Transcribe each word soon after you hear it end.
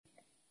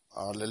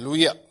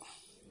Hallelujah.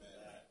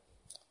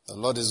 The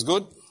Lord is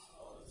good.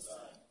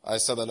 I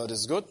said the Lord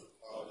is good.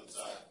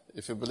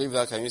 If you believe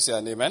that, can you say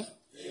an amen?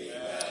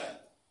 Amen.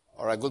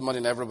 All right, good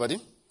morning, everybody.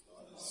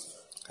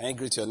 Can you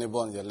greet your neighbor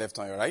on your left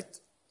and your right?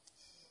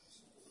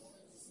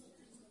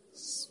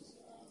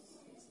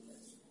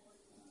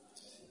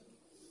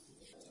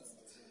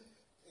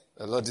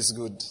 The Lord is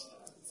good.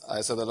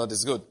 I said the Lord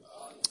is good.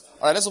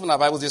 All right, let's open our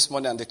Bible this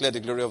morning and declare the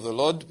glory of the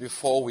Lord.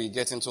 Before we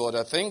get into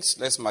other things,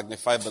 let's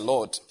magnify the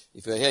Lord.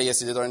 If you were here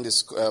yesterday during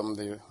this,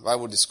 the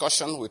Bible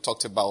discussion, we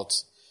talked about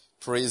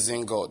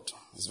praising God.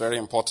 It's very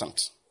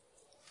important.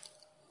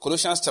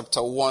 Colossians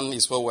chapter 1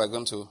 is where we're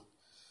going to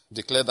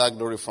declare that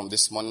glory from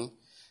this morning.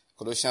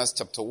 Colossians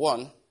chapter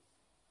 1,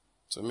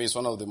 to me, is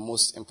one of the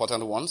most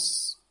important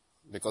ones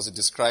because it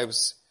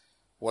describes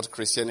what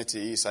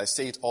Christianity is. I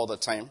say it all the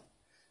time.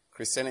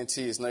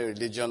 Christianity is not a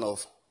religion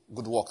of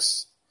good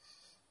works.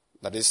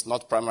 That is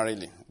not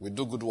primarily. We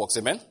do good works.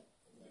 Amen?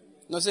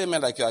 No, say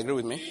amen like you agree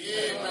with me.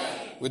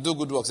 Amen. We do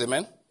good works.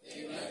 Amen?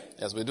 Amen?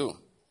 Yes, we do.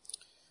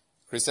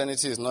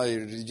 Christianity is not a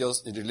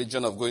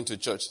religion of going to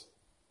church.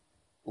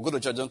 We go to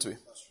church, don't we?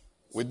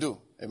 We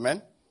do.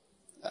 Amen?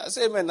 I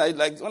say amen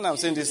like when I'm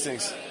saying these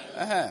things.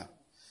 Uh-huh.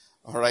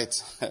 All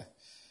right.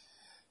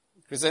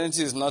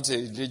 Christianity is not a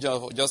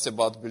religion just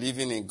about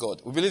believing in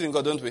God. We believe in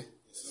God, don't we?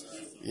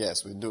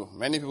 Yes, we do.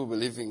 Many people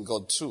believe in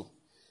God too.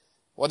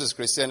 What is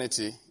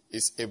Christianity?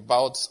 It's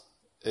about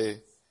a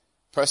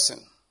person.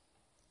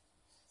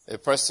 A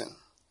person.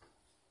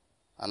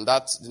 And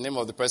that, the name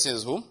of the person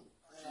is whom?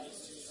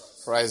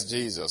 Christ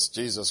Jesus.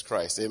 Jesus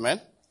Christ. Amen?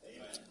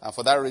 Amen? And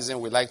for that reason,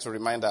 we like to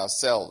remind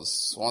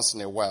ourselves once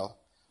in a while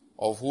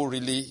of who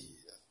really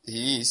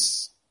he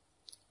is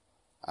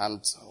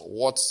and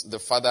what the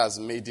Father has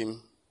made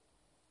him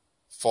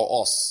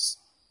for us.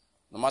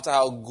 No matter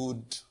how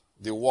good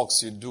the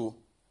works you do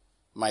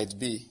might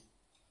be,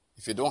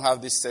 if you don't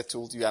have this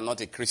settled, you are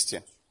not a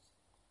Christian.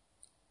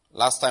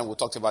 Last time we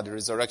talked about the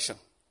resurrection.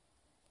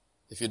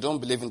 If you don't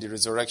believe in the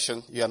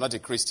resurrection, you are not a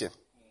Christian.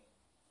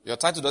 Your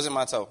title doesn't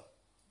matter.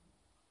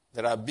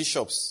 There are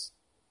bishops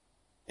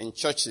in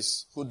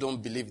churches who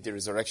don't believe the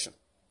resurrection.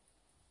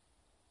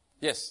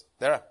 Yes,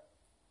 there are.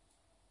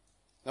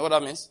 You know what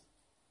that means?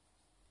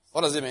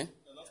 What does it mean?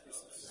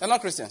 They're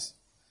not Christians.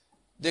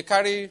 They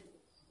carry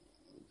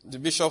the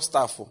bishop's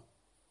staff.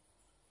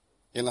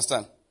 You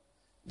understand?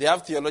 They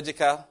have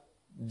theological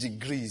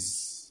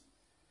degrees.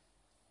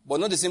 But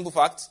know the simple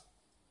fact,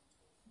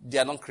 they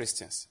are not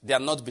Christians. They are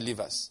not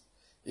believers.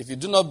 If you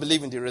do not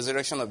believe in the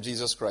resurrection of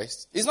Jesus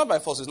Christ, it's not by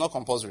force, it's not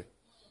compulsory.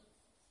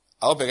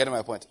 I hope you're getting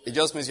my point. It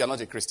just means you are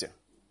not a Christian.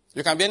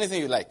 You can be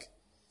anything you like.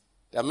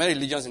 There are many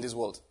religions in this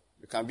world.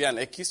 You can be an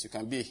atheist, you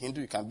can be a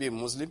Hindu, you can be a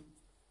Muslim,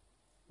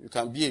 you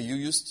can be a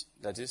Uyist,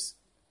 that is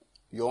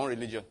your own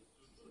religion.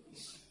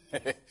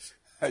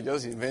 I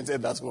just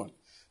invented that one.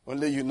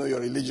 Only you know your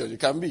religion. You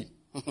can be.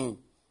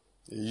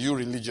 You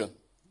religion.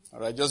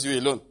 All right, just you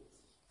alone.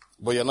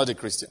 But you're not a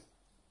Christian.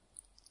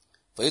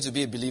 For you to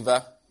be a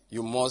believer,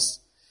 you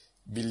must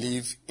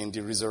believe in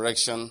the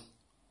resurrection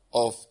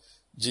of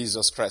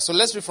Jesus Christ. So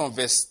let's read from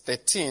verse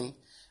 13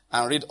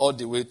 and read all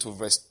the way to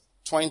verse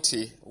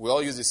 20. We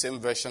all use the same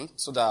version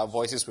so that our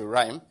voices will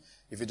rhyme.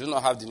 If you do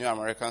not have the New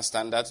American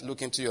Standard,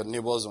 look into your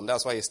neighbor's zone.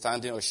 That's why he's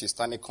standing or she's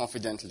standing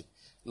confidently,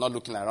 not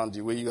looking around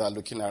the way you are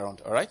looking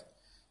around. All right?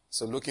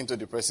 So look into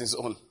the person's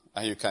own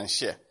and you can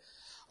share.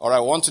 All right,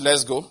 1, 2,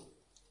 let's go.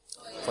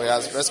 For he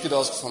has rescued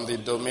us from the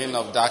domain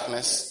of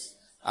darkness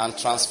and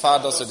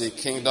transferred us to the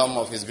kingdom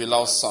of his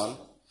beloved Son,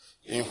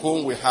 in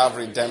whom we have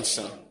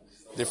redemption,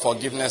 the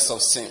forgiveness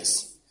of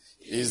sins.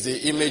 He is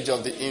the image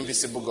of the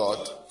invisible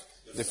God,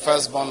 the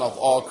firstborn of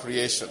all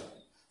creation.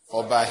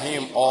 For by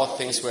him all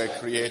things were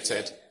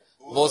created,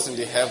 both in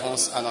the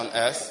heavens and on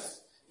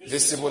earth,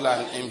 visible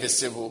and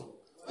invisible,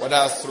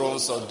 whether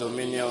thrones or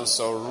dominions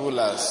or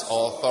rulers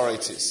or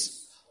authorities.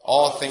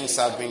 All things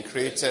have been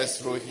created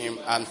through him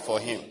and for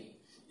him.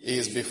 He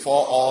is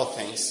before all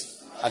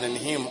things, and in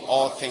him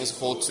all things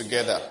hold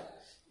together.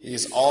 He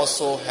is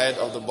also head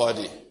of the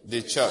body,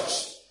 the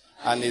church,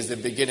 and is the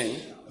beginning,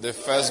 the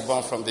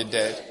firstborn from the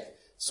dead,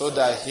 so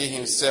that he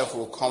himself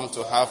will come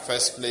to have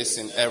first place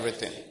in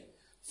everything.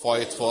 For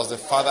it was the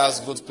Father's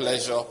good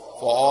pleasure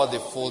for all the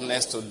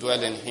fullness to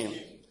dwell in him,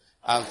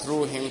 and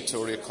through him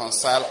to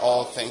reconcile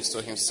all things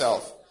to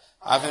himself,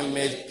 having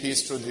made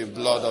peace through the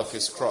blood of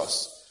his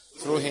cross.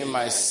 Through him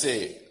I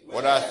say,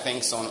 whether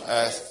things on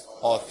earth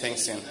or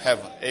things in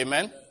heaven.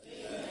 Amen?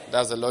 Amen.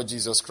 That's the Lord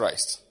Jesus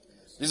Christ.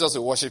 Jesus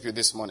will worship you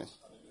this morning.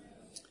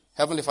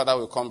 Heavenly Father,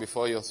 will come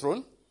before your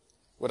throne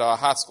with our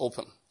hearts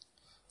open.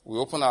 We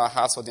open our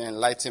hearts for the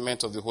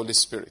enlightenment of the Holy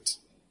Spirit.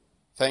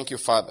 Thank you,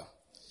 Father.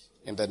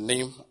 In the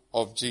name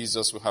of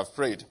Jesus we have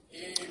prayed.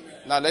 Amen.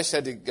 Now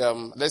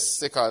let's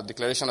take our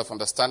declaration of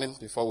understanding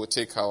before we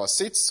take our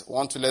seats.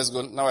 1, 2, let's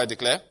go. Now I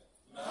declare.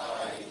 Now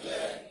I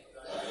declare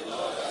that the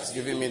Lord has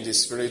given me the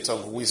spirit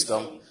of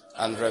wisdom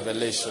and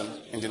revelation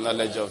in the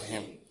knowledge of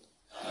him,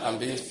 and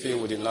being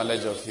filled with the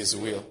knowledge of his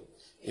will,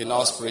 in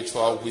all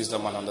spiritual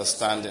wisdom and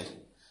understanding.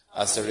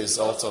 As a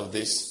result of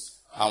this,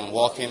 I'm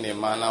walking in a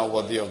manner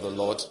worthy of the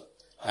Lord.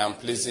 I am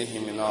pleasing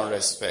him in all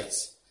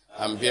respects.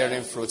 I'm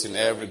bearing fruit in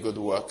every good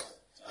work,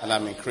 and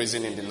I'm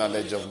increasing in the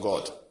knowledge of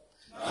God.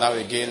 Now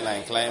again, I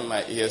incline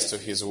my ears to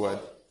his word.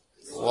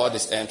 Word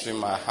is entering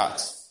my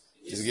heart.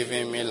 It's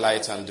giving me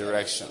light and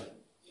direction.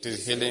 It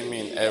is healing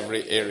me in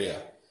every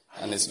area,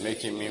 and it's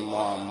making me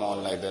more and more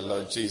like the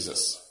Lord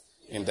Jesus.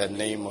 In the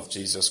name of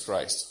Jesus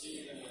Christ.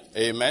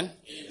 Amen.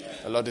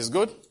 The Lord is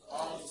good.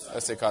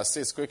 Let's take our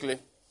seats quickly.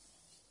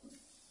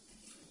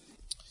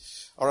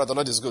 All right, the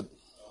Lord is good.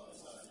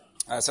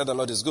 I said the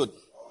Lord is good.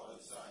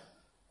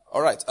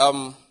 All right,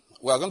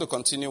 we are going to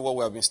continue what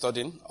we have been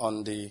studying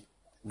on the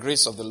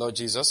grace of the Lord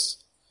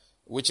Jesus,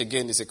 which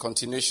again is a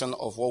continuation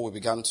of what we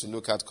began to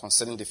look at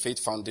concerning the faith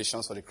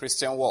foundations for the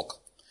Christian walk.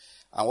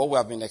 And what we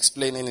have been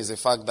explaining is the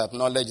fact that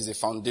knowledge is a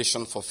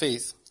foundation for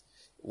faith.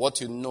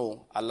 What you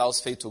know allows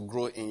faith to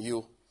grow in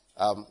you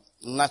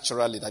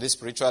naturally, that is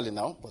spiritually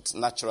now, but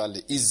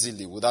naturally,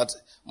 easily, without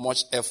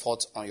much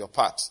effort on your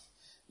part.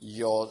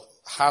 Your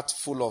heart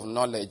full of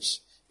knowledge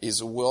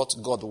is what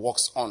God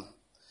works on.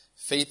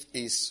 Faith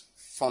is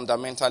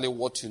fundamentally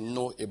what you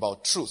know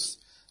about truth.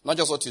 Not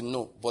just what you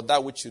know, but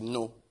that which you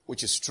know,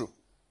 which is true.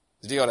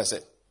 Did you hear what I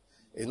said?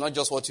 It's not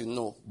just what you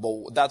know,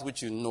 but that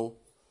which you know,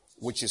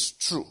 which is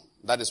true.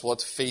 That is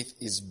what faith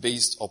is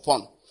based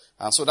upon.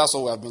 And so that's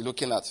what we have been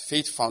looking at.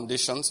 Faith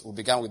foundations. We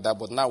began with that,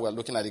 but now we're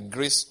looking at the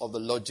grace of the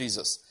Lord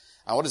Jesus.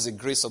 And what is the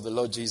grace of the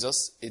Lord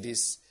Jesus? It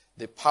is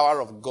the power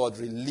of God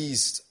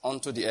released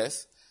onto the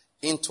earth,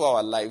 into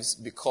our lives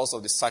because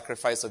of the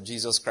sacrifice of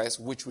Jesus Christ,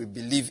 which we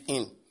believe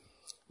in.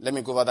 Let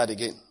me go over that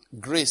again.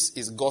 Grace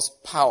is God's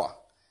power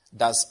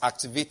that's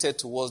activated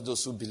towards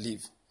those who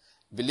believe.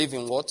 Believe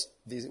in what?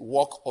 The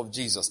work of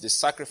Jesus, the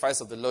sacrifice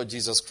of the Lord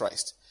Jesus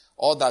Christ.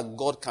 All that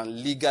God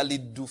can legally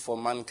do for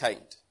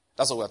mankind.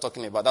 That's what we're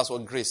talking about. That's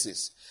what grace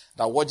is.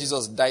 That what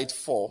Jesus died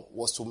for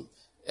was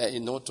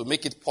to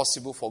make it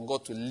possible for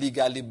God to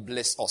legally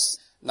bless us.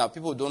 Now,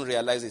 people don't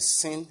realize that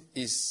sin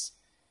is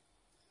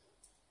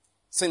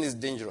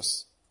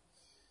dangerous.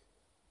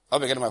 I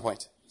hope you get my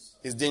point.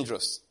 It's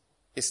dangerous.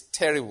 It's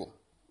terrible.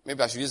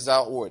 Maybe I should use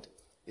that word.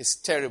 It's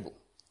terrible.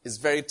 It's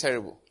very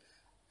terrible.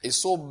 It's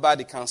so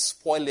bad it can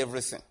spoil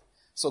everything.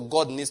 So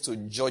God needs to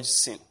judge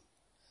sin.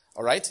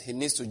 All right? He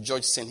needs to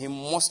judge sin. He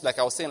must, like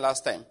I was saying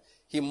last time,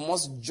 he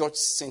must judge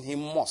sin. He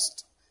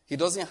must. He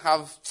doesn't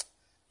have,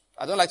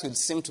 I don't like to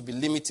seem to be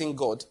limiting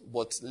God,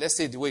 but let's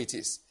say it the way it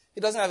is.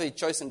 He doesn't have a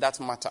choice in that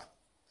matter.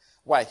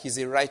 Why? He's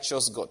a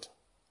righteous God.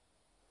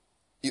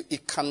 He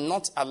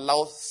cannot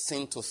allow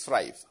sin to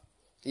thrive.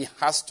 He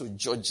has to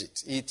judge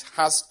it. It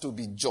has to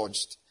be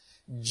judged.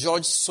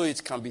 Judged so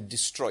it can be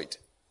destroyed.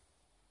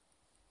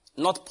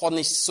 Not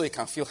punished so it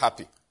can feel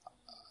happy.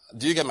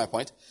 Do you get my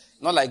point?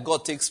 Not like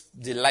God takes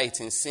delight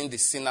in seeing the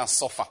sinner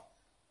suffer.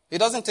 He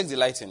doesn't take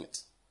delight in it.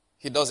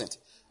 He doesn't.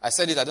 I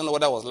said it, I don't know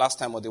whether it was last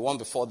time or the one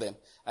before then.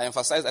 I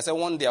emphasized, I said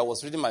one day I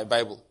was reading my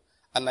Bible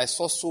and I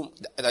saw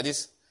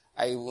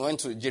I went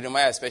to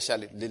Jeremiah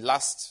especially, the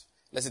last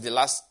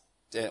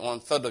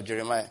 1/3 of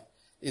Jeremiah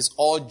is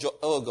all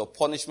God,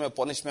 punishment,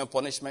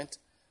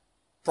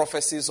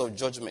 prophecies of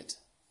judgment.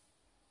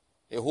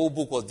 A whole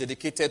book was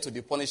dedicated to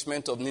the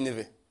punishment of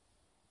Nineveh.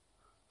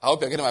 I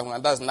hope you're getting my point.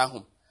 And that's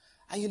Nahum.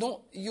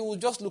 And you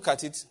just look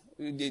at it,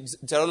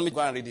 Deuteronomy,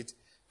 go and read it.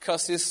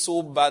 Curses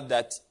so bad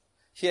that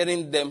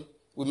hearing them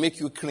will make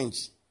you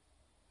cringe.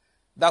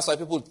 That's why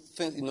people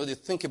think, they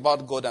think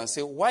about God and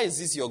say, why is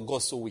this your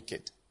God so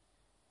wicked?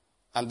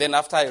 And then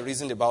after I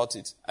reasoned about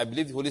it, I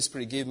believe the Holy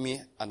Spirit gave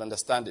me an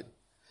understanding.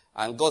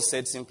 And God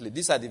said simply,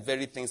 these are the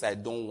very things I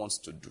don't want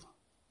to do.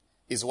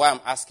 It's why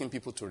I'm asking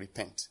people to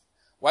repent.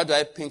 Why do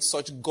I paint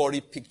such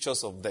gory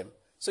pictures of them?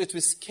 So it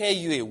will scare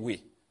you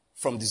away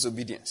from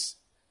disobedience.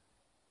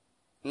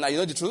 Now, you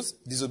know the truth?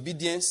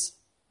 Disobedience,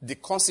 the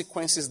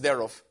consequences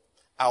thereof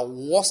are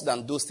worse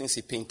than those things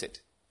he painted.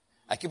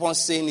 I keep on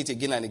saying it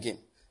again and again.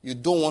 You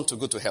don't want to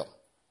go to hell.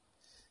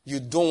 You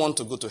don't want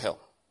to go to hell.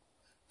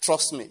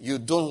 Trust me, you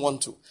don't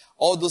want to.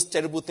 All those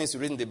terrible things you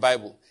read in the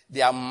Bible,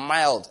 they are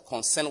mild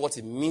concerning what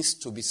it means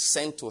to be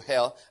sent to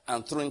hell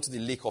and thrown into the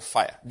lake of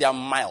fire. They are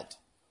mild.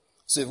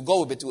 So if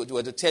God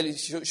were to tell you,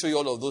 show you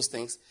all of those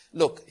things,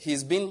 look,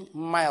 he's been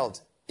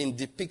mild in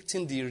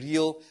depicting the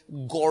real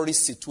gory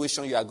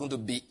situation you are going to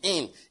be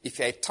in if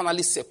you are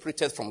eternally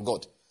separated from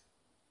God.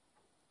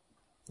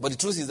 But the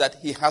truth is that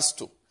he has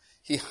to.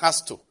 He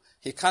has to.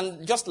 He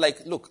can't, just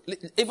like, look,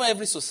 even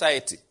every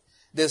society,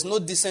 there's no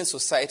decent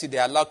society they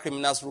allow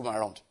criminals roam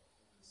around.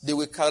 They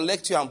will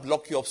collect you and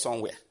block you up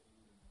somewhere.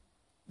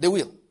 They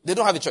will. They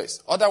don't have a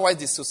choice. Otherwise,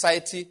 the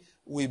society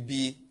will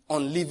be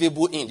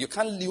unlivable in. You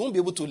won't be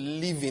able to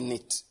live in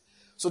it.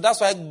 So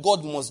that's why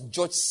God must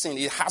judge sin.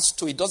 He has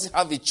to. He doesn't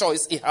have a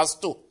choice. He has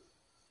to.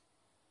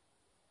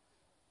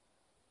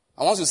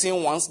 And once you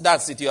sin once,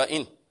 that's it. You are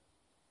in.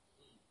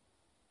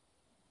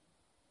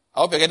 I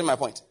hope you're getting my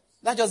point.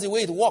 That's just the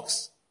way it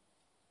works.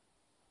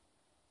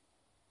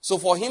 So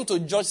for him to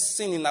judge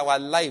sin in our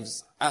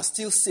lives and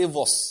still save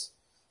us,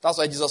 that's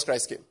why Jesus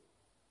Christ came.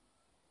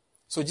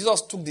 So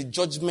Jesus took the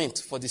judgment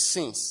for the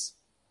sins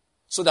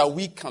so that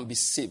we can be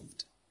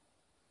saved.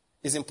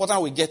 It's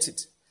important we get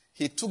it.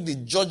 He took the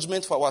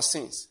judgment for our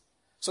sins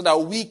so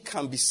that we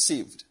can be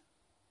saved.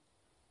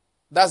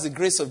 That's the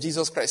grace of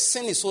Jesus Christ.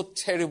 Sin is so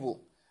terrible.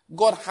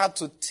 God had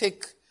to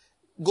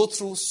go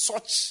through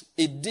such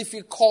a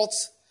difficult,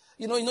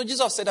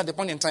 Jesus said at the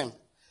point in time,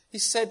 he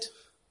said,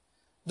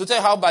 to tell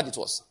you how bad it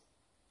was.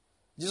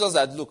 Jesus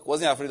said, look,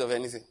 wasn't afraid of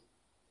anything.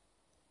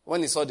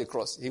 When he saw the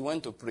cross, he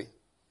went to pray.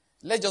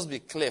 Let's just be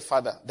clear,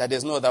 Father, that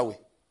there's no other way.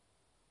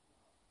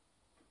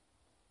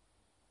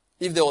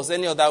 If there was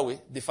any other way,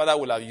 the Father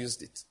would have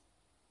used it.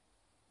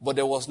 But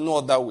there was no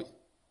other way.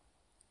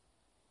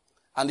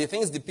 And the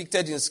things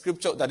depicted in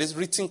Scripture, that is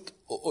written,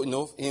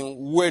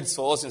 in words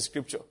for us in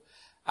Scripture,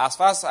 as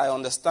far as I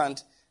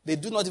understand, they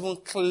do not even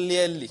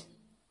clearly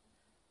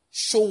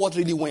show what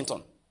really went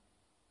on.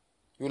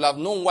 You will have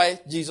known why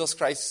Jesus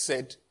Christ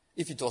said,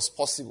 if it was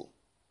possible.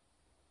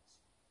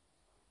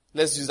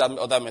 Let's use that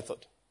other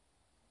method.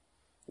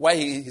 Why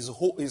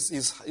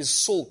his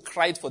soul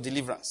cried for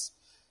deliverance.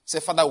 Say,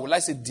 Father, will I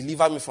say,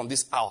 deliver me from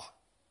this hour?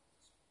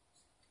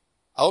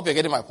 I hope you're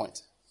getting my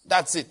point.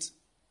 That's it.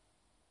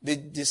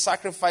 The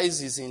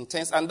sacrifice is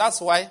intense. And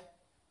that's why,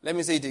 let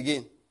me say it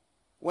again,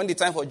 when the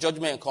time for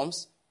judgment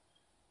comes,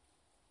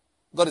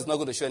 God is not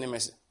going to show any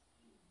mercy.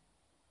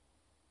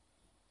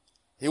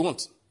 He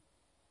won't.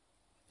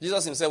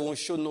 Jesus himself won't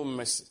show no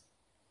mercy.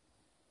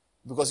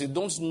 Because you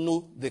don't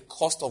know the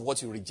cost of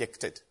what you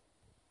rejected.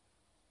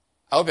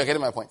 I hope you're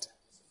getting my point.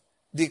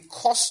 The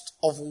cost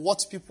of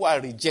what people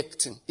are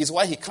rejecting is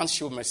why he can't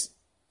show mercy.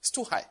 It's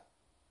too high.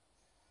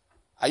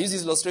 I use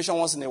this illustration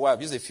once in a while.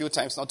 I've used it a few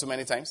times, not too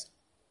many times.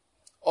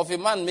 Of a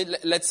man,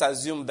 let's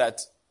assume that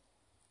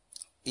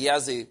he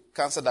has a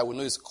cancer that we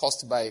know is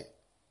caused by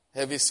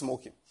heavy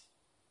smoking.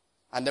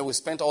 And then we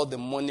spent all the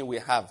money we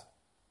have.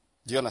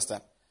 Do you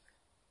understand?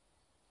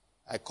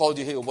 I called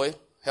you, hey, boy,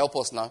 help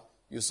us now.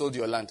 You sold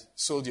your land,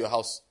 sold your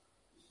house.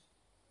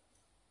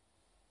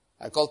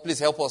 I called, please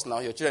help us now.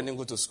 Your children didn't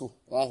go to school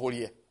 1 whole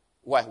year.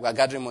 Why? We are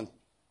gathering money.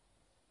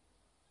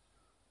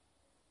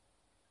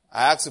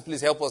 I asked you,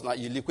 please help us now.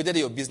 You liquidated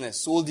your business,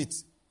 sold it.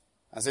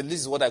 And said, this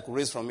is what I could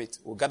raise from it.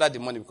 We'll gather the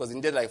money because it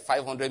needed like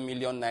 500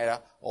 million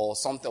naira or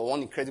something,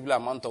 one incredible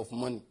amount of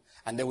money.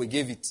 And then we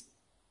gave it.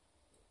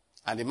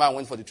 And the man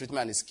went for the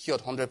treatment and is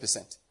cured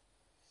 100%.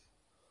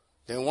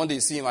 Then one day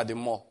you see him at the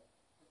mall.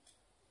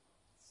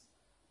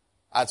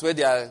 At where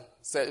they are,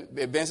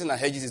 Benson and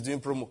Hedges is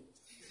doing promo.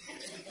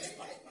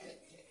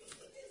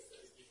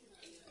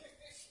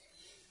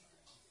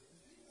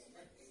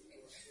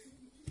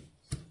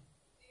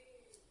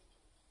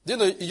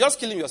 You're just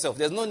killing yourself.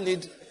 There's no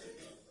need.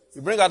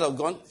 You bring out a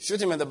gun,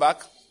 shoot him in the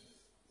back.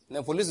 And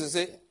then police will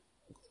say,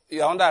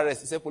 you're under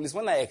arrest. He said, police,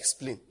 when I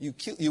explain, you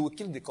will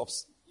kill the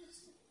cops.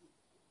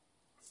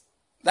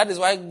 That is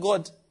why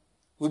God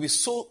will be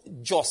so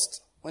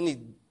just when he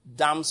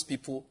damns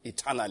people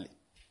eternally.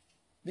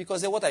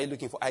 Because what are you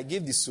looking for? I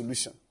gave the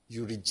solution.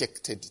 You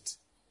rejected it.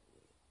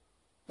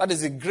 That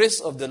is the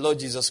grace of the Lord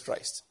Jesus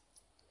Christ.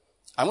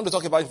 I'm going to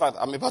talk about, in fact,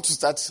 I'm about to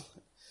start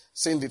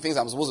saying the things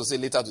I'm supposed to say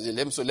later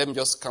today. So let me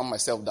just calm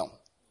myself down.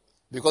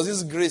 Because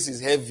this grace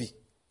is heavy.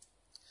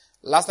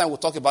 Last time we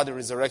talked about the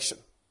resurrection.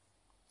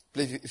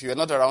 Please, if you're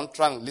not around,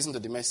 try and listen to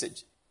the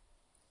message.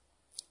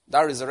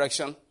 That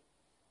resurrection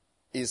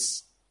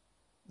is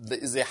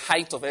the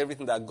height of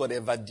everything that God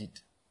ever did.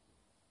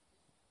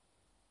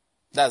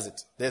 That's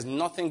it. There's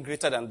nothing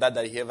greater than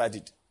that he ever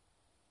did.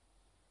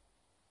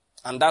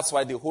 And that's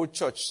why the whole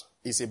church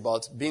is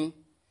about being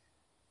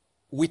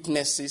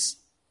witnesses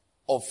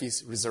of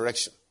his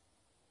resurrection.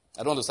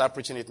 I don't want to start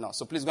preaching it now.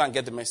 So please go and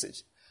get the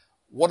message.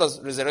 What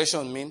does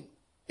resurrection mean?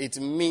 It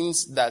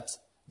means that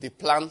the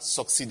plan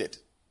succeeded.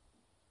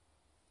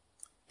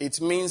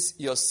 It means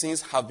your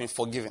sins have been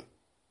forgiven.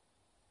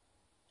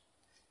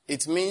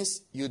 It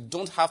means you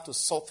don't have to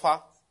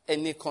suffer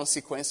any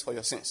consequence for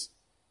your sins.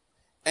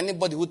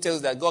 Anybody who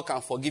tells that God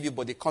can forgive you,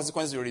 but the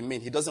consequences will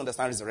remain, he doesn't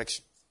understand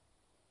resurrection.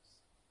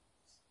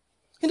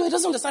 He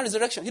doesn't understand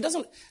resurrection.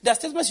 There are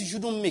statements you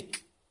shouldn't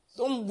make.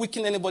 Don't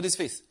weaken anybody's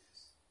faith.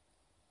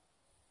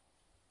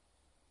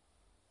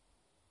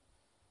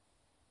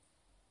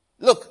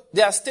 Look,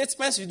 there are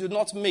statements you do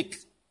not make.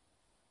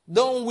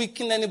 Don't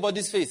weaken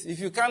anybody's faith. If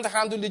you can't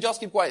handle it, just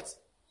keep quiet.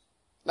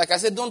 Like I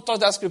said, don't touch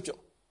that scripture.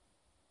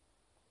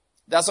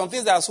 There are some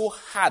things that are so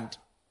hard.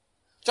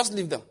 Just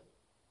leave them.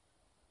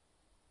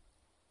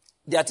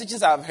 There are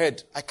teachings I have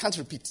heard. I can't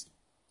repeat.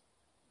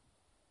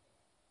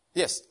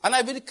 Yes. And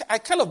I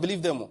kind of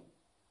believe them.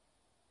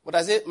 But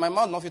I say, my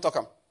mouth not fit talk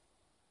am.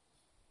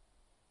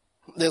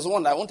 There's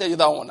one, I won't tell you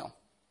that one now.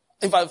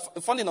 In fact,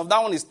 funny enough,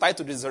 that one is tied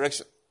to the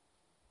resurrection.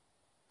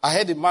 I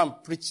heard a man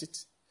preach it.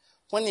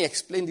 When he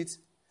explained it,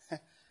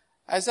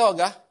 I said,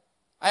 Oga,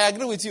 I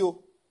agree with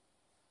you,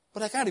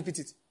 but I can't repeat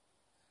it.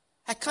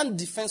 I can't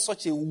defend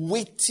such a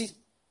weighty.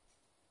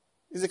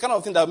 It's the kind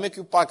of thing that will make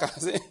you park and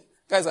say,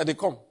 guys, I they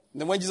come.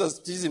 Then when Jesus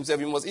teaches himself,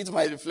 you must eat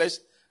my flesh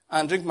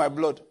and drink my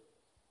blood.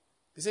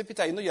 He said,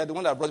 Peter, you are the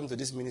one that brought him to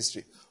this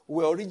ministry.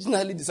 We were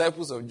originally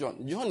disciples of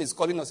John. John is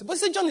calling us. But he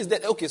said, John is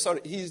dead. Okay,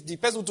 sorry. He's the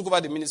person who took over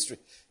the ministry.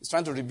 He's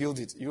trying to rebuild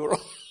it. You're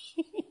wrong.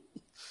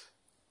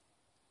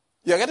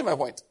 You're getting my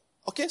point.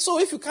 Okay, so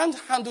if you can't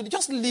handle it,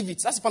 just leave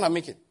it. That's the point I'm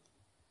making.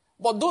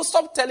 But don't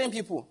stop telling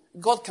people,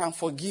 God can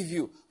forgive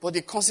you, but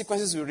the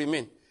consequences will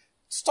remain.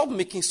 Stop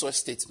making such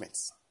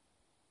statements.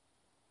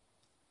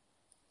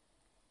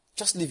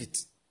 Just leave it.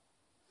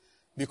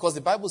 Because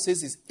the Bible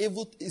says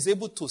is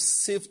able to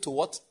save to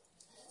what?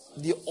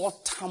 The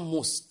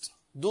uttermost.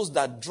 Those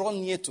that draw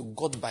near to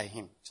God by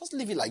him. Just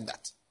leave it like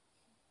that.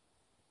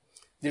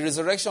 The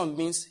resurrection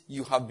means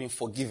you have been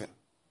forgiven.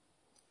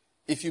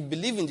 If you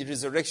believe in the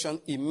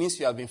resurrection, it means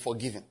you have been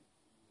forgiven.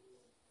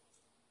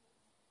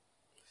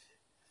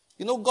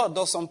 You know, God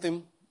does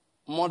something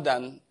more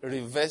than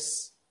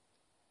reverse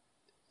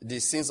the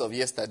sins of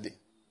yesterday.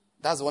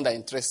 That's the one that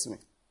interests me.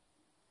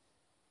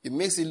 It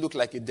makes it look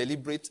like a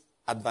deliberate,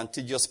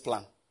 advantageous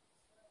plan.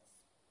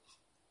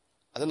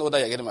 I don't know whether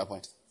you're getting my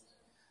point.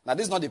 Now,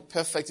 this is not the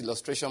perfect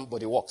illustration,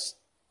 but it works.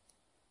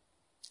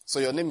 So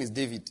your name is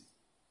David.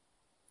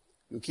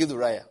 You killed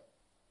Uriah.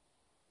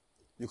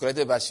 You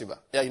corrected Bathsheba.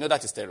 Yeah, you know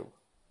that is terrible.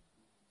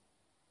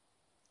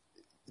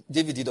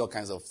 David did all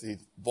kinds of things.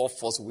 He bore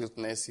false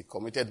witness. He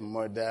committed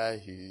murder.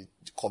 He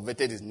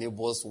coveted his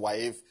neighbor's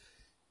wife.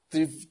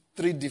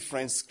 Three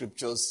different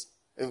scriptures,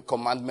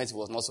 commandments he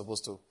was not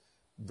supposed to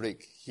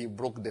break. He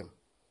broke them.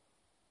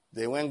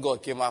 Then when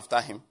God came after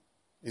him,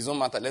 his own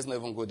matter, let's not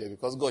even go there,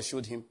 because God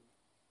showed him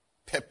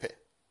pepper.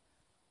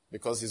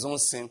 Because his own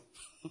sin,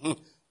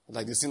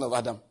 like the sin of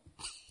Adam,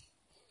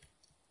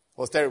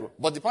 was terrible.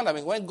 But the point I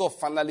mean, when God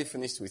finally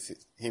finished with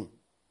him,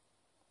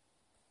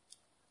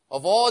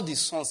 of all the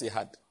sons he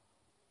had,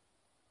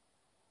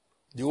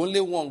 the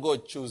only one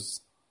God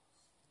chose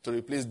to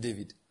replace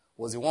David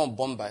was the one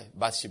born by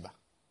Bathsheba.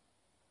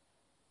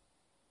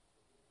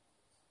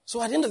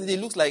 So at the end of the day,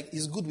 it looks like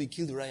it's good we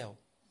killed Uriah.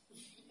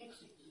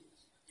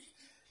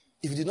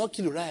 If you did not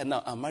kill Uriah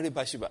now and marry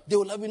Bathsheba, there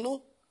will have been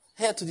no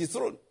heir to the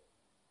throne.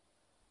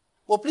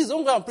 But please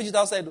don't go and preach it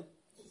outside, though.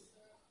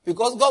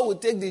 Because God will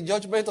take the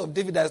judgment of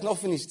David that is not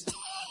finished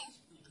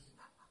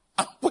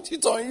and put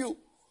it on you.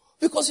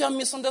 Because you are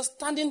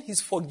misunderstanding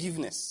his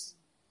forgiveness.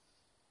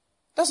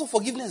 That's what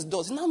forgiveness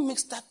does. It now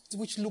makes that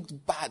which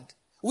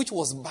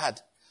was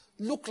bad,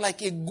 look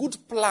like a good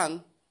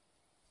plan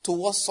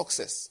towards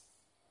success,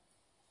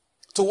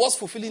 towards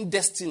fulfilling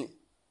destiny.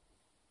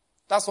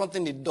 That's one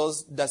thing it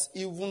does that's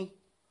even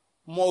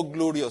more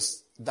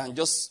glorious than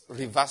just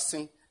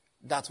reversing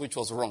that which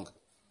was wrong.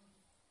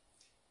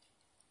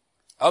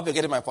 I hope you're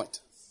getting my point.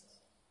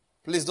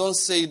 Please don't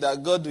say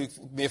that God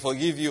may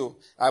forgive you,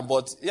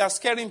 but you are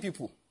scaring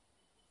people.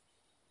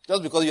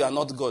 Just because you are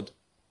not God.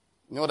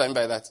 You know what I mean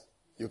by that?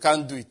 You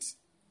can't do it.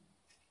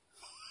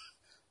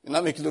 You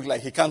now make it look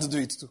like he can't do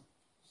it too.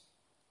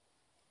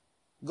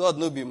 God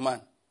no be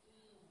man.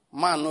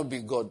 Man no be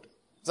God.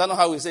 Is that not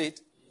how we say it?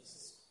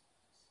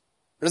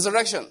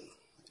 Resurrection.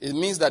 It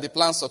means that the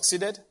plan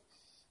succeeded.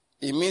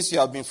 It means you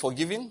have been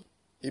forgiven.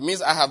 It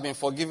means I have been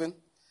forgiven.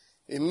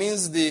 It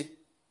means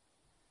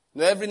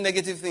every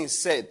negative thing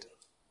is said.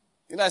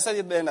 I said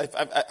it then.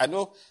 I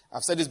know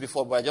I've said this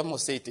before, but I just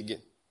must say it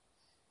again.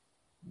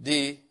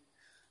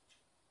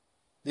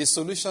 The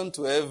solution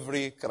to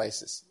every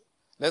crisis.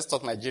 Let's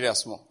talk Nigeria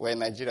small. We're in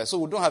Nigeria, so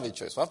we don't have a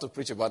choice. We have to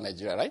preach about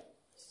Nigeria, right?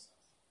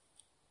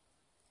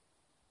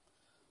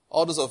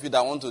 All those of you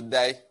that want to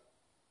die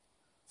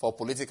for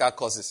political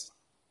causes,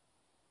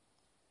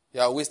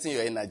 you are wasting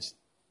your energy.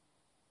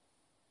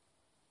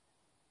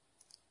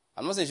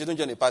 I'm not saying you shouldn't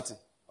join a party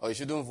or you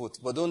shouldn't vote,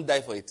 but don't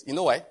die for it. You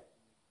know why?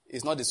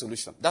 It's not the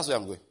solution. That's where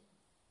I'm going.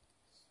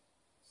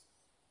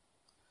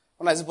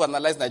 When I see people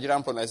analyze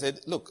Nigerian problems, I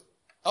said, look,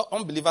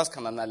 unbelievers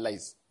can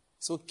analyze.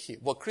 It's okay.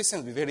 But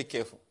Christians, be very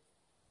careful.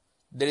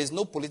 There is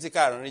no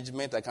political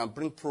arrangement that can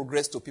bring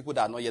progress to people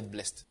that are not yet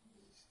blessed.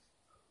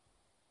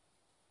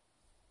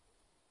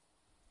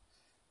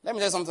 Let me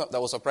tell you something that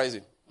will surprise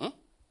you.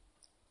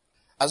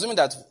 Assuming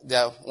that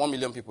there are 1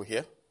 million people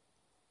here,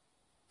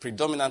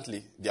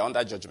 predominantly they are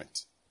under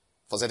judgment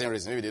for certain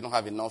reasons. Maybe they don't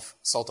have enough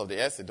salt of the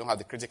earth. They don't have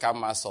the critical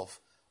mass of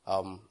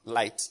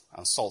light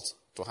and salt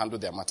to handle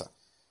their matter.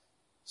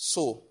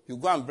 So you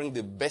go and bring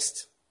the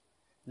best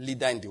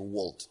leader in the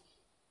world,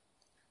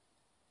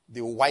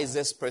 the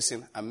wisest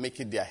person, and make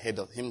it their head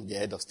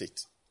of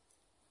state.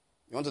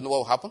 You want to know what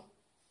will happen?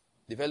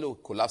 The fellow will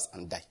collapse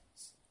and die.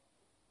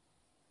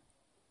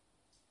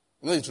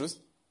 You know the truth?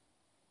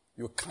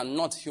 You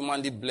cannot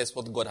humanly bless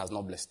what God has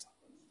not blessed.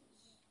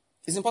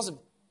 It's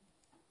impossible.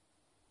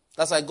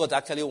 That's why God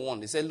actually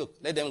warned. He said, look,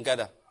 let them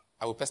gather.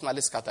 I will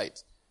personally scatter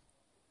it.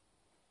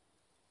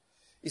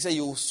 He said,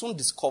 you will soon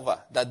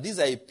discover that these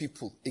are a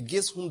people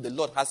against whom the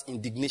Lord has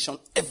indignation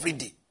every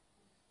day.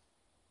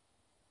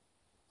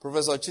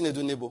 Professor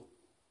Chinedu Nebo,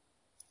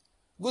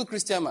 good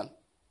Christian man,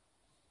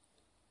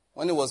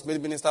 when he was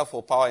made minister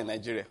for power in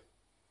Nigeria,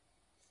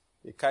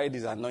 he carried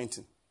his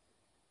anointing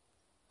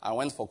and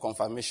went for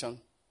confirmation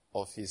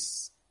of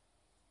his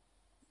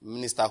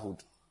ministerhood.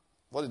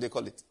 What did they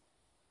call it?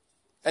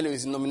 Anyway,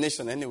 it's a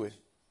nomination anyway.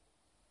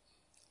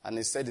 And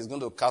he said he's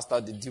going to cast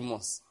out the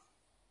demons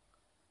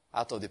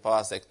out of the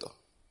power sector.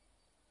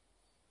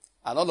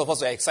 And all of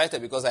us were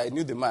excited because I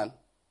knew the man.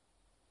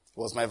 He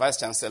was my vice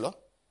chancellor.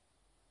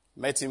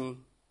 Met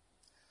him,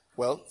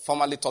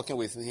 formally talking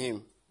with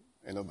him,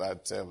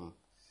 about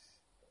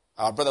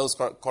our brother who's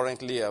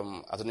currently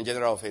Attorney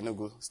General of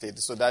Enugu State.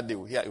 So that day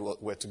we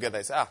were together.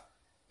 He said,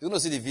 you're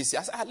going to see the VC.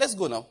 I said, let's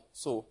go now.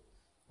 So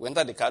we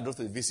entered the car, drove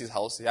to the VC's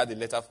house. He had a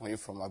letter from him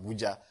from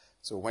Abuja.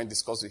 So we went to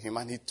discuss with him,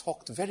 and he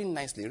talked very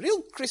nicely.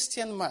 Real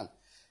Christian man.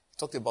 He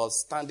talked about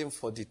standing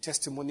for the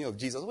testimony of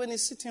Jesus in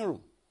his sitting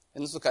room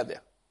in Nsukka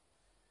there.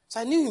 So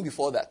I knew him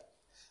before that.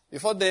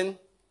 Before then,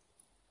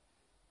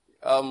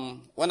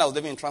 when I was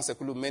living in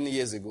Transekulu many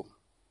years ago,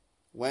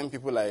 when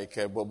people like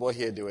Bobo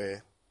here, they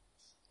were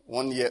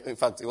 1 year. In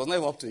fact, it was not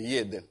even up to a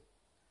year then.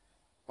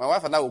 My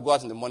wife and I would go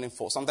out in the morning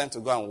for sometimes to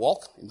go and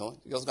walk,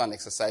 just go and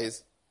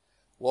exercise.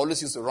 We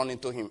always used to run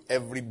into him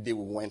every day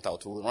we went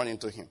out. We would run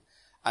into him.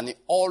 And he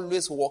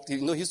always walked,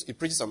 he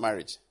preaches on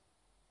marriage.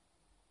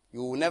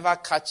 You will never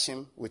catch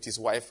him with his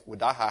wife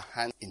without her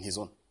hand in his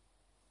own.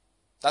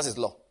 That's his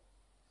law.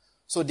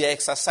 So they're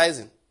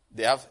exercising.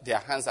 Their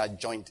hands are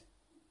joined.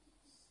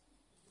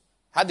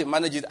 How they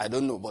manage it, I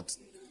don't know, but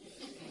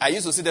I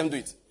used to see them do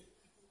it.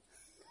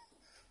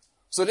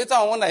 So later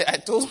on, when I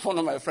told one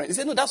of my friends, he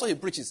said, no, that's what he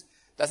preaches.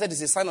 I said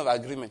it's a sign of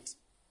agreement.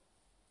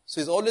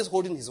 So he's always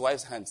holding his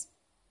wife's hands.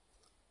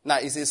 Now,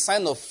 it's a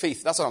sign of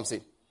faith. That's what I'm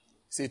saying.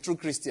 He's a true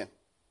Christian.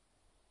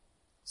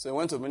 So he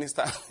went to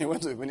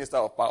a minister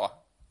of power.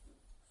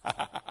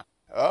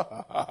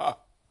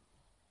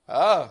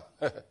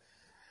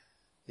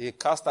 He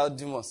cast out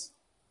demons.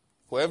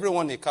 For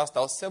everyone he cast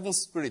out, 7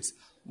 spirits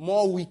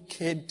more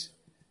wicked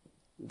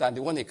than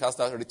the one he cast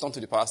out returned to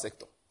the power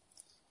sector.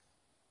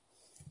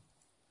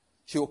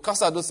 He will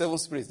cast out those 7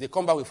 spirits. They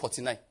come back with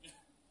 49.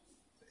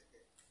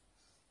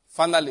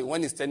 Finally,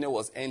 when his tenure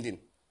was ending,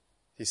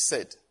 he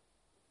said,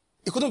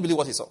 he couldn't believe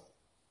what he saw.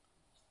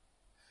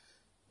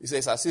 He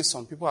says, as if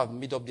some people have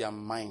made up their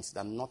minds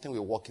that nothing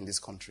will work in this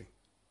country.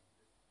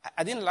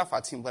 I didn't laugh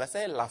at him, but I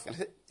started laughing. I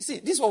said, see,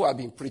 this is what we have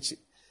been preaching.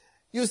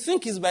 You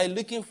think it's by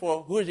looking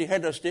for who is the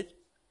head of state?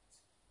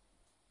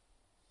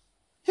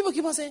 People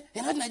keep on saying,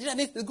 Nigeria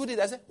needs a good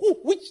leader. I say,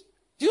 which?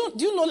 Do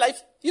you know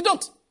life? You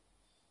don't.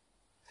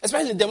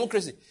 Especially in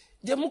democracy.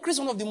 Democracy is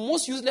one of the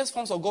most useless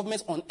forms of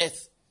government on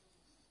earth.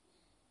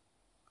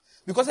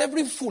 Because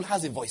every fool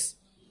has a voice.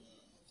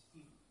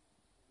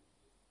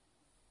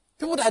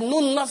 People that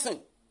know nothing.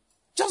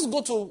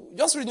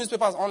 Just read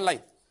newspapers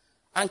online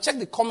and check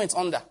the comments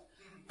under.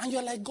 And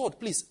you're like, God,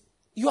 please,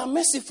 you are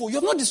merciful. You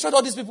have not destroyed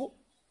all these people.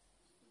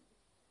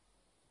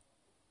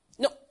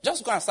 No,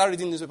 just go and start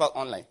reading newspapers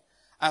online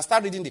and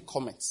start reading the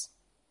comments.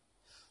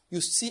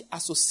 You see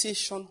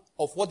association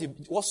of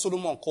what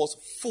Solomon calls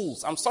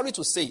fools. I'm sorry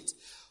to say it.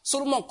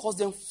 Solomon calls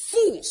them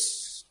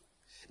fools.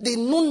 They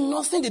know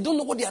nothing. They don't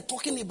know what they are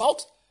talking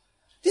about.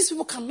 These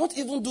people cannot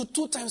even do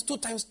 2 times 2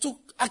 times 2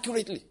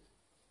 accurately.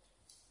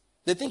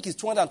 They think it's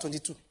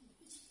 222.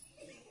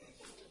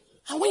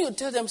 And when you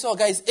tell them, so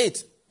guys,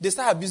 8, they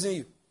start abusing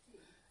you.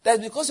 That's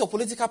because your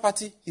political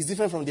party is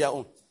different from their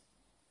own.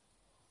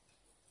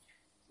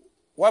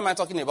 Why am I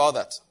talking about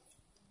that?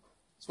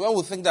 So when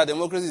we think that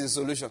democracy is a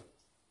solution,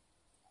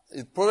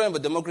 the problem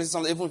with democracy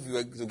is even if you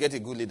were to get a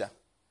good leader,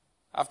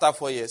 after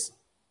 4 years,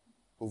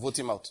 we'll vote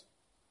him out.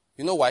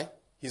 You know why?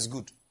 He's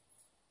good.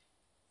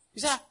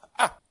 You say,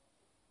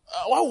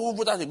 why would we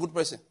vote out a good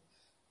person?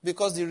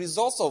 Because the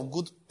results of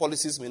good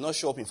policies may not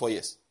show up in 4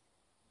 years.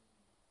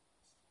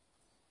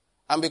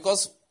 And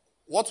because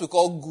what we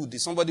call good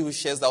is somebody who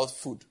shares out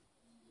food.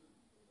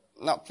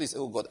 Now, please,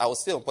 oh God, I will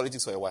stay on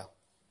politics for a while.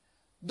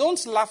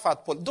 Don't laugh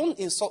at politics. Don't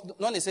insult.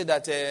 Don't say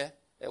that,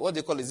 what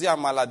they call it,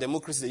 Amala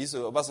democracy, they used to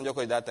Obasanjo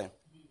call it that time.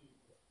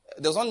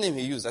 There was one name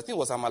he used. I think it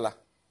was Amala.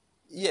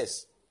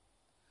 Yes.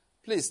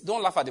 Please,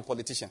 don't laugh at the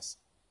politicians.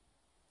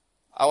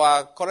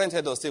 Our current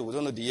head of state, we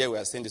don't know the year we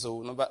are saying this.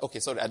 So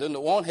I don't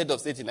know. One head of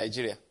state in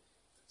Nigeria.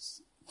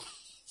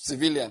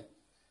 Civilian.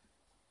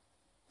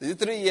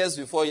 3 years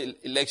before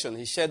election,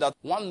 he shared out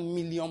 1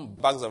 million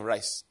bags of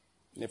rice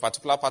in a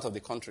particular part of the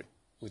country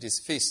with his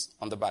face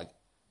on the bag.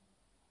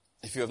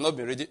 If you have not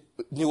been ready,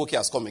 Niwoki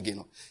has come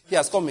again. He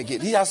has come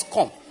again. He has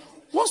come.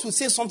 Once we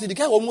say something, the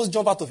guy almost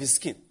jump out of his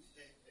skin.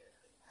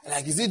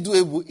 Like, is it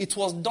doable? It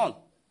was done.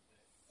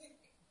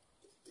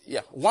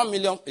 Yeah, 1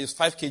 million is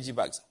 5 kg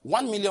bags.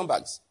 1 million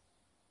bags.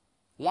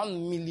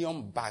 1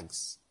 million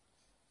bags.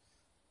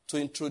 To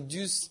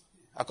introduce,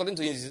 according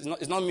to him,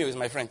 it's not me, it's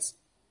my friends.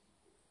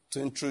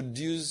 To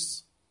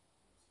introduce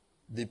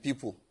the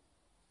people,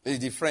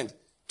 the friend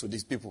to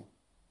these people.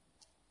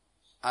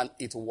 And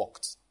it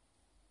worked.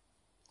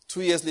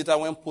 2 years later,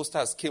 when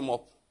posters came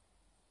up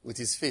with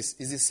his face,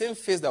 it's the same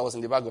face that was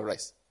in the bag of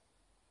rice.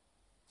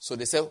 So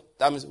they said,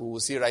 that means we will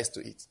see rice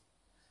to eat.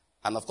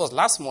 And of course,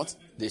 last month,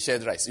 they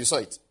shared rice. You saw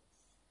it.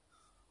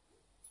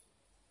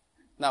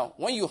 Now,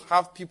 when you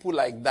have people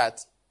like that,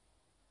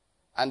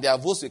 and their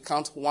votes will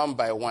count one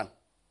by one,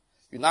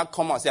 you now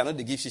come and say, I know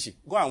they give shishi.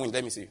 Go and win,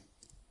 let me see you.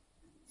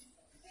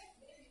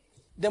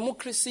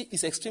 democracy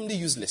is extremely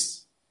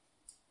useless.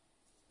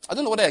 I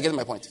don't know whether I get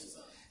my point.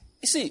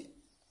 You see,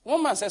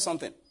 one man said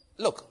something.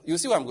 Look, you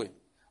see where I'm going.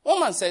 One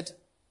man said,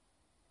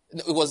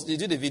 he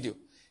did a video.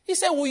 He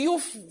said, will you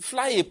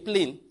fly a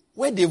plane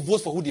where they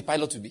vote for who the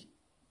pilot will be?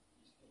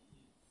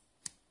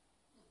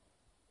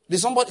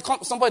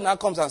 Somebody now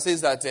comes and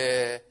says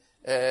that,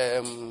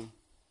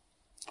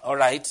 all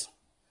right,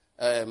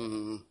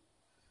 I'm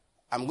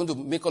going to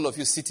make all of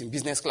you sit in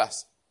business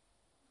class.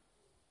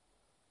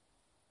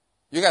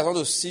 You guys want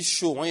to see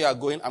show when you are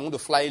going, I'm going to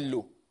fly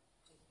low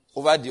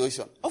over the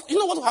ocean. You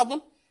know what will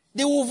happen?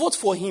 They will vote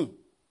for him.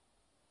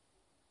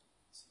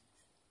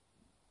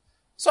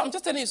 So I'm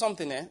just telling you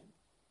something,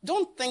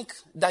 Don't think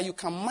that you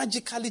can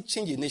magically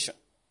change a nation.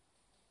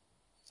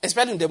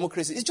 Especially in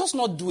democracy. It's just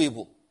not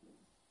doable.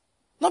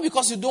 Not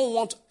because you don't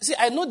want... See,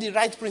 I know the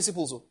right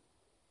principles,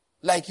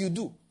 like you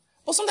do.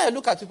 But sometimes I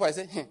look at people and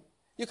I say,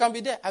 you can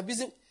be there.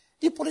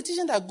 The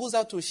politician that goes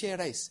out to share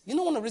rice, you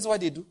know one of the reasons why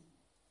they do?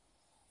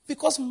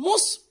 Because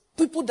most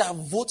people that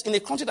vote in a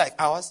country like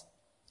ours,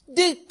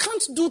 they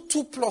can't do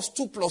 2 plus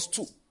 2 plus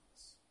 2.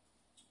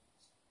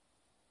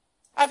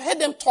 I've heard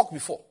them talk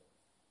before.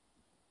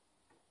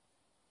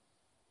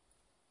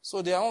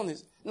 So their own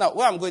is... Now,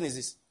 where I'm going is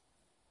this.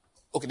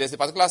 Okay, there's a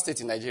particular state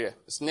in Nigeria.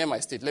 It's near my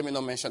state. Let me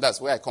not mention that's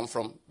where I come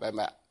from by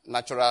my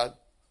natural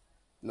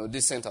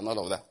descent and all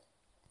of that.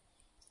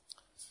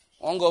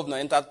 One governor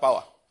entered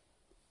power.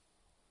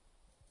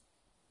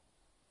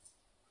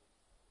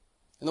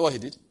 You know what he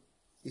did?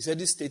 He said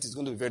this state is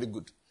going to be very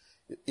good.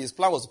 His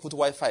plan was to put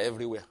Wi-Fi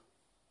everywhere.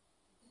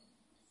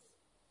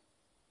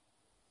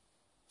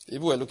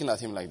 People were looking at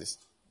him like this.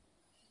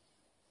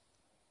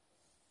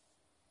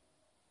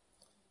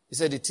 He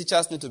said the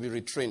teachers need to be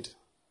retrained.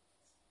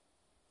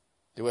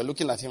 They were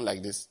looking at him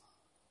like this.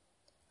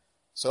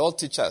 So all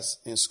teachers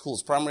in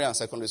schools, primary and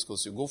secondary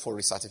schools, you go for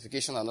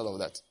recertification and all of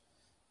that.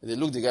 They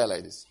look the guy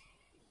like this.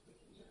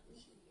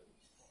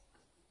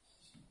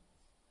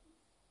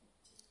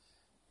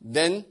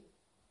 Then,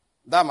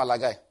 that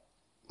Malagai.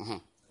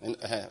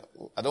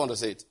 I don't want to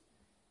say it.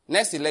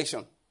 Next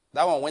election,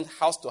 that one went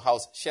house to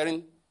house,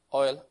 sharing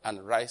oil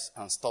and rice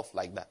and stuff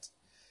like that.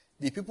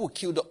 The people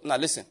killed... Now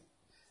listen,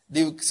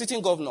 the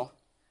sitting governor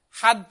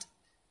had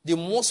the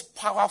most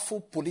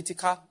powerful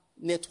political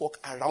network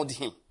around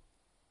him.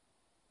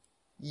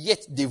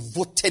 Yet they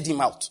voted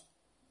him out.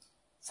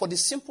 For the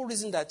simple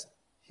reason that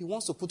he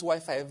wants to put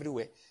Wi-Fi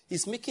everywhere.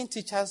 He's making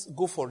teachers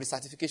go for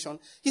recertification.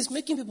 He's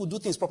making people do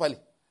things properly.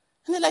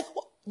 And they're like,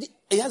 what?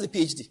 He has a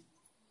PhD.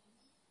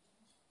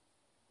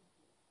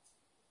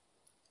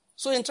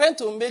 So in trying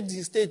to make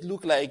the state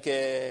look like...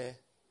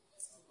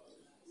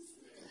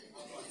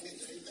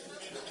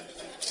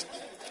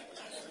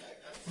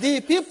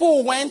 the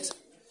people went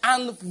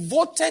and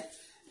voted.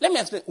 Let me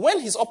explain. When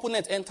his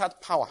opponent entered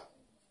power,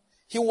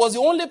 he was the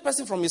only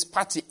person from his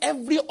party.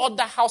 Every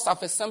other House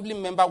of Assembly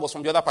member was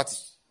from the other party.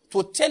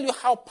 To tell you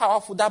how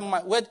powerful that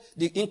man, where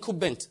the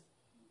incumbent,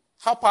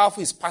 how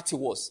powerful his party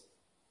was.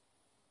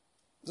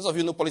 Those of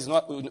you who know politics,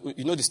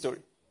 you know the story.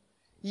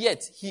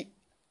 Yet,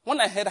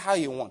 when I heard how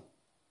he won,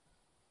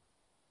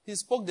 he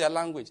spoke their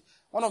language.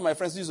 One of my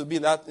friends used to be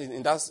in that,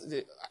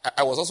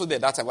 I was also there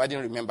that time, but I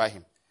didn't remember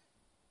him.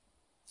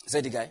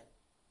 Said the guy.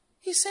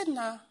 He said,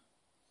 nah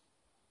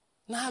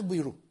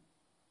Agbero.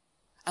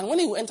 And when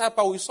he entered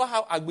power, we saw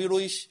how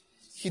Agbero-ish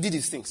he did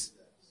his things.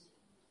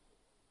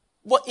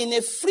 But in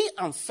a free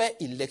and fair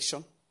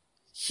election,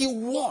 he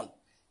won.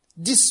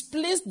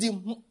 Displaced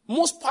the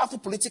most powerful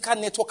political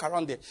network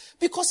around there.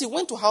 Because he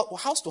went to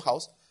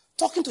house,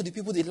 talking to the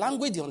people, the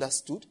language they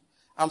understood.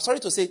 I'm sorry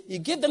to say, he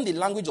gave them the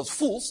language of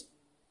fools.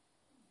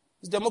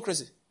 It's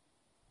democracy.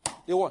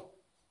 They won.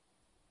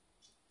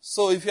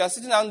 So if you are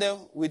sitting down there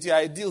with your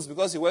ideals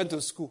because you went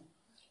to school,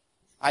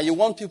 and you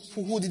want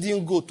people who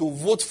didn't go to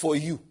vote for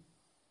you,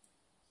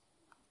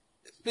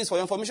 please, for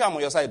your information, I'm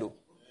on your side, though.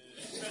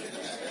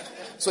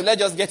 So let's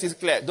just get it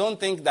clear. Don't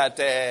think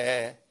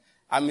that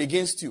I'm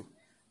against you.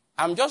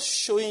 I'm just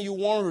showing you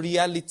one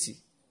reality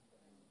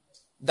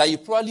that you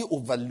probably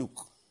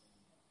overlook.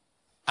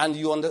 And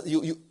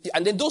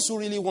and then those who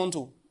really want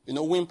to,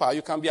 win power,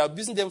 you can be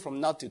abusing them from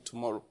now till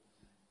tomorrow.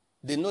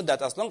 They know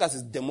that as long as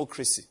it's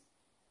democracy,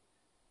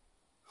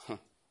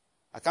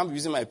 I can't be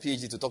using my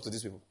PhD to talk to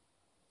these people.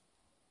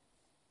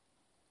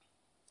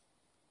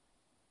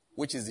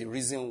 Which is the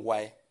reason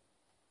why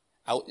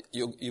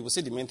you will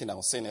see the main thing I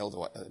was saying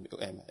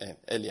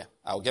earlier.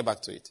 I'll get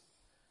back to it.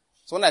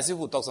 So when I see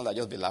people talk something, I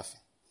just be laughing.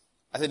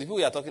 I said, the people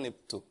we are talking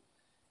to,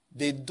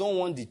 they don't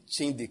want the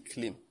change they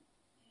claim.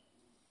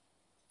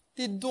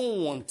 They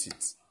don't want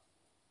it.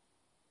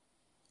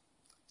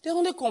 They're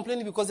only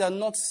complaining because they are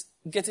not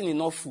getting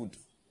enough food.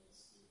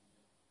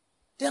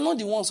 They are not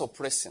the ones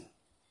oppressing.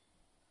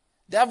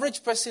 The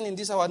average person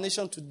in our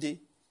nation today,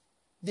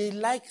 they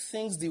like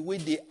things the way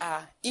they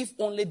are, if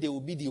only they will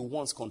be the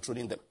ones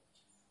controlling them.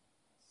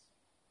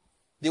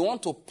 They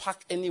want to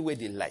park anywhere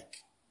they like.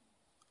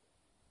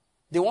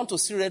 They want to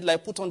see red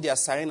light, put on their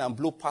siren and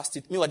blow past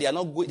it. Meanwhile, they are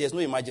not going, there's no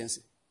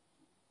emergency.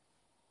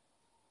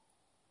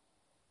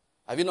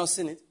 Have you not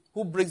seen it?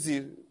 who breaks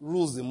the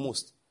rules the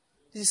most?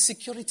 The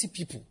security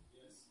people.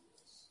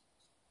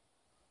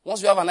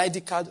 Once you have an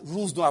ID card,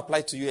 rules don't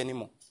apply to you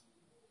anymore.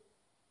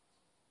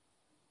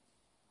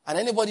 And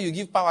anybody you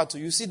give power to,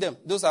 you see them.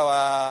 Those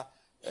are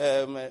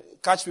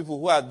catch people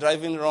who are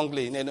driving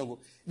wrongly in Enugu.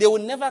 They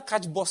will never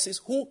catch bosses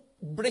who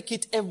break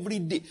it every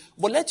day.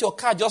 But let your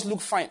car just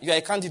look fine. You are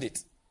a candidate.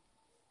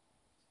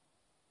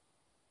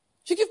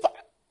 You give power.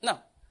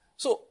 Now,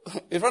 so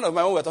in front of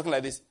my when we were talking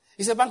like this,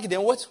 he said, Banky,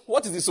 then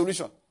what is the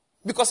solution?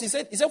 Because he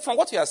said, from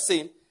what you are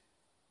saying,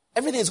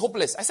 everything is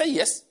hopeless. I said,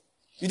 yes.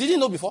 You didn't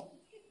know before?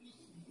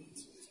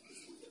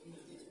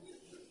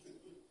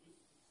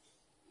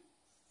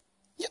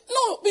 Yeah,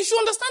 no, we should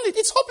understand it.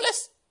 It's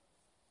hopeless.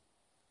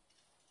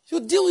 You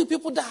deal with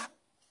people that,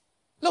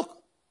 look,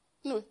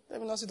 no,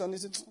 let me not sit on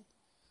this.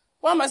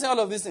 Why am I saying all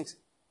of these things?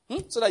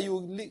 So that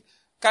you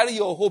carry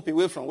your hope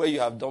away from where you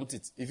have dumped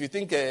it. If you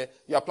think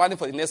you are planning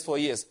for the next 4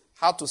 years,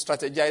 how to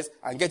strategize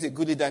and get a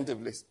good leader into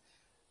place.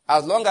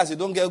 As long as you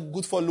don't get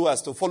good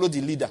followers to follow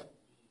the leader.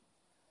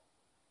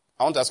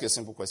 I want to ask you a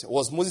simple question.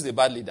 Was Moses a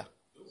bad leader?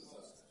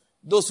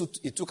 Those who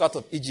he took out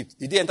of Egypt,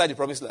 did they enter the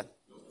promised land?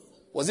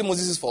 Was it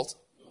Moses' fault?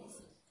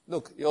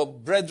 Look, your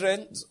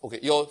brethren,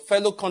 your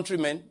fellow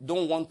countrymen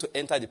don't want to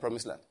enter the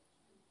promised land.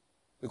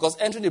 Because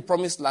entering the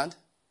promised land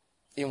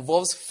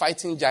involves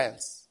fighting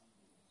giants.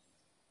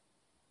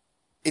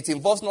 It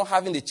involves not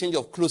having the change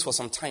of clothes for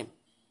some time.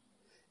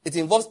 It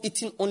involves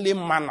eating only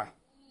manna,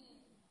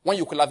 when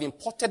you could have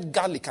imported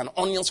garlic and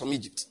onions from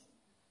Egypt.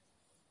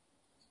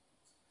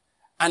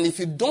 And if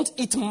you don't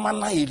eat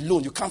manna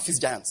alone, you can't face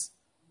giants.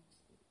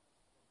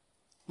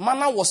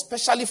 Manna was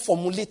specially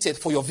formulated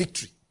for your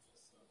victory.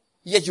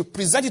 Yet you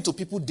present it to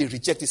people, they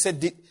reject. He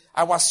said,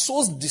 our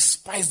souls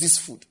despise this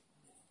food.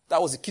 That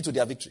was the key to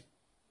their victory.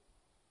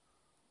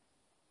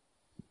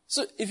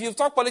 So if you've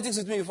talked politics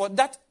with me before,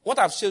 that what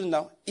I've shown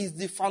now is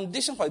the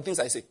foundation for the things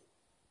I say.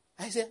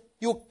 I say,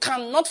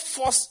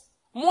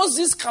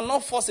 Moses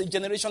cannot force a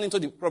generation into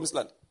the promised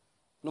land.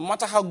 No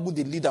matter how good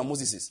the leader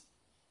Moses is.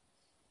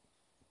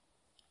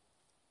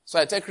 So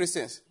I tell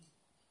Christians,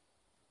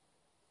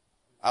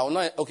 I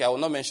will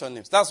not mention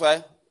names. That's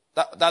why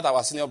that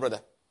our senior brother,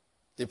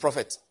 the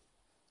prophet,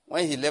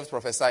 when he left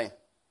prophesying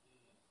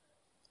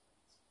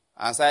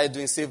and started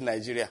doing Save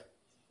Nigeria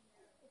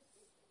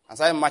and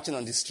started marching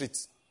on the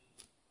streets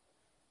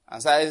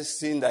and started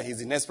seeing that he's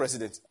the next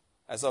president,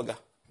 I said, God,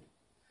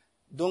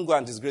 don't go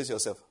and disgrace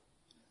yourself.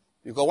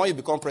 Because when you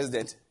become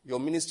president, your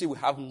ministry will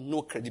have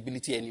no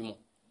credibility anymore.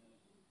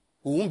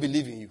 We won't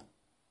believe in you.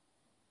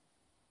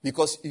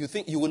 Because you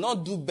think you will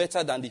not do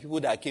better than the people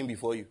that came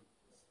before you.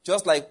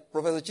 Just like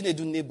Professor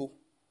Chinedu Nebo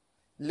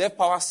left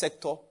power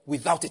sector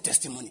without a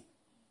testimony.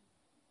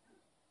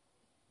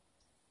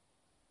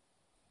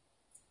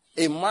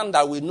 A man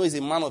that we know is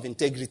a man of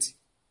integrity.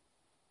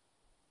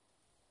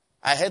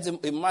 I heard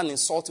a man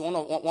insulting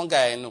one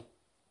guy I know.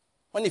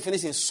 When he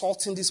finished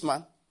insulting this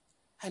man,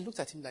 I looked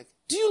at him like,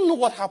 do you know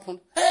what happened?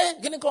 Hey,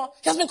 he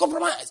has been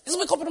compromised. He's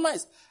been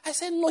compromised. I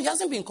said, no, he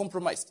hasn't been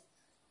compromised.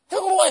 Get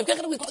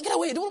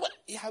away.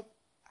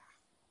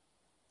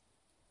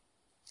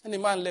 And the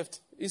man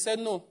left. He said,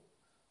 no,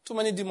 too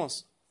many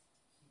demons.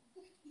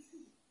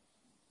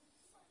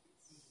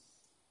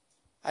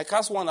 I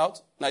cast one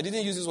out. Now, I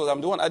didn't use this word. I'm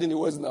the one adding the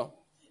words now.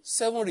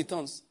 7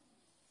 returns.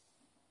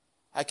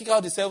 I kick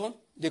out the 7.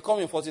 They come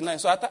in 49.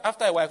 So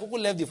after a while, I could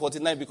left the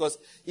 49 because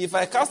if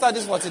I cast out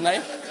this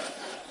 49...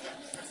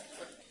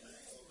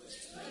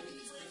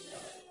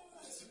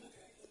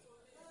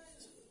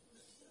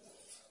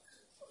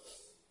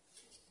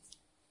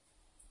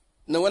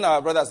 No, when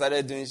our brother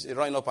started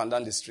running up and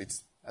down the street,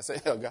 I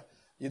said, hey, God,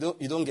 you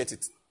don't get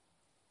it.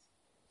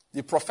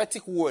 The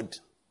prophetic word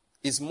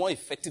is more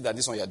effective than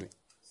this one you're doing.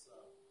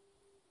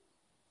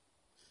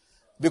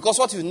 Because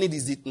what you need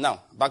is it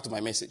now. Back to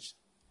my message.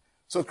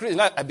 So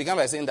I began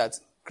by saying that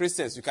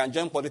Christians, you can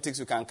join politics,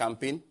 you can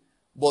campaign,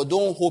 but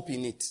don't hope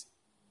in it.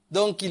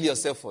 Don't kill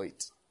yourself for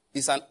it.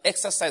 It's an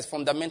exercise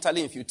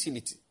fundamentally in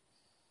futility.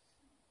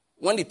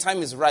 When the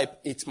time is ripe,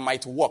 it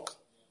might work.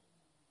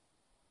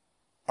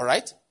 All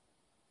right?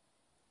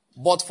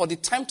 But for the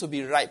time to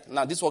be ripe,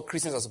 now this is what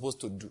Christians are supposed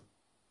to do.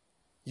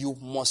 You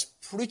must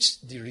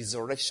preach the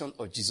resurrection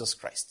of Jesus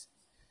Christ.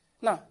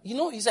 Now,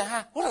 you say,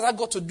 what has that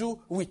got to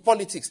do with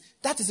politics?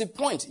 That is the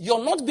point.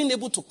 You're not being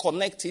able to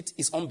connect it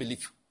is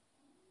unbelief.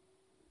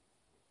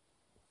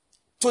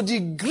 To the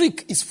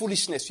Greek is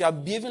foolishness. You are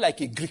behaving like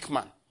a Greek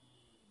man.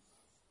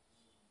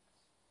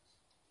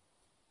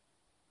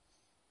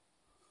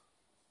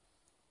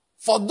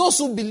 For those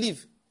who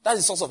believe, that's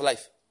the source of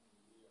life.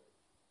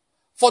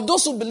 For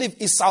those who believe,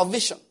 is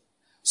salvation.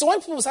 So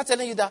when people start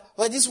telling you that,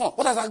 this one,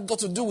 what has that got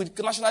to do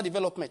with national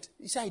development?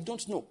 You say, I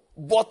don't know.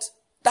 But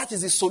that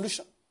is the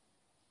solution.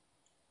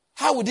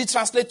 How would it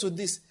translate to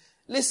this?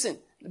 Listen,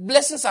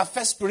 blessings are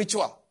first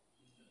spiritual.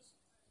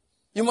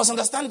 You must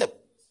understand them.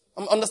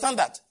 Understand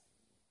that.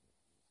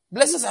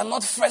 Blessings are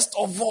not first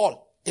of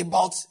all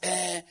about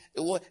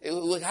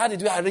how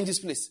did we arrange this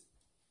place.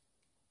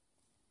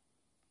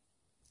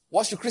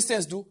 What should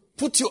Christians do?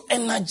 Put your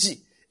energy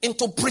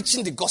into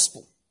preaching the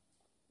gospel.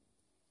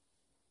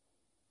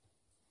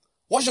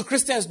 What should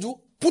Christians do?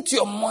 Put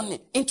your money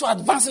into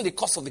advancing the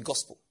cause of the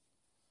gospel.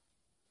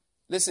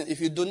 Listen, if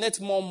you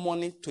donate more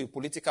money to a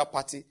political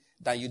party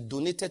than you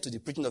donated to the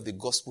preaching of the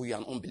gospel, you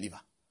are an unbeliever.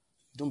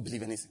 You don't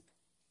believe anything.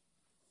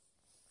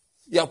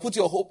 You have put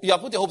your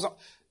hopes on,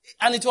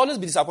 and it will always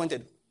be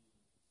disappointed.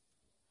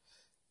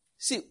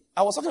 See,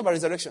 I was talking about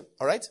resurrection,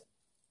 all right?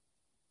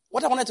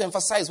 What I wanted to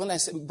emphasize when I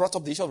brought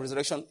up the issue of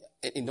resurrection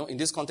in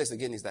this context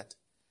again is that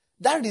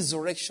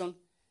resurrection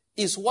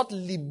is what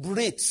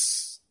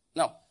liberates.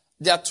 Now,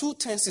 there are two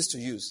tenses to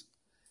use.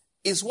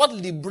 Is what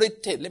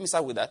liberated, let me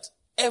start with that,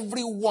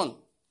 everyone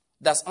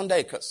that's under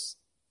a curse.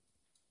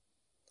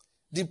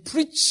 The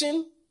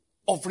preaching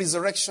of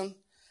resurrection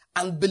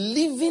and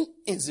believing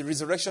in the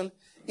resurrection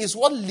is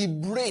what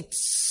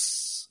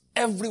liberates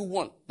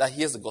everyone that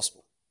hears the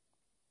gospel.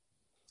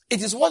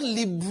 It is what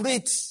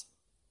liberates.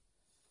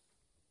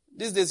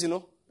 These days,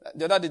 the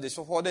other day they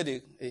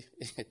forwarded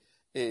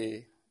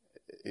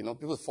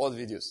people forward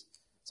videos.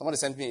 Somebody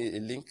sent me a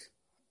link.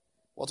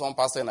 What one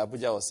pastor in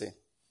Abuja was saying.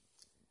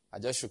 I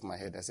just shook my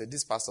head. I said,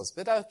 these pastors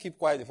better keep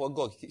quiet before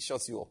God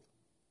shuts you up.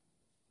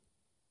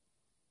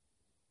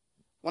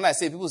 When I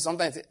say people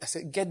sometimes, I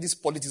say, get these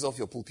politics off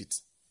your pulpit.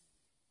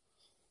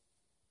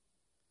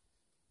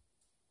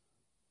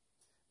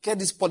 Get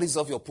these politics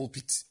off your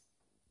pulpit.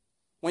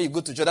 When you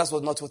go to church, that's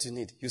not what you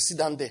need. You sit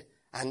down there,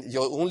 and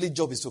your only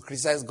job is to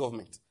criticize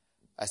government.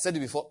 I said it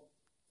before.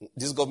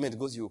 This government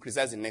goes, you will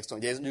criticize the next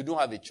one. You don't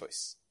have a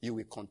choice. You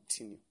will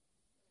continue.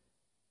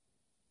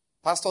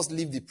 Pastors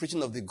leave the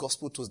preaching of the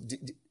gospel to...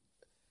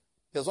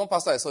 There's one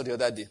pastor I saw the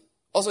other day,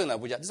 also in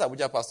Abuja. These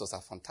Abuja pastors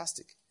are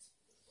fantastic.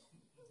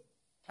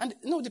 And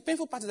the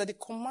painful part is that they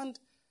command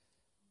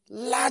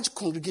large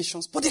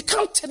congregations, but they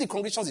can't tell the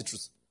congregations the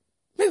truth.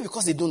 Maybe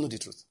because they don't know the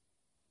truth.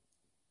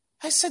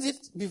 I said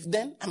it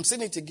then, I'm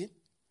saying it again.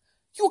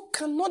 You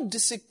cannot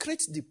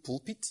desecrate the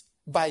pulpit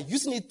by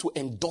using it to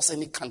endorse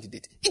any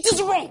candidate. It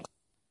is wrong.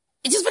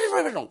 It is very,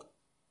 very, very wrong.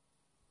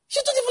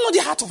 You don't even know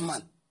the heart of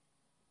man.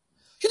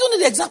 You don't know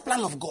the exact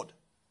plan of God.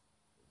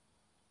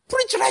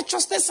 Preach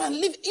righteousness and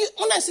live.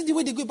 When I see the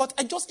way they go about,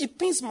 it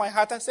pains my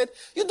heart. I said,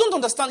 you don't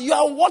understand. You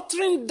are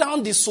watering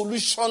down the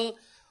solution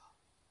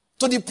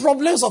to the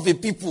problems of a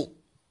people.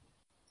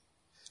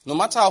 No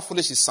matter how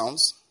foolish it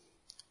sounds,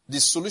 the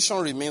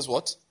solution remains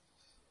what?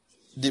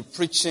 The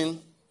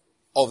preaching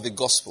of the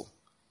gospel.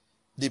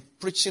 The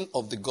preaching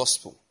of the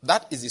gospel.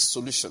 That is the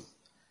solution.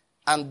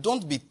 And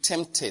don't be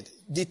tempted.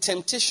 The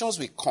temptations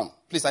will come.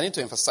 Please, I need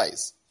to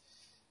emphasize.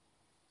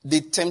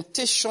 The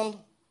temptation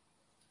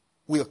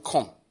will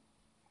come.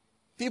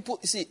 People,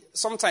 you see,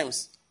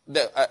 sometimes,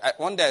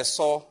 one day I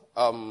saw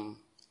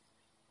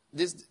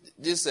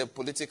this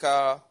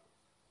political,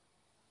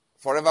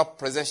 forever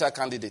presidential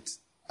candidate,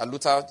 a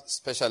Luther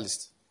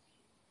specialist.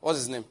 What's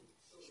his name?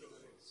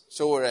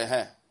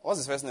 Showore. What's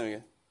his first name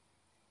again?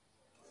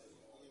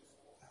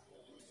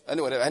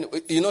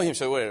 Anyway, you know him,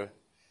 Showore.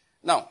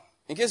 Now,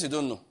 in case you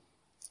don't know,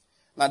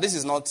 now this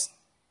is not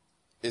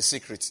a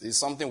secret. It's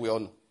something we all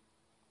know.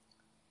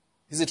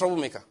 He's a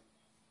troublemaker.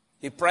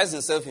 He prides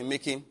himself in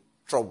making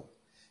trouble.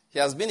 He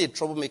has been a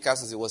troublemaker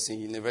since he was in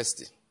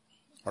university.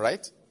 All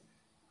right?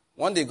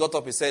 One day he got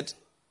up, he said,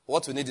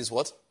 what we need is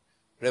what?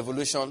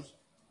 Revolution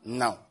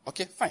now.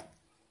 Okay, fine.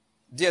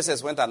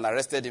 DSS went and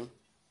arrested him,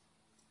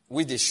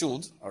 which they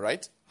should, all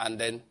right? And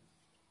then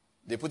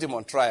they put him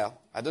on trial.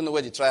 I don't know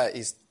where the trial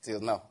is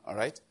till now, all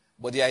right?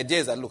 But the idea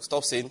is that, look,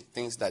 stop saying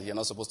things that you're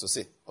not supposed to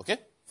say. Okay?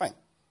 Fine.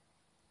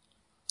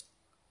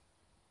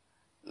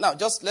 Now,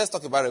 just let's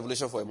talk about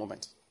revolution for a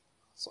moment.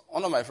 So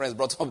one of my friends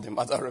brought up the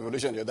matter of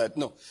revolution the other day.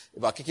 No,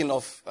 about kicking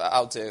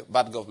out a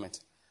bad government.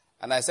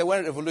 And I said,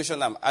 when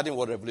revolution, I'm adding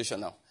what revolution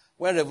now.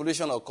 When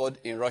revolution occurred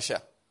in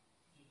Russia,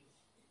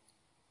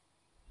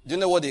 do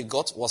you know what they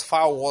got was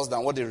far worse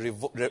than what they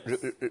revolted.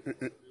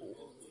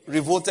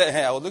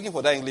 I was looking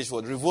for that English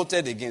word,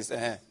 revolted against.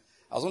 I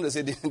was going to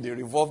say they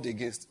revolved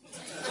against.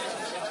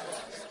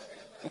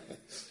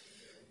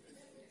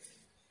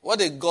 What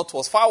they got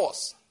was far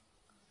worse.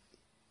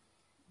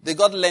 They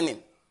got Lenin.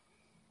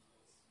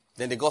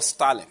 Then they got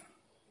Stalin.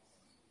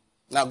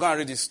 Now go and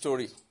read the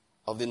story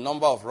of the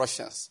number of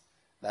Russians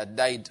that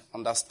died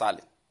under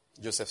Stalin,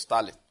 Joseph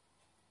Stalin.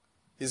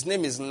 His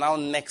name is now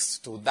next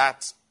to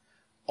that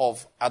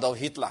of Adolf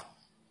Hitler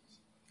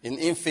in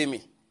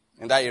infamy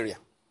in that area.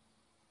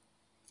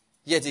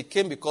 Yet it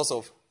came because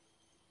of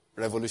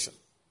revolution.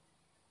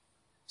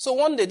 So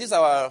one day, this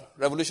our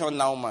Revolution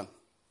Now man,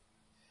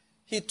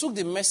 he took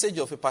the message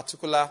of a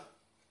particular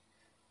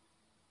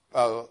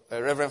a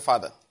reverend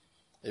father,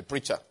 a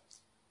preacher.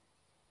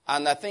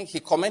 And I think he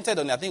commented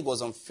on it, I think it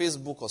was on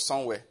Facebook or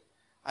somewhere.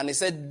 And he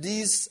said,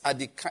 this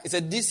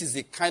is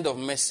the kind of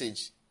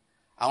message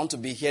I want to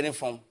be hearing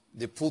from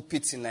the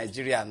pulpits in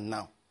Nigeria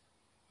now.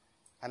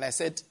 And I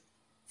said,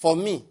 for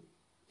me,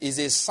 it's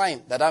a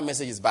sign that that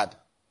message is bad.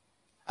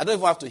 I don't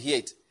even have to hear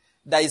it.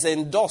 That is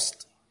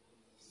endorsed.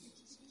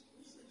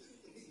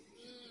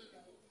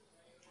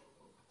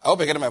 I hope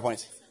you're getting my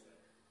point.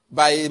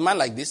 By a man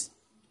like this,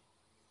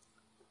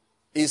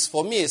 is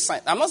for me a sign.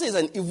 I'm not saying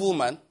he's an evil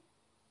man.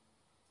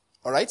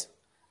 All right?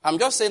 I'm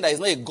just saying that he's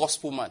not a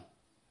gospel man.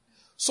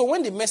 So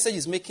when the message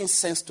is making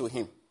sense to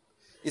him,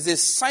 it's a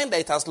sign that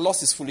it has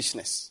lost its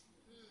foolishness.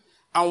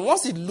 And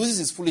once it loses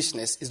its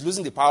foolishness, it's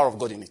losing the power of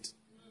God in it.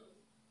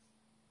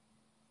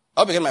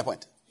 I hope you get my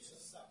point.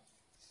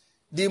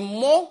 The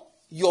more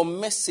your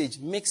message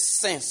makes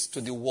sense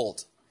to the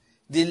world,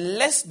 the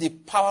less the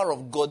power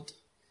of God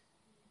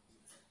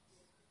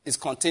is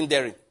contained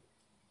therein.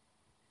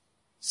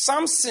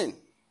 Samson,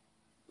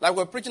 like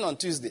we're preaching on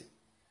Tuesday,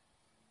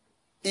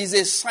 is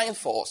a sign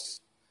for us.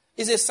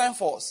 Is a sign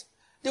for us.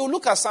 They will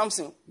look at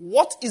Samson.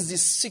 What is the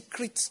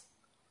secret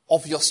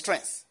of your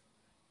strength?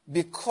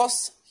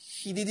 Because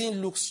he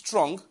didn't look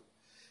strong,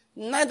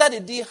 neither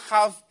did he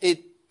have a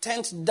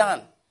 10th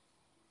dan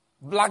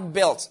black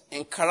belt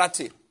in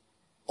karate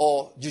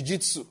or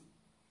jiu-jitsu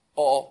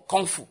or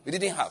kung fu. He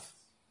didn't have.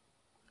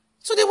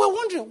 So they were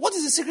wondering, what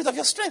is the secret of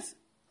your strength?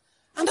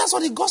 And that's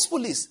what the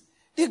gospel is.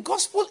 The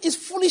gospel is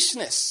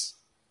foolishness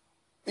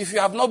if you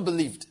have not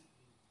believed.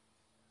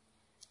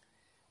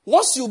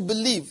 Once you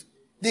believe,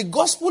 the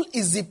gospel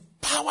is the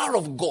power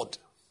of God.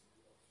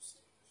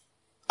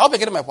 I hope you're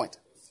getting my point.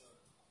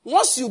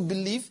 Once you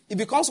believe, it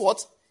becomes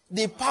what?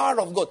 The power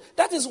of God.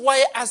 That is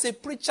why as a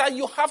preacher,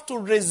 you have to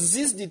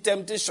resist the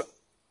temptation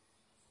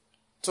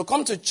to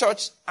come to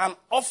church and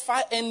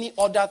offer any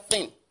other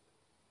thing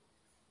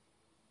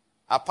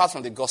apart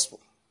from the gospel.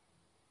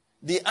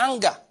 The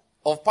anger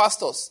of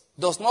pastors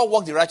does not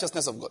work the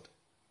righteousness of God.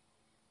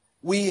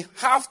 We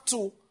have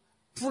to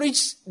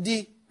preach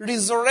the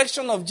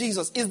resurrection of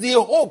Jesus. It's the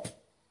hope.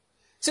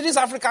 See this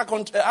Africa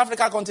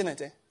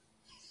continent.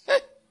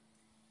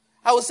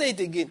 I will say it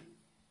again.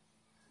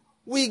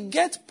 We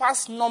get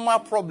past normal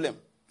problem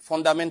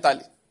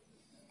fundamentally.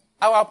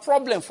 Our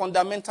problem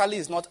fundamentally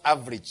is not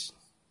average.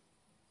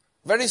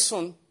 Very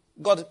soon,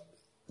 God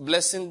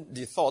blessing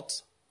the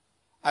thought,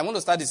 I'm going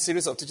to start a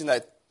series of teaching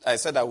that I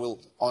said I will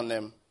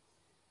on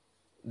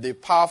the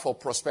power for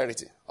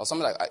prosperity or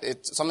something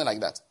like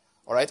that.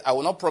 All right? I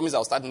will not promise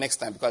I'll start next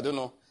time because I don't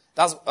know.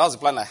 That was the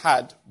plan I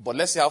had, but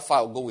let's see how far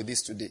I'll go with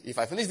this today. If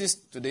I finish this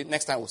today,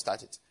 next time we'll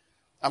start it.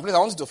 And please, I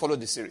want you to follow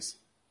the series.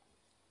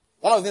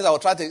 One of the things I will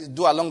try to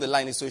do along the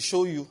line is to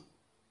show you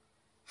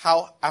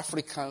how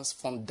Africans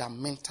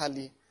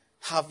fundamentally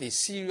have a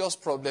serious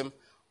problem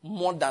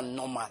more than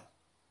normal.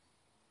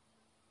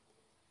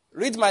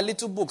 Read my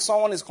little book,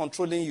 Someone is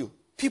Controlling You.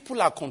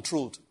 People are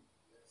controlled.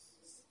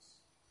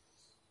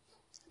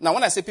 Now,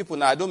 when I say people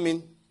now, I don't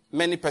mean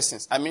many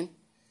persons. I mean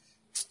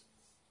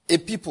a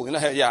people.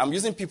 I'm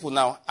using people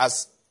now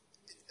as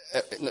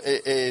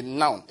a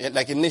noun,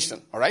 like a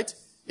nation, all right?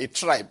 A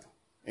tribe,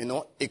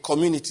 a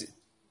community.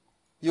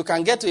 You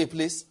can get to a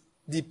place,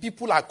 the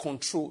people are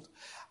controlled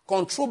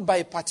by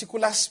a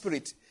particular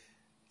spirit,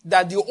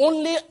 that the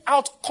only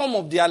outcome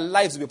of their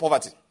lives will be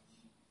poverty.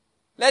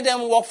 Let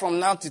them work from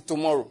now till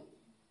tomorrow.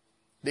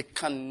 They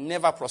can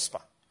never prosper.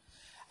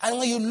 And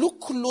when you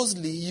look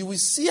closely, you will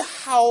see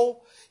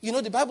how,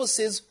 the Bible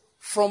says,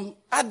 from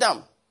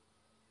Adam,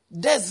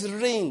 death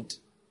reigned.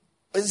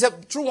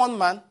 Except through one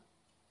man,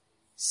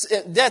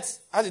 death,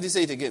 how did he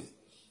say it again?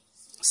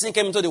 Sin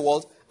came into the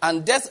world,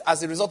 and death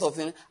as a result of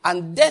sin,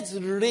 and death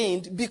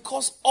reigned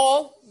because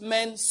all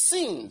men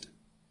sinned.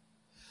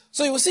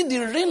 So you will see the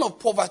reign of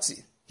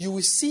poverty. You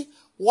will see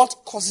what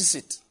causes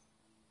it.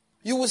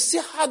 You will see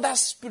how that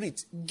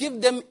spirit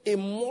gave them a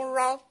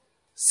moral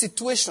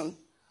situation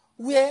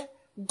where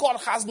God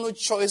has no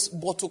choice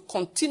but to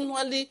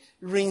continually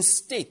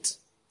reinstate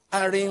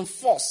and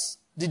reinforce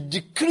the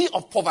decree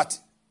of poverty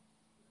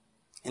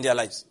in their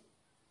lives.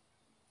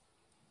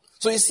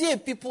 So you see a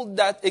people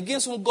that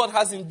against whom God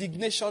has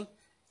indignation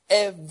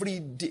every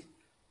day.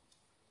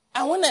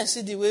 And when I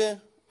see the way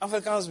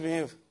Africans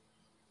behave,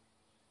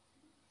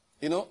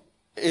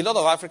 a lot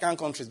of African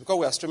countries, because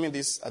we are streaming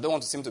this, I don't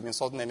want to seem to be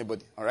insulting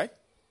anybody, all right?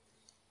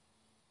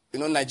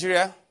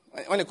 Nigeria,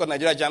 when they call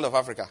Nigeria giant of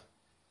Africa,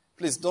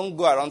 please don't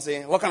go around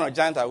saying, what kind of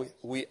giant are we?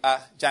 We are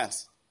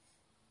giants.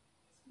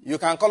 You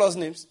can call us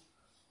names,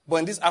 but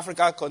in this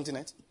Africa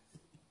continent,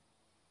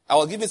 I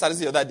was giving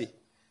statistics the other day,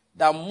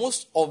 that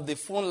most of the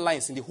phone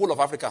lines in the whole of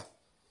Africa,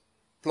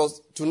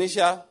 plus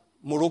Tunisia,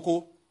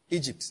 Morocco,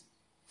 Egypt,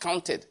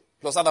 counted,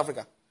 plus South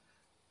Africa,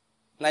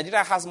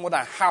 Nigeria has more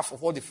than half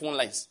of all the phone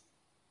lines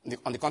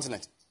on the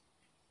continent.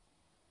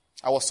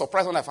 I was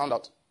surprised when I found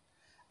out.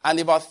 And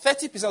about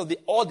 30% of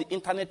all the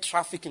internet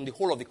traffic in the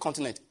whole of the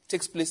continent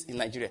takes place in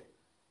Nigeria.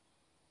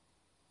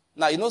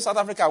 Now, South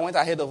Africa went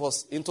ahead of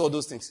us into all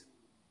those things.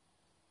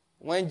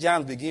 When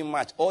giants begin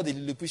March, all the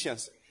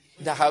Lilliputians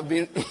that have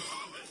been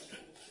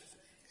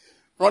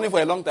running for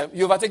a long time,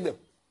 you overtake them.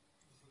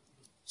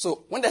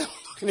 So, when they're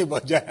talking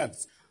about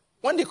giants,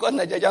 when they call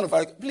Nigeria giant of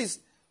Africa, please,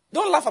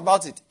 don't laugh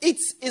about it.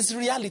 It's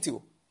reality.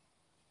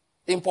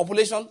 In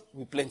population,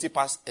 we plenty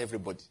pass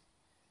everybody.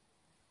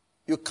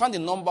 You count the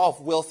number of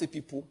wealthy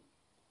people.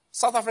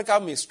 South Africa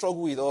may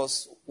struggle with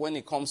us when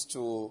it comes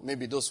to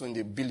maybe those who in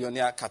the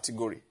billionaire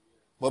category.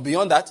 But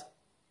beyond that,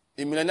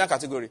 in millionaire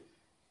category,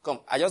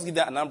 I just give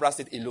them Anambra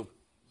State alone.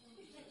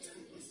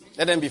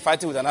 Let them be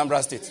fighting with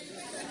Anambra State.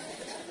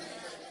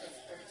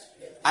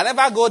 I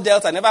never go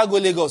Delta, I never go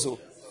Lagos. Oh.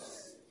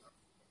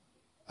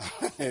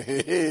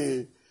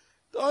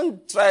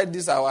 Don't try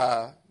this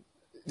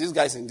these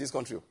guys in this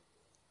country.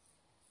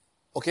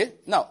 Okay?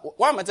 Now,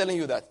 why am I telling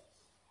you that?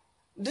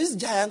 These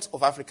giants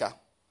of Africa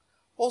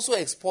also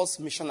exports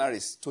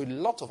missionaries to a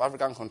lot of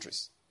African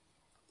countries.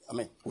 I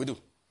mean, we do.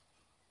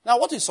 Now,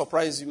 what will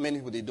surprise you, many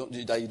people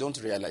that you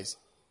don't realize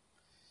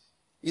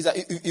is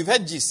that you've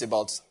heard gist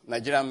about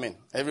Nigerian men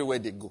everywhere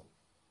they go.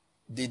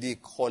 They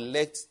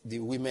collect the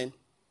women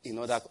in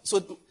order.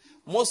 So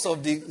most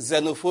of the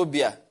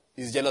xenophobia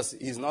is jealousy.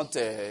 It's not.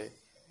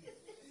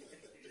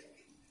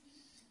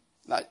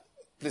 Now,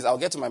 please, I'll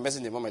get to my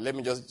message in a moment. Let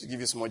me just give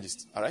you some more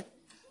gist. All right.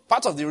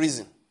 Part of the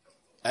reason,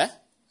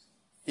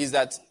 is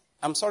that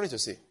I'm sorry to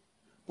say,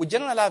 we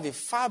generally have a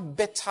far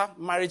better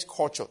marriage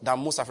culture than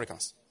most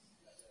Africans.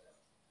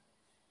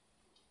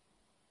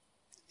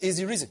 Is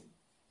the reason.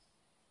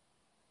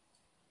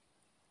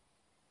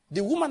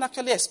 The woman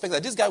actually expects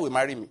that this guy will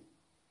marry me,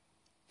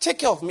 take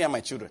care of me and my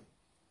children.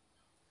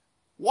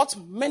 What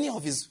many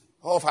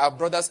of our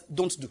brothers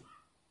don't do.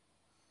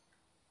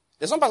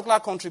 There's one particular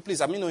country, please,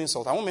 I mean no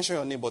insult, I won't mention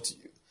your name, but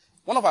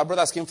one of our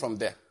brothers came from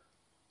there.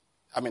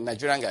 I mean,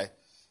 Nigerian guy.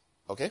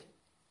 Okay?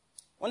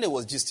 One day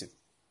was gisting,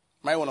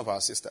 married one of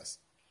our sisters.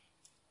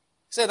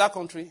 He said that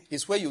country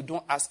is where you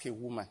don't ask a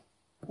woman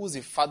who's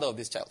the father of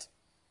this child.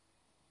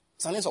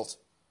 It's an insult.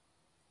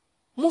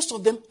 Most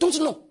of them don't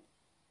know.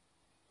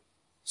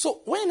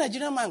 So when a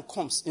Nigerian man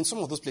comes in some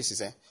of those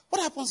places,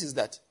 what happens is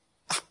that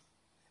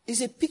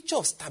it's a picture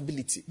of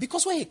stability.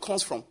 Because where he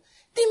comes from,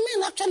 the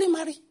men actually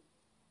marry.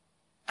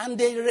 And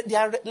they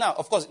are, now,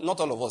 of course, not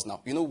all of us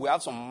now. You know, we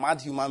have some mad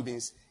human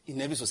beings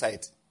in every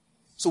society.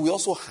 So we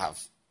also have.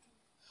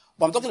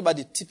 But I'm talking about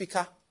the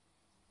typical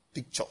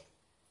picture.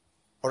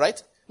 All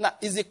right? Now,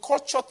 it's a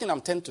culture thing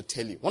I'm trying to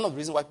tell you. One of the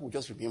reasons why people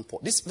just remain poor.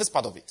 This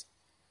part of it.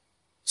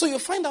 So you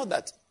find out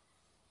that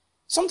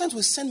sometimes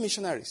we send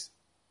missionaries.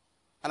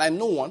 And I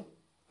know one,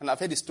 and I've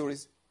heard the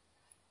stories.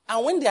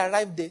 And when they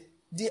arrive there,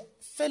 the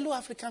fellow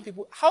African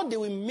people, how they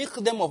will make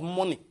them of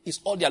money is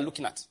all they are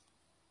looking at.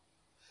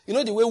 You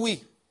know the way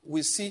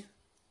we see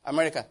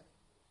America,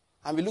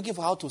 and we're looking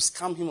for how to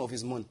scam him of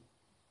his money.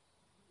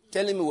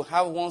 Tell him we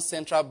have one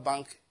central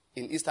bank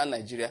in eastern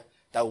Nigeria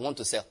that we want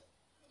to sell.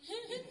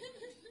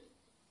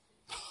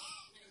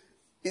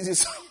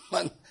 It's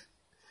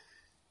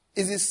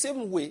the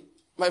same way.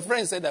 My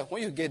friend said that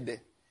when you get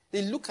there,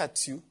 they look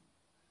at you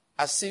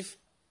as if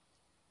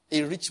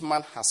a rich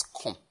man has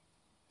come.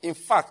 In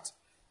fact,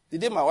 the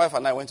day my wife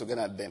and I went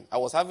together then, I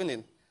was having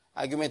an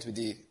argument with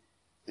the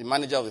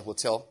manager of the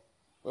hotel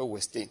where we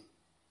were staying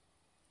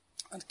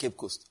at Cape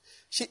Coast.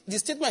 The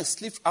statement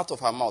slipped out of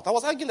her mouth. I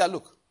was arguing that,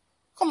 look,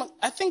 come on,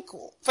 I think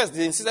first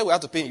they insisted we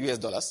had to pay in US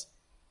dollars.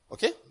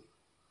 Okay?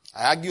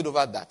 I argued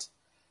over that.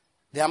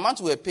 The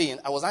amount we were paying,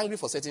 I was angry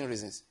for certain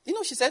reasons. You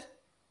know, she said,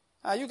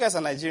 you guys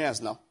are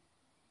Nigerians now.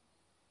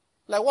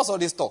 Like, what's all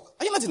this talk?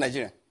 Are you not in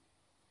Nigeria?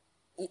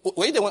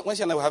 Were you there when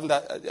she and I were having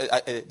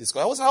that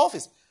discussion? I was in her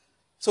office.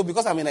 So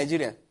because I'm a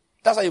Nigerian,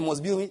 that's why you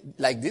must bill me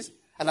like this,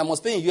 and I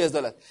must pay in US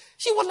dollars.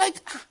 She was like,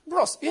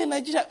 bros, you're in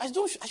Nigeria. I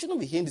shouldn't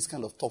be hearing this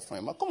kind of talk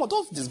from you. Come on,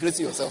 don't disgrace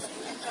yourself.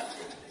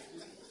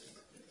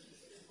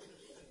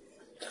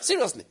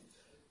 Seriously.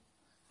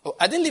 Oh,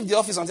 I didn't leave the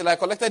office until I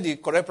collected the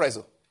correct price.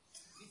 Oh.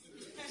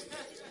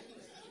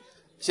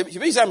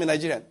 She said I'm in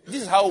Nigeria.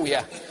 This is how we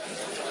are.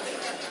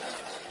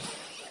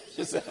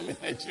 She said I'm in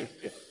Nigeria.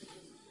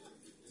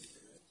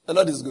 The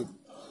Lord is good.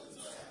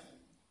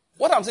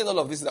 What I'm saying all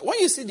of this is that when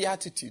you see the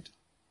attitude,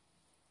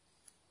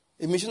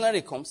 a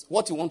missionary comes,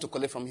 what you want to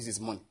collect from his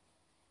money.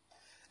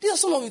 These are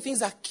some of the things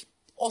that keep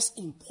us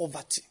in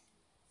poverty.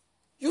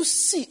 You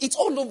see, it's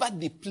all over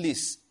the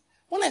place.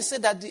 When I say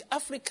that the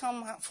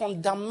African man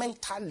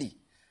fundamentally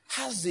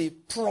has a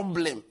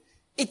problem,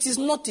 it is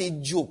not a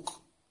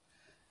joke.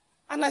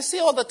 And I say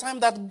all the time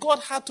that God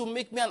had to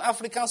make me an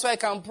African so I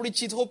can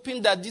preach it,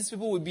 hoping that these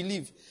people will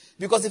believe.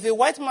 Because if a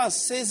white man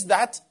says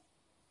that,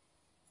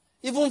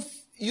 even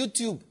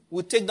YouTube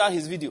will take down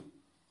his video.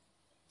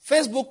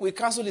 Facebook will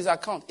cancel his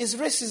account. It's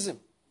racism.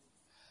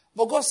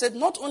 But God said,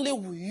 not only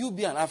will you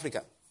be an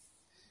African,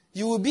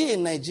 you will be a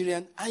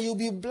Nigerian and you'll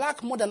be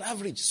black more than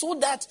average. So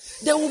that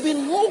there will be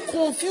no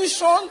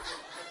confusion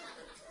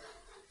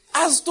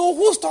as to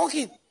who's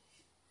talking.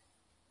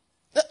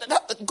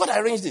 God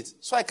arranged it.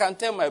 So I can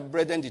tell my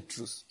brethren the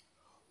truth.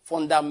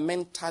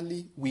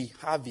 Fundamentally, we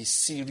have a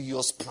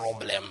serious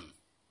problem.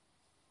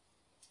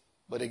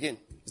 But again,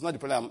 it's not the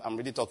problem I'm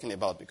really talking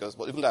about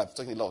but even though I'm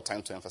taking a lot of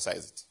time to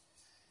emphasize it.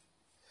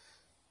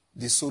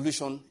 The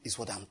solution is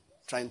what I'm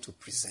trying to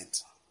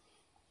present.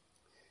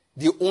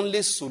 The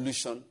only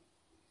solution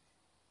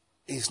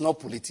is not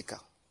political.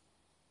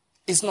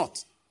 It's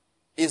not.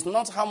 It's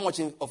not how much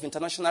of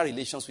international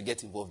relations we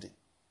get involved in.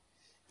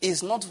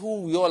 It's not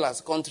who we all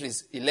as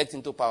countries elect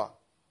into power.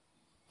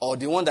 Or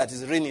the one that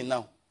is reigning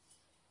now.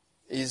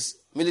 It's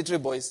military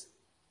boys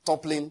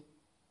toppling,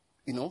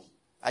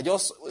 I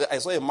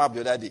saw a map the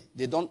other day.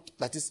 They don't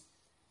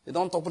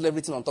topple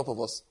everything on top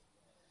of us.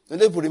 The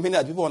only people remain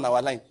are people on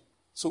our line.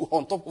 So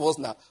on top of us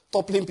now,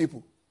 toppling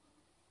people.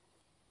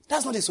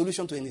 That's not a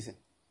solution to anything.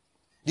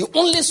 The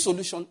only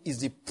solution is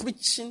the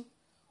preaching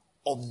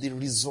of the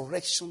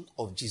resurrection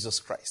of Jesus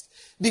Christ.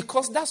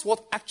 Because that's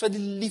what actually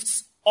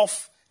lifts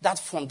off that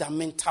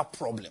fundamental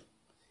problem.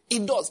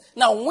 It does.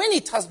 Now, when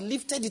it has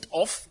lifted it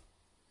off,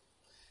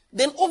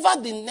 then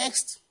over the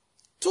next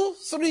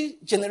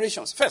 2-3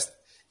 generations, first,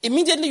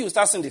 immediately you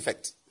start seeing the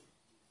effect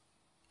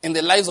in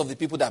the lives of the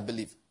people that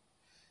believe.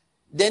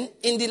 Then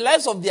in the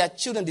lives of their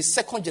children, the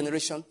second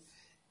generation,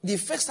 the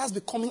effect starts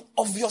becoming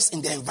obvious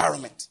in the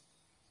environment.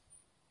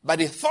 By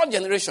the third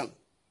generation,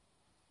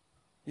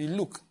 you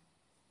look,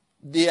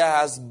 they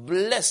are as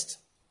blessed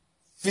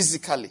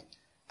physically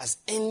as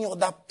any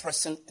other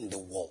person in the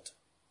world.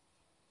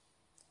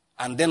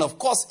 And then, of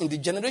course, in the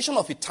generation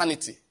of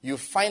eternity, you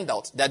find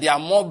out that they are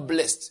more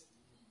blessed.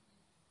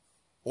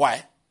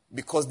 Why?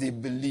 Because they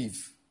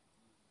believe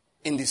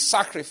in the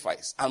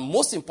sacrifice and,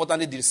 most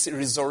importantly, the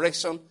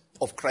resurrection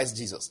of Christ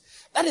Jesus.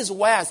 That is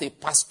why, as a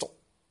pastor,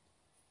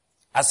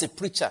 as a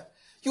preacher,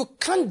 you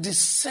can't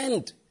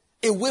descend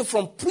away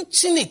from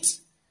preaching it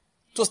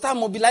to start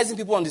mobilizing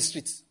people on the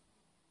streets.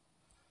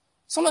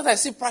 Sometimes I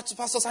see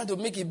pastors trying to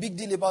make a big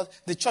deal about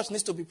the church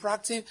needs to be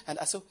proactive. And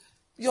I say,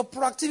 your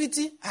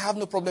proactivity, I have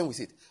no problem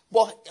with it.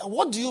 But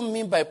what do you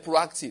mean by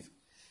proactive?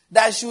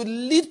 That I should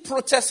lead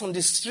protests on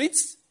the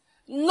streets?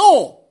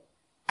 No,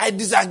 I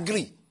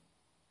disagree.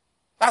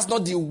 That's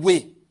not the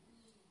way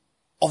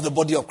of the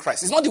body of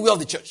Christ. It's not the way of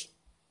the church.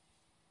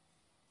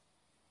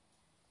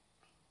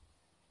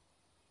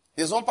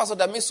 There's one pastor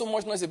that made so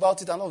much noise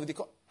about it and all.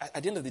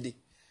 At the end of the day,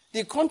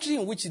 the country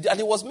in which he did, and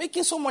he was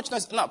making so much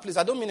noise. Now, please,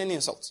 I don't mean any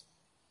insult.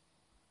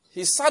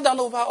 He sat down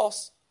over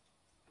us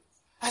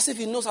as if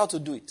he knows how to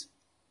do it.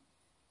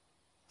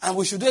 And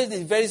we should do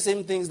the very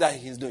same things that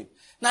he's doing.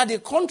 Now, the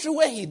country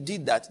where he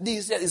did that,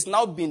 this is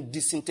now being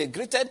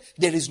disintegrated.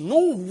 There is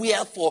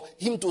nowhere for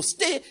him to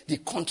stay. The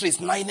country is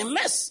now in a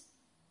mess.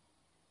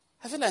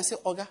 I feel like I say,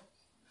 Oga,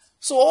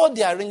 so all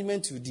the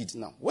arrangements you did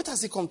now, what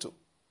has it come to?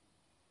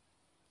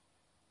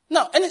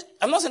 Now,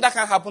 I'm not saying that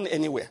can't happen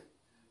anywhere.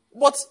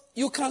 But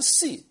you can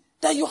see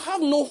that you have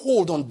no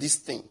hold on this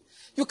thing.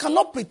 You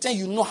cannot pretend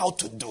you know how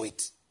to do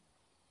it.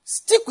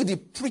 Stick with the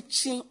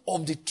preaching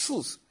of the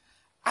truth.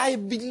 I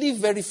believe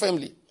very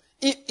firmly.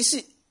 You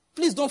see,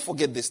 please don't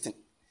forget this thing.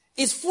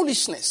 It's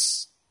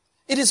foolishness.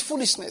 It is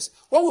foolishness.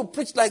 When we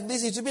preach like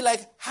this, it will be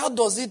like, how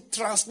does it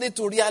translate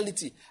to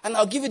reality? And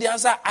I'll give you the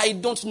answer, I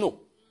don't know.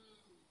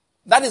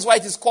 That is why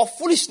it is called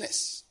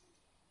foolishness.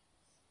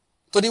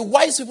 To the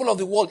wise people of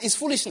the world, it's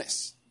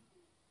foolishness.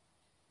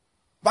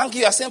 Banky,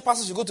 you are saying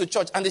pastors should go to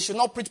church and they should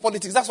not preach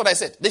politics. That's what I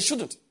said. They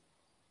shouldn't.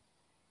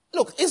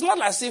 Look, it's not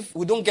as if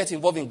we don't get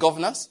involved in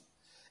governance.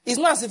 It's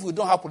not as if we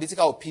don't have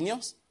political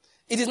opinions.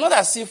 It is not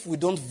as if we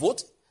don't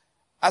vote.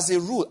 As a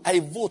rule, I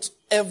vote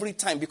every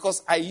time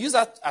because I use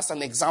that as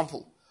an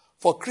example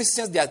for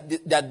Christians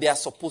that they are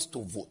supposed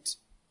to vote.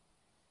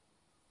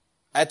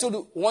 I told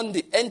you one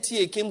day,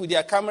 NTA came with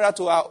their camera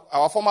to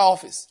our former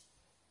office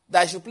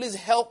that I should please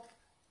help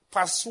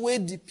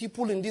persuade the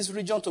people in this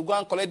region to go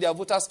and collect their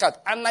voters' card.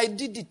 And I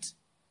did it.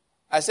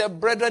 I said,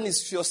 brethren,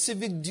 it's your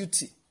civic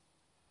duty.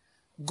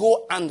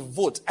 Go and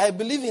vote. I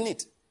believe in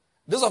it.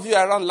 Those of you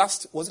around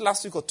was it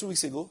last week or 2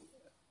 weeks ago?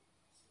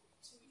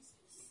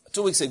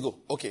 2 weeks ago.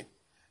 Okay.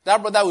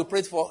 That brother we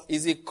prayed for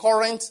is a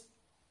current,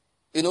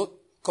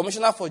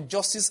 Commissioner for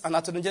Justice and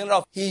Attorney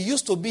General. He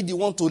used to be the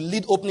one to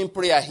lead opening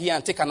prayer here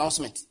and take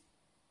announcement.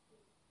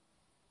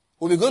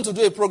 We'll be going to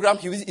do a program.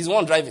 He's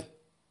one driving.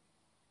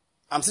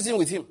 I'm sitting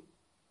with him.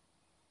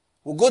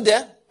 We'll go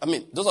there.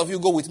 Those of you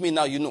who go with me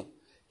now, you know.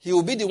 He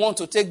will be the one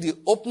to take the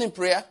opening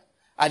prayer.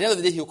 At the end of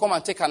the day, he'll come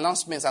and take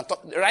announcements and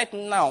talk. Right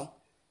now,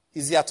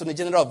 he's the Attorney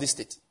General of this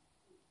state.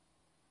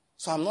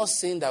 So I'm not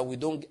saying that we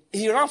don't.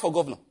 He ran for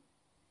governor.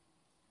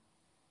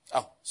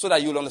 So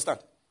that you'll understand.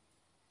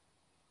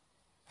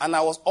 And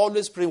I was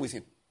always praying with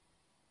him.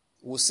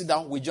 We'll sit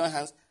down, we join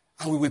hands,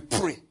 and we will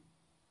pray.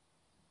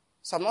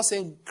 So I'm not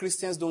saying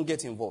Christians don't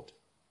get involved.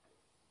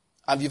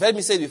 And you've heard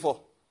me say it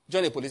before.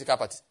 Join a political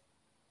party.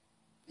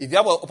 If you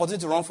have an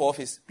opportunity to run for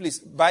office, please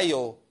buy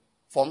your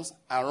forms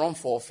and run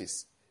for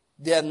office.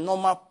 They are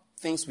normal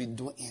things we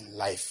do in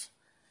life.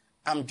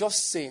 I'm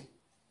just saying,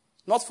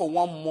 not for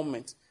one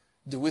moment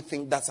do we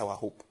think that's our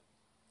hope.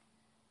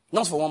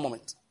 Not for one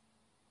moment.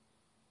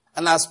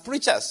 And as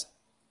preachers,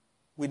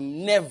 we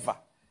never,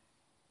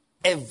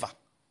 ever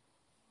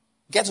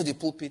get to the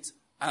pulpit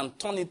and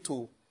turn it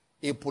to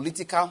a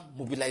political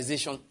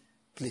mobilization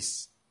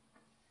place.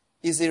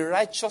 It's a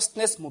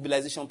righteousness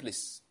mobilization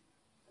place.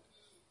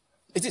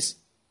 It is.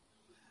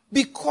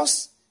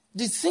 Because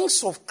the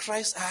things of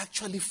Christ are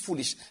actually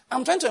foolish.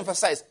 I'm trying to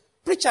emphasize,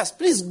 preachers,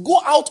 please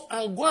go out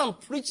and go and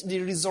preach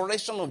the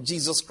resurrection of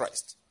Jesus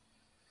Christ.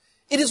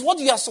 It is what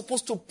you are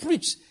supposed to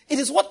preach. It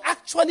is what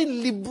actually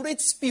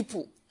liberates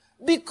people.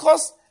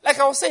 Because, like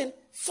I was saying,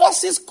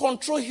 forces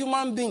control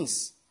human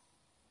beings.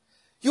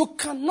 You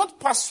cannot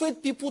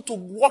persuade people to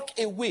walk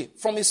away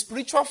from a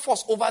spiritual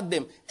force over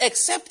them,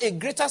 except a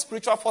greater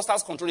spiritual force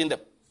starts controlling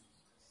them.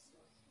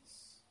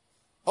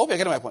 I hope you're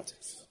getting my point.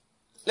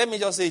 Let me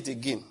just say it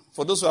again,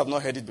 for those who have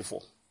not heard it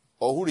before.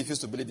 or who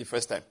refused to believe the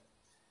first time.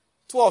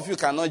 Two of you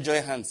cannot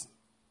join hands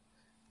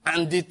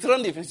and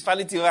dethrone the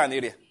principality over an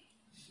area.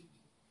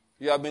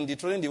 You have been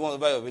dethroning the one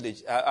over your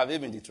village. Have they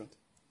been dethroned?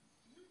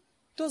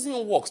 It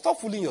doesn't work.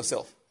 Stop fooling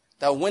yourself.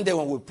 That when they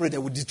will pray, they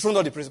will dethrone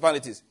all the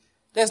principalities.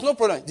 There's no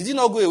problem. Did you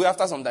not go away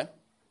after some time?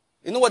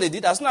 You know what they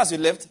did? As soon as you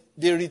left,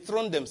 they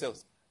rethroned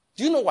themselves.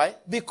 Do you know why?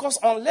 Because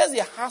unless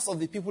the hearts of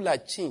the people are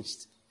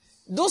changed,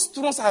 those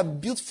thrones are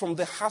built from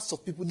the hearts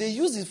of people. They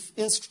use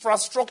the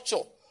infrastructure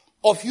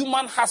of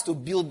human hearts to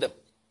build them.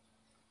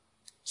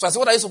 So I said,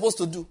 what are you supposed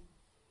to do?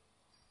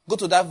 Go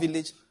to that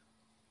village,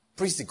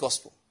 preach the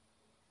gospel,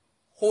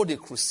 hold a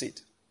crusade,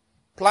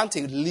 plant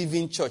a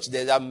living church.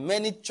 There are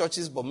many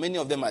churches, but many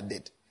of them are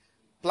dead.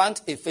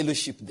 Plant a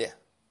fellowship there.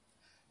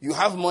 You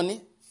have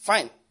money?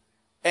 Fine.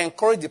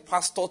 Encourage the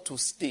pastor to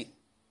stay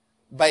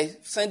by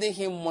sending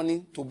him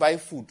money to buy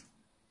food.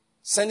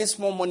 Sending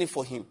small money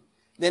for him.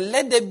 Then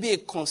let there be a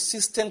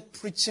consistent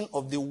preaching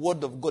of the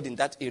word of God in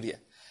that area.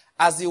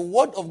 As the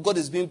word of God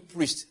is being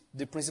preached,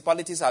 the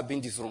principalities are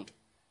being dethroned.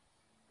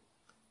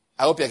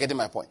 I hope you're getting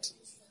my point.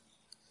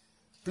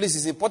 Please,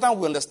 it's important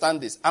we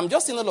understand this. I'm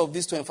just saying all of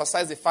this to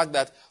emphasize the fact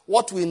that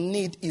what we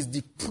need is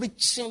the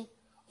preaching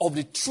of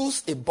the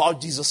truth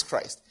about Jesus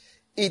Christ.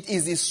 It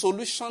is the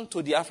solution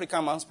to the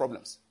African man's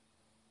problems.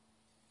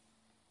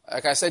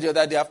 Like I said the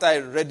other day, after I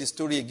read the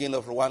story again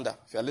of Rwanda,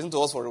 if you're listening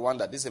to us for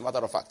Rwanda, this is a matter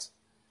of fact.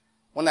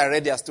 When I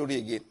read their story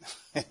again,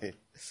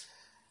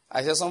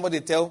 I said,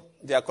 somebody tell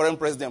their current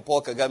president,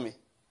 Paul Kagame,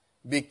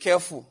 be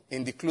careful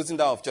in the closing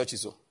down of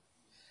churches. So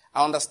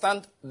I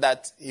understand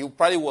that he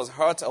probably was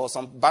hurt or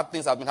some bad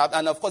things have been happening.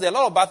 And of course, there are a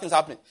lot of bad things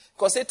happening.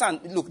 Because Satan,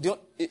 look,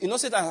 you know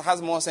Satan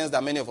has more sense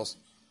than many of us.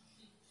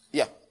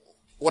 Yeah.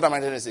 What am I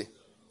trying to say?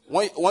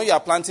 When you are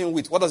planting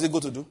wheat, what does he go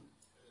to do?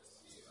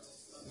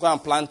 Go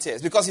and plant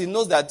tares. Because he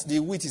knows that the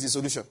wheat is the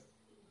solution.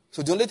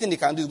 So the only thing he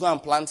can do is go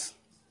and plant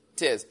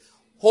tares.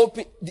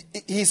 Hoping,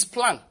 his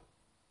plan,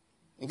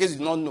 in case you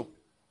do not know,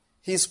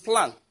 his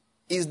plan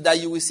is that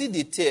you will see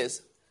the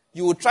tares,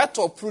 you will try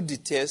to uproot the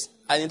tares,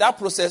 and in that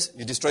process,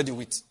 you destroy the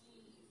wheat.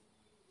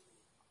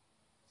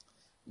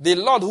 The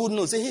Lord who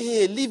knows, say,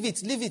 hey, leave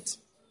it.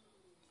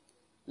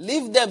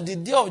 Leave them. The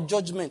day of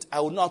judgment, I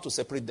will know how to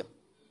separate them.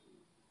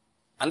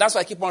 And that's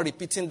why I keep on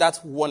repeating that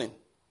warning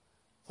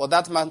for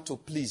that man to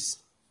please.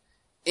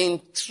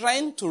 In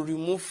trying to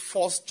remove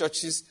false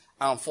churches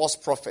and false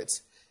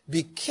prophets,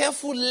 be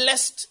careful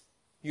lest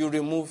you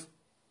remove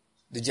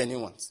the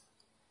genuine ones.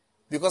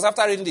 Because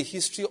after reading the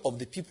history of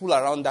the people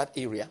around that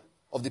area,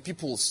 of the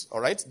peoples, all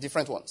right,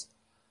 different ones,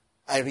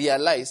 I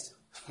realized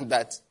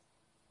that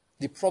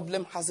the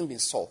problem hasn't been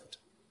solved.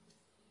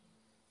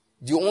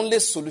 The only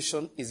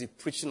solution is the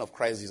preaching of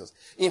Christ Jesus.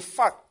 In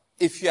fact,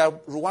 if you are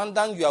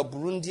Rwandan, you are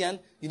Burundian,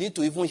 you need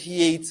to even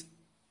hear it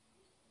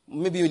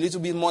maybe a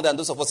little bit more than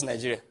those of us in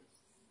Nigeria.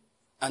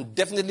 And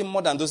definitely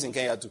more than those in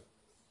Kenya too.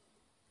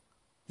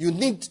 You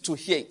need to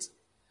hear it.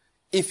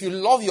 If you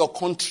love your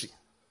country,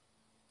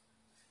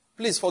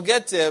 please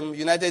forget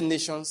United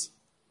Nations,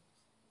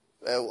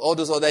 all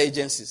those other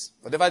agencies.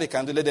 Whatever they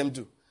can do, let them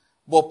do.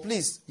 But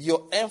please,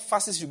 your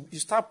emphasis, you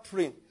start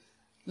praying.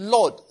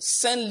 Lord,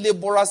 send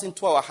laborers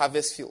into our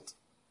harvest field.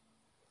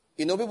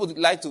 You know, people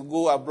like to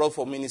go abroad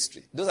for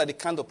ministry. Those are the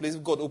kind of places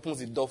God opens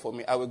the door for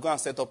me. I will go and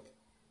set up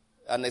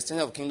an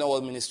extension of Kingdom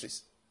World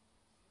Ministries.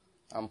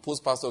 I'm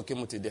post-pastor of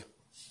Kemuti there.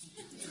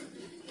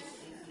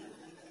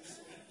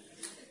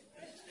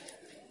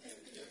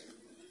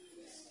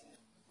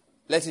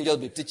 Let him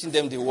just be teaching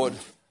them the word.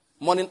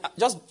 Morning,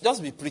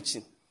 just be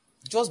preaching.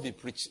 Just be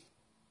preaching.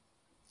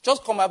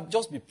 Just come up,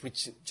 just be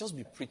preaching. Just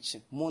be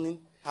preaching. Morning,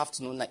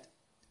 afternoon, night.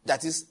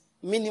 That is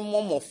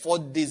minimum of 4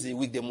 days a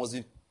week. There must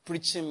be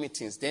preaching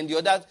meetings. Then the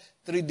other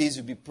 3 days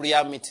will be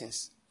prayer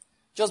meetings.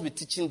 Just be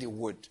teaching the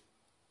word.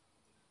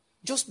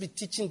 Just be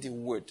teaching the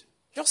word.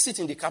 Just sit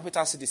in the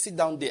capital city. Sit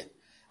down there.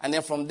 And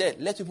then from there,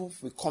 let people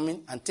be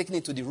coming and taking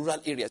it to the rural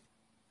areas.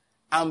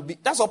 And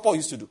that's what Paul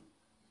used to do.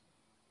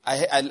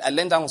 I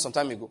learned that one some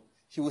time ago.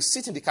 He will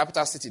sit in the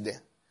capital city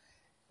there.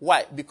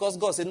 Why? Because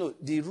God said, no,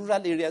 the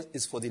rural areas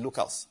is for the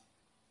locals.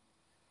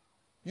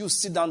 You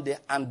sit down there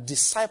and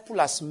disciple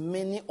as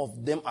many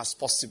of them as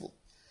possible.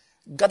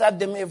 Gather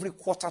them every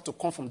quarter to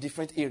come from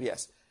different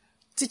areas.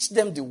 Teach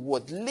them the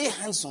word. Lay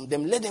hands on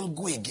them. Let them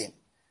go again.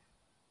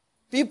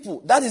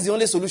 People, that is the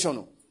only solution.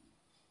 No?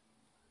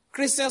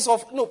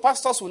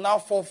 Pastors will now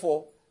fall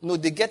for,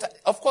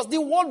 of course, the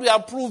world will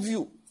approve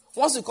you.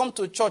 Once you come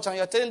to church and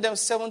you're telling them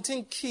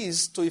 17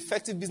 keys to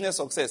effective business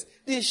success,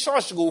 the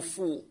church will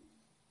full.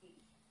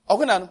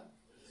 Okay,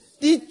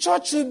 the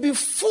church will be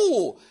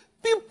full.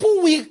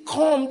 People will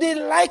come. They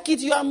like it.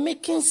 You are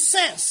making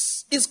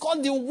sense. It's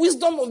called the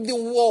wisdom of the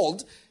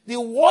world.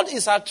 The world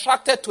is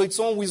attracted to its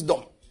own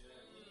wisdom.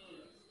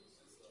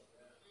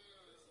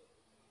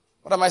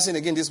 What am I saying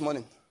again this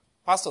morning?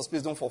 Pastors,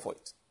 please don't fall for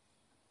it.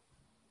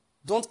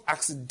 Don't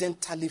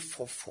accidentally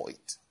fall for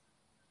it.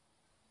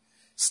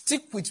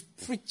 Stick with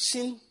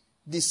preaching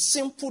the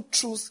simple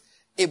truth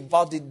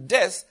about the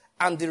death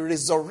and the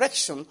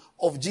resurrection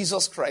of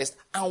Jesus Christ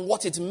and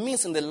what it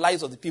means in the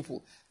lives of the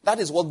people. That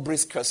is what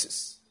breaks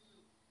curses.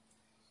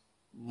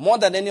 More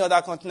than any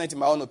other continent, in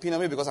my own opinion,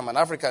 maybe because I'm an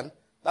African,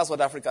 that's what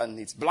Africa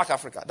needs. Black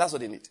Africa, that's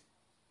what they need.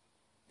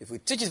 If we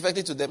teach it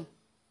effectively to them,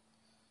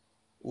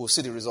 we'll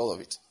see the result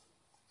of it.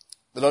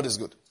 The Lord is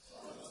good.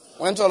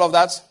 Went through all of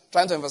that,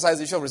 trying to emphasize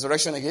the issue of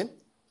resurrection again.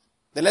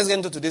 Then let's get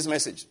into today's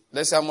message.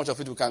 Let's see how much of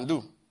it we can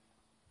do.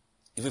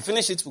 If we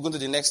finish it, we'll go to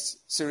the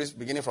next series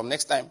beginning from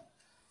next time.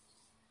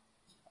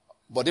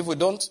 But if we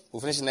don't, we'll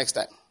finish it next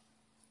time.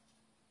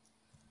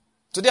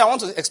 Today I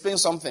want to explain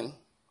something.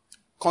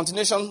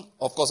 Continuation,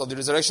 of course, of the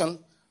resurrection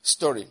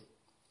story.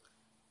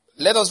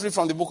 Let us read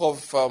from the book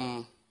of...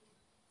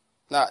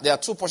 now, there are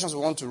two portions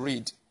we want to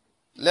read.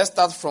 Let's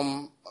start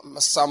from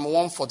Psalm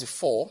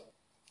 144.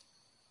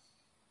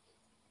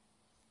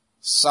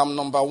 Psalm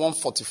number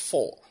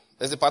 144.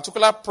 There's a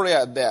particular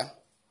prayer there,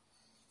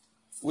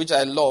 which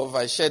I love.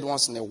 I share it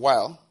once in a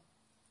while.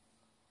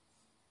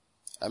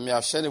 I may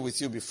have shared it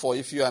with you before.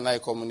 If you and I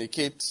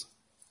communicate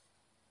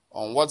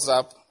on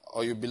WhatsApp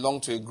or you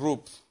belong to a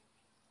group,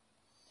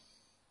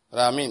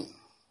 let me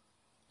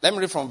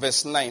read from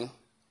verse 9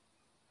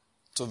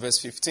 to verse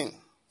 15.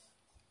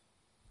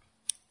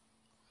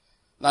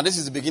 Now, this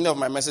is the beginning of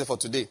my message for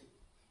today.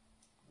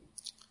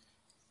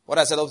 What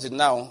I said up to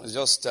now is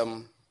just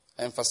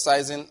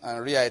emphasizing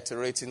and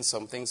reiterating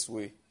some things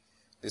we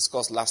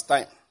discussed last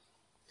time.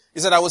 He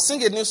said, I will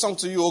sing a new song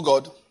to you, O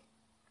God.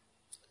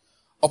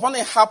 Upon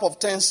a harp of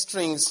 10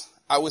 strings,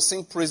 I will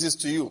sing praises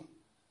to you,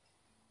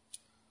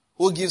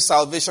 who gives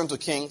salvation to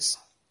kings,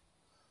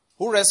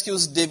 who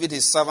rescues David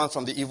his servant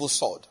from the evil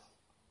sword.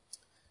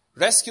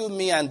 Rescue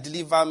me and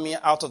deliver me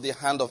out of the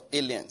hand of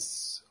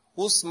aliens,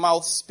 whose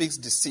mouth speaks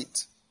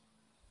deceit,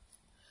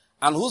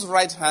 and whose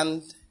right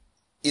hand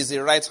is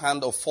a right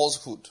hand of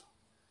falsehood.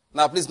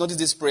 Now please notice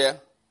this prayer.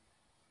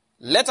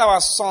 Let our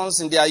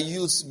sons in their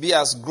youth be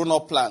as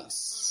grown-up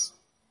plants,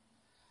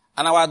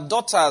 and our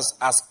daughters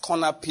as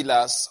corner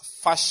pillars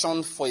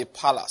fashioned for a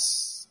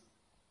palace.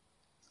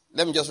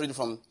 Let me just read it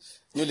from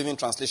New Living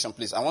Translation,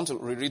 please. I want to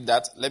reread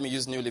that. Let me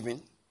use New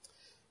Living.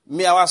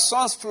 May our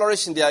sons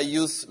flourish in their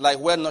youth like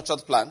well-nurtured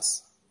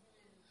plants.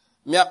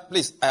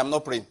 Please, I am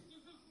not praying.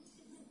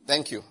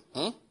 Thank you.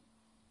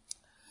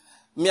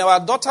 May our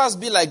daughters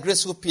be like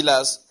graceful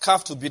pillars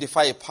carved to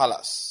beautify a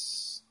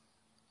palace.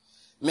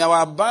 May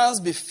our barns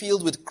be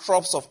filled with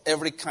crops of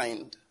every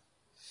kind.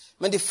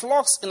 May the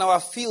flocks in our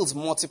fields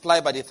multiply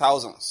by the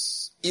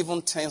thousands,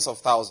 even tens of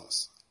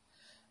thousands.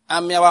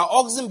 And may our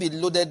oxen be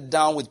loaded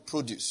down with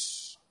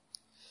produce.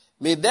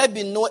 May there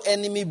be no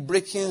enemy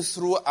breaking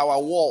through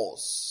our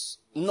walls,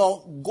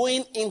 nor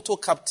going into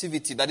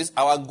captivity. That is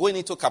our going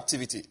into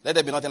captivity. Let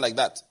there be nothing like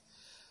that.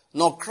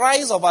 Nor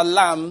cries of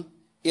alarm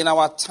in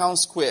our town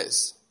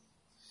squares.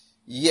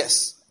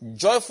 Yes,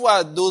 joyful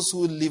are those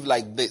who live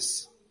like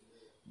this.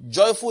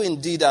 Joyful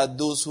indeed are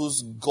those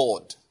whose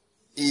God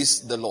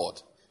is the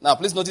Lord. Now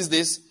please notice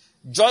this.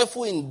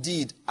 Joyful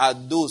indeed are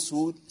those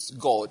whose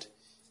God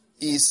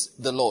is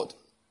the Lord.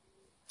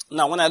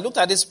 Now when I looked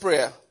at this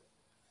prayer,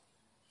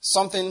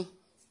 something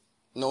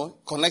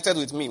connected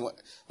with me.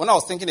 When I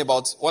was thinking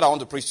about what I want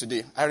to preach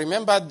today, I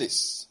remembered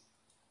this.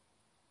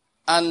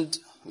 And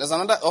there's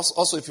another,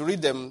 also if you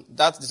read them,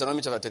 that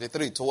Deuteronomy chapter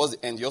 33, towards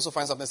the end, you also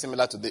find something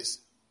similar to this.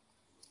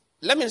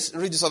 Let me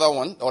read this other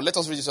one, or let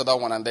us read this other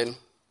one, and then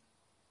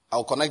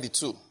I'll connect the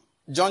two.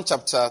 John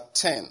chapter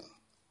 10.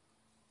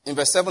 In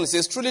verse 7, it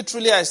says, Truly,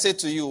 truly, I say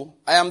to you,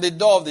 I am the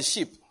door of the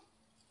sheep.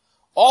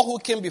 All who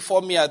came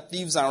before me are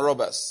thieves and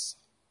robbers,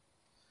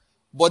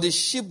 but the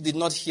sheep did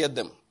not hear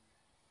them.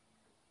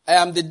 I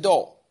am the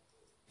door.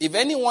 If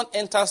anyone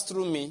enters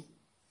through me,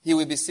 he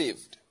will be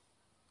saved,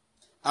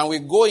 and will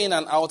go in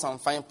and out and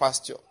find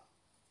pasture.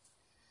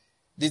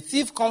 The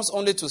thief comes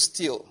only to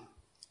steal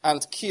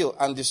and kill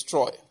and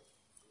destroy.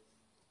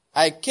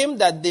 I came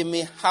that they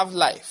may have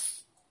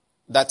life.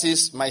 That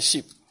is my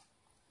sheep.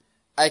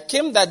 I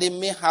came that they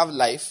may have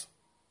life,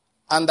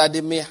 and that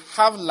they may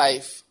have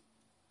life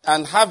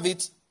and have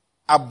it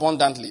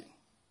abundantly.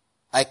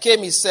 I came,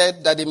 he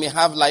said, that they may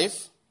have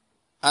life,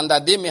 and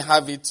that they may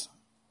have it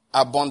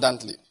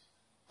abundantly.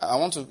 I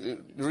want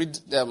to read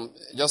them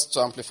just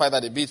to amplify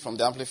that a bit from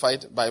the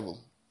Amplified Bible.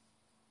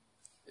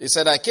 He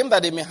said, I came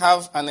that they may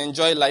have and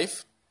enjoy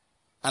life,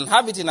 and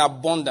have it in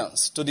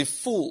abundance to the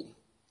full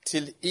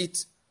till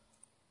it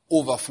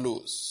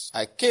overflows.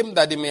 I came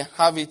that they may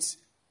have it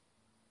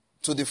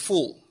to the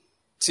full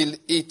till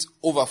it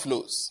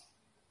overflows.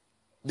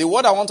 The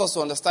word I want us to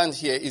understand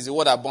here is the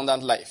word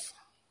abundant life.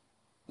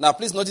 Now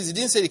please notice, he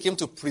didn't say he came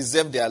to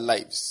preserve their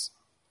lives.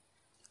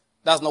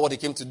 That's not what he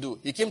came to do.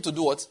 He came to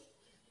do what?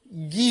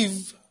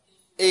 Give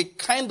a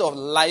kind of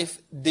life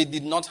they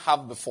did not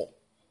have before.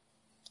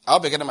 I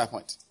hope you're getting my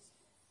point.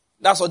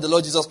 That's what the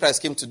Lord Jesus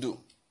Christ came to do.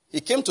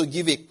 He came to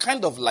give a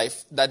kind of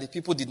life that the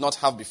people did not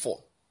have before.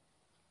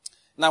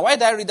 Now, why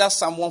did I read that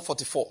Psalm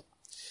 144?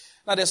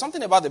 Now, there's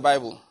something about the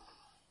Bible.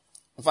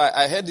 In fact,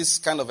 I heard this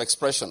kind of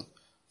expression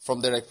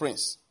from Derek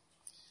Prince.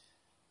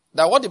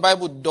 That what the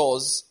Bible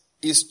does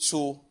is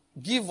to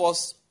give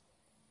us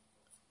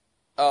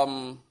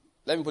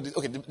let me put it,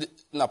 okay,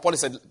 now Paul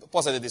said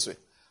it this way.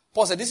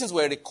 Paul said, these things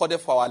were recorded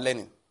for our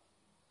learning.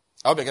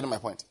 I hope you're getting my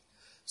point.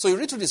 So you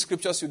read through the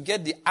scriptures, you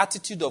get the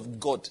attitude of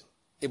God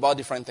about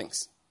different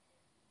things.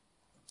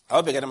 I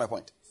hope you're getting my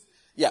point.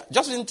 Yeah,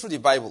 just reading through the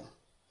Bible,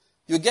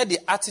 you get the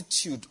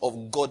attitude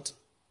of God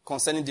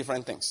concerning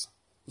different things.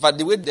 But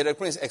the way the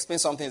reference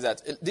explains something is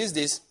that these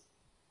days,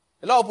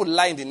 a lot of people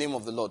lie in the name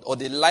of the Lord, or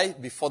they lie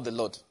before the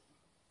Lord,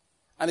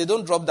 and they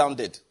don't drop down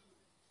dead.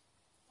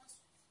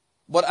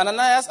 But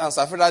Ananias and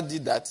Sapphira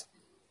did that,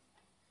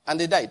 and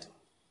they died.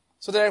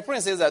 So the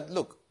reference says that,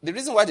 look, the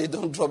reason why they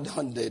don't drop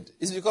down dead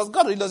is because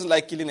God really doesn't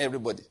like killing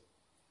everybody.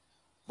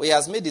 But he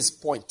has made his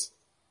point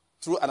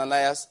through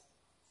Ananias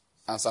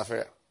and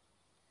Sapphira.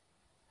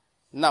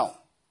 Now,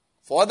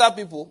 for other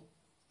people,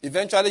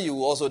 eventually you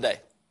will also die.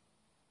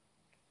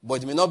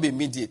 But it may not be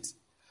immediate.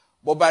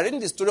 But by reading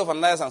the story of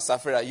Ananias and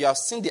Sapphira, you have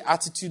seen the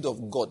attitude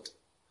of God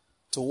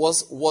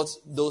towards what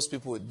those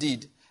people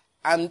did.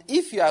 And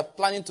if you are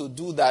planning to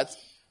do that,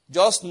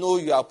 just know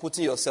you are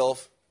putting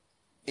yourself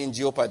in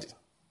jeopardy.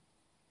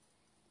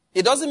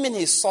 It doesn't mean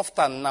he's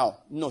softer now.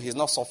 No, he's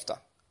not softer.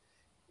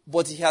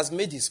 But he has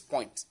made his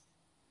point.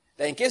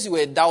 That in case you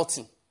were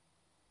doubting,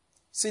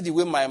 see the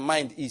way my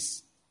mind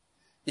is.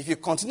 If you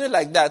continue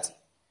like that,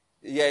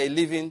 you are a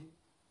living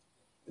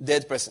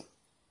dead person.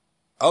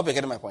 I hope you're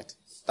getting my point.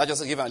 That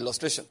just to give an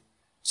illustration.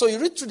 So you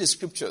read through the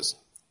scriptures,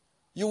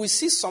 you will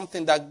see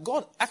something that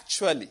God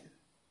actually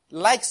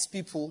likes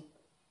people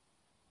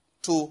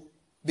to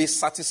be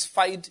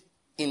satisfied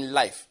in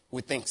life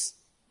with things.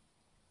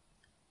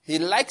 He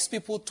likes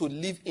people to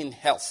live in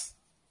health.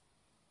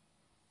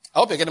 I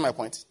hope you're getting my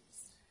point.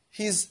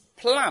 His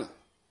plan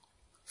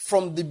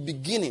from the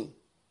beginning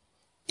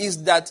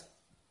is that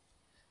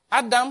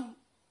Adam,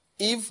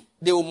 Eve,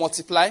 they will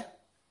multiply.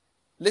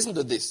 Listen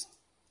to this.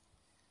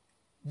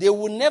 They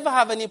will never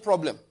have any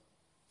problem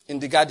in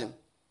the garden.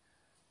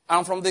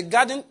 And from the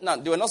garden, now,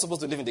 they were not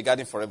supposed to live in the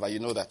garden forever. You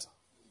know that.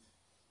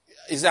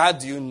 Is that how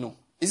do you know?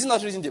 Is it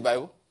not written in the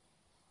Bible?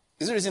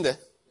 Is it written there?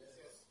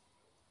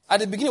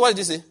 At the beginning, what did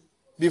he say?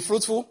 Be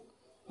fruitful,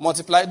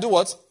 multiply, do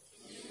what?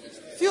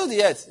 Fill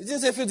the earth. It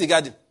didn't say fill the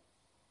garden.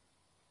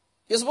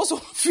 You're supposed to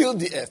fill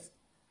the earth.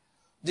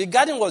 The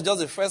garden was just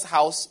the first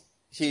house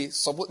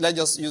let's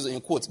just use it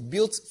in quotes,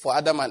 built for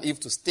Adam and Eve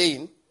to stay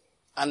in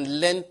and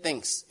learn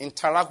things,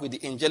 interact with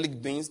the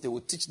angelic beings. They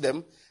will teach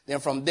them. Then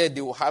from there,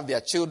 they will have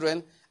their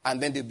children,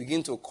 and then they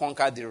begin to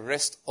conquer the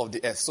rest of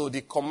the earth. So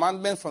the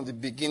commandment from the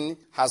beginning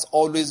has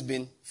always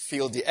been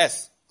fill the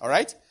earth. All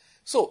right?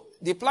 So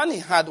the plan he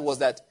had was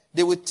that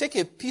they would take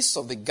a piece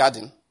of the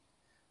garden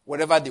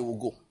wherever they will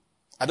go.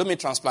 I don't mean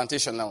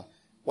transplantation now.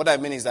 What I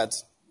mean is that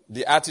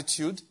the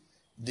attitude,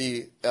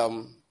 which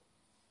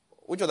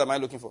one am I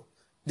looking for?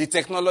 The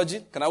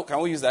technology, can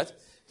we use that?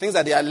 Things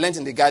that they had learned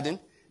in the garden,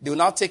 they will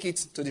now take it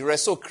to the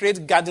rest. So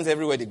create gardens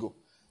everywhere they go.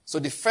 So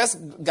the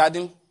first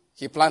garden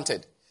he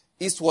planted,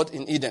 eastward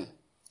in Eden.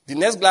 The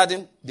next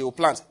garden they will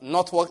plant,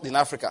 northward in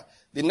Africa.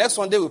 The next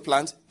one they will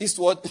plant,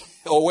 eastward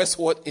or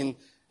westward in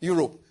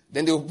Europe.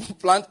 Then they will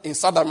plant in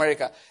South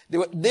America.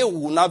 They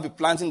will now be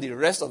planting the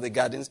rest of the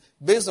gardens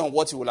based on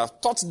what he will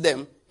have taught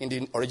them in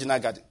the original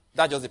garden.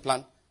 That's just the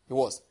plan it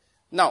was.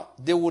 Now,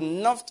 they would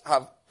not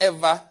have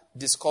ever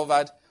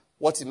discovered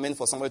what it meant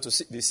for somebody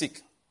to be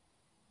sick.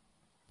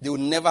 They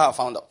would never have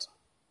found out.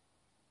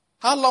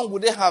 How long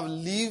would they have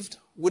lived?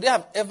 Would they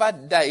have ever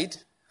died?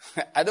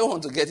 I don't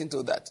want to get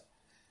into that.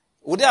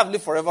 Would they have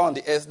lived forever on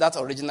the earth, that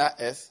original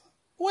earth?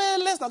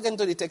 Well, let's not get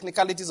into the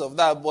technicalities of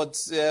that, but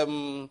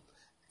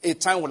a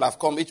time will have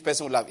come, each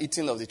person will have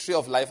eaten of the tree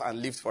of life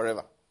and lived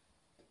forever.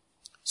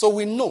 So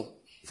we know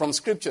from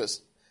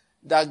scriptures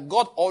that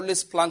God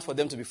always planned for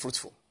them to be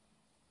fruitful.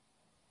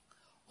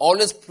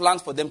 Always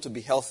planned for them to be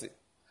healthy.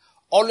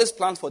 Always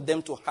planned for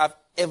them to have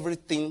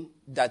everything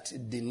that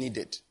they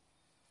needed.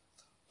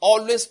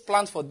 Always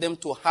planned for them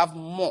to have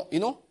more. You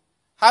know,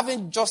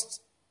 having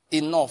just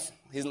enough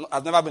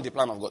has never been the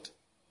plan of God.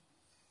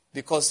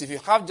 Because if you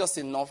have just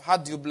enough, how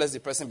do you bless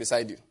the person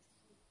beside you?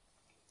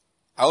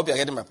 I hope you're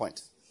getting my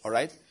point. All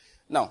right?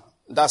 Now,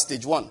 that's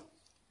stage one.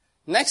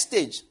 Next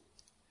stage,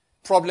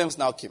 problems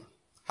now came.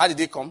 How did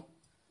they come?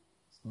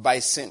 By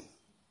sin.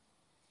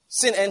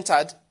 Sin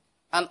entered,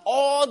 and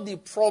all the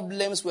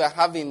problems we are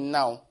having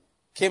now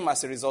came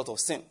as a result of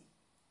sin.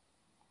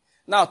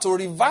 Now, to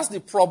reverse the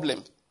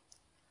problem,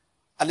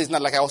 at least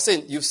not like I was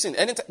saying, you've seen,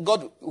 anytime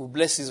God will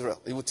bless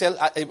Israel. He will tell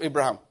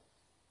Abraham,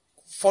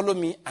 follow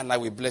me and I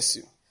will bless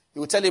you. He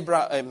will tell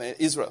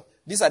Israel,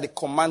 these are the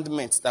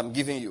commandments that I'm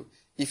giving you.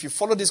 If you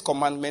follow these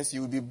commandments,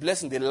 you will be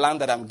blessed in the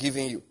land that I'm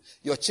giving you.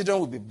 Your children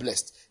will be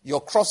blessed.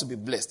 Your crops will be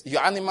blessed.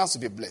 Your animals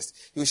will be blessed.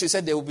 He should say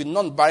there will be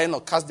none barren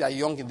or cast their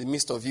young in the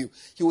midst of you.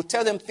 He will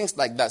tell them things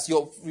like that.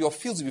 Your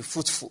fields will be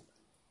fruitful.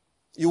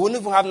 You won't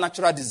even have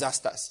natural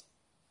disasters.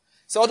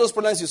 So all those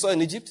problems you saw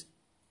in Egypt,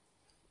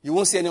 you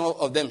won't see any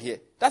of them here.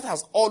 That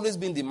has always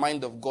been the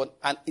mind of God,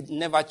 and it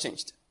never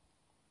changed.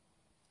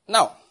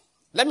 Now,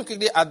 let me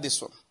quickly add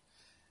this one.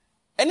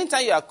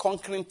 Anytime you are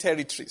conquering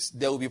territories,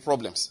 there will be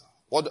problems.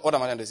 What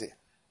am I trying to say?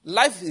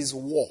 Life is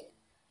war.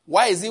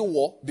 Why is it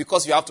war?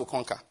 Because you have to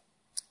conquer.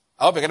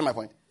 I hope you're getting my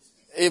point.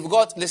 If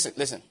God,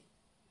 listen.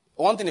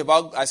 One thing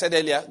about, I said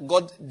earlier,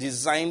 God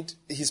designed,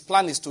 his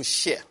plan is to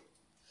share.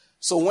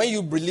 So when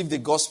you believe the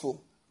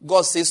gospel,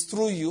 God says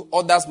through you,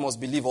 others must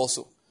believe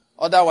also.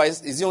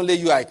 Otherwise, is it only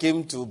you I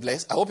came to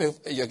bless? I hope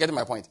you're getting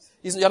my point.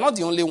 You're not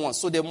the only one.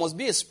 So there must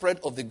be a spread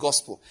of the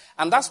gospel.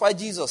 And that's why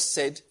Jesus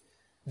said,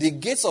 the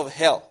gates of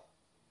hell,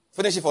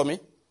 finish it for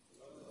me,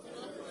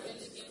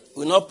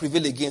 will not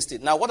prevail against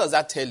it. Now, what does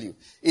that tell you?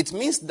 It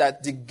means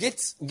that the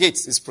gates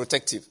is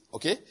protective,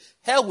 okay?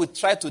 Hell will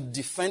try to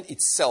defend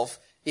itself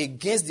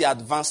against the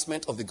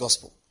advancement of the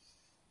gospel.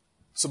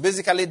 So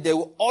basically, there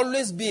will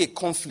always be a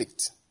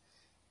conflict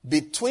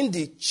between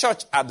the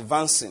church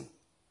advancing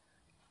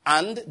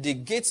and the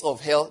gates of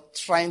hell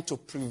trying to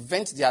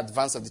prevent the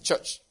advance of the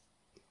church.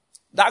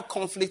 That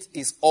conflict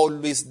is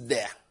always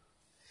there.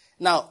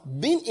 Now,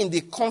 being in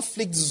the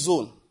conflict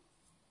zone,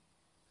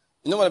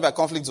 you know what about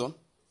conflict zone?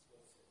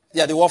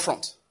 Yeah, the war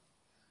front,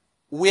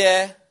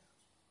 where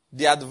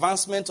the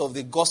advancement of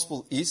the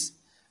gospel is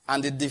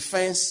and the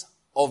defense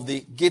of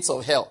the gates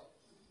of hell,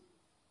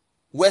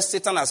 where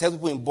Satan has held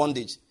people in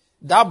bondage.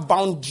 That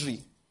boundary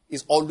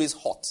is always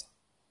hot.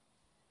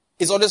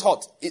 It's always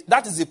hot.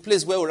 That is the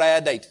place where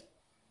Uriah died.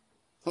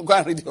 Go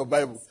and read your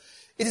Bible.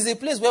 It is a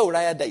place where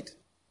Uriah died.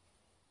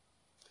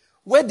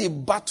 Where the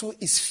battle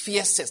is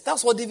fiercest.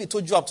 That's what David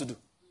told Joab to do.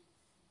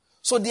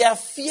 So there are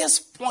fierce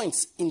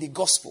points in the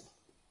gospel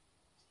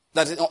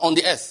that is on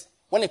the earth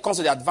when it comes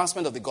to the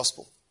advancement of the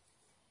gospel.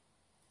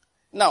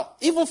 Now,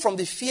 even from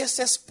the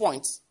fiercest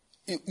points,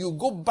 you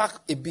go back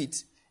a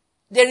bit,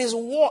 there is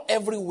war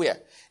everywhere.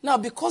 Now,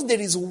 because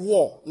there is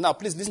war, now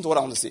please listen to what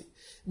I want to say.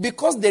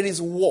 Because there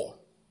is war,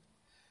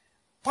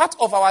 part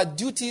of our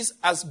duties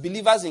as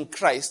believers in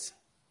Christ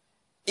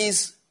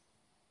is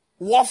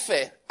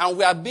warfare, and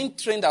we are being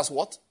trained as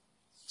what?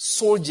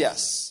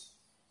 Soldiers.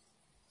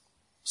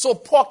 So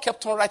Paul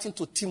kept on writing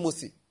to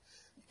Timothy.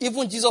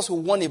 Even Jesus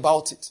will warn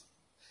about it.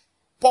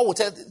 Paul will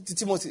tell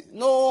Timothy,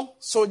 no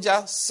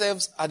soldier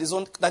serves at his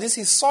own. That is,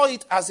 he saw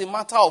it as a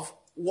matter of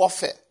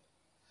warfare.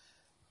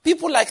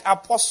 People like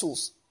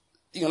apostles,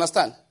 you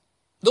understand?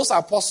 Those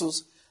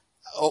apostles,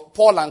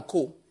 Paul and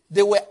co,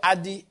 they were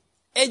at the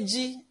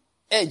edgy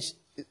edge.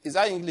 Is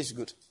that English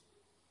good?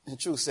 And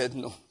Chu said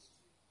no.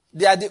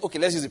 They are okay,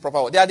 let's use the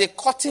proper word. They are the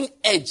cutting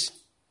edge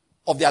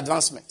of the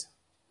advancement.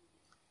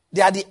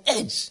 They are the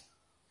edge.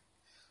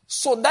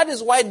 So that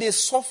is why they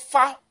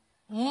suffer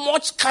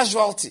much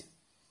casualty.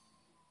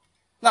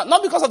 Now,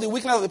 not because of the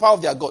weakness of the power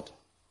of their God.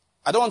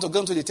 I don't want to go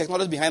into the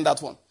technology behind that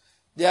one.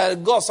 Their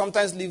God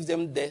sometimes leaves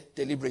them there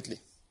deliberately.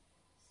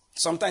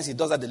 Sometimes he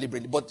does that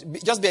deliberately, but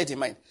just bear it in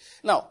mind.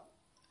 Now,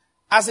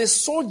 as a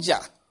soldier,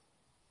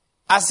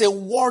 as a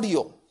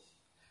warrior,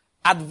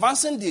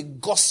 advancing the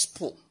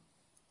gospel,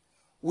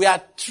 we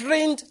are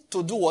trained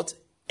to do what?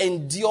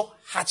 Endure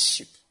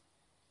hardship.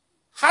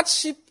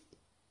 Hardship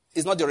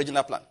is not the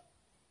original plan.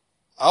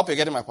 I hope you're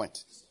getting my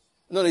point.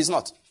 No, it's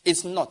not.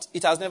 It's not.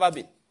 It has never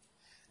been.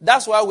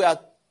 That's why we are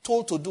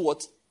told to do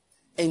what?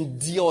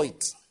 Endure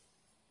it.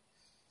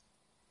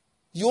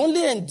 You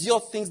only endure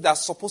things that are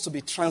supposed to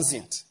be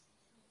transient.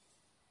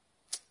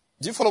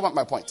 Do you follow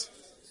my point?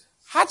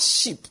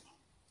 Hardship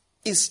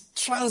is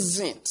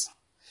transient.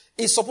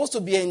 It's supposed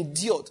to be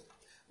endured.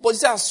 But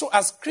so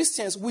as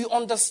Christians, we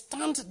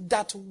understand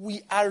that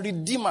we are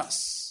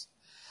redeemers.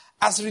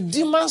 As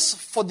redeemers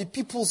for the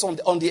peoples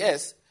on the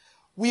earth,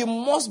 we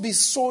must be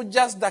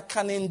soldiers that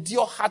can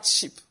endure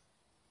hardship.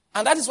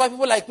 And that is why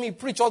people like me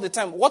preach all the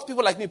time. What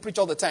people like me preach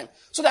all the time.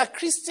 So that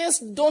Christians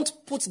don't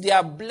put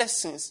their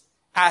blessings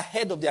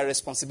ahead of their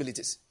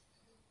responsibilities.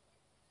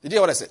 Did you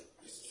hear what I said?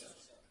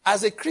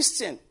 As a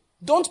Christian,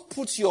 don't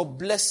put your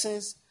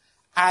blessings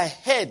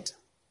ahead.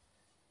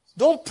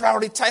 Don't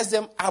prioritize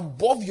them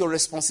above your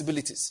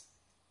responsibilities.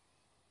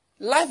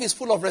 Life is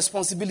full of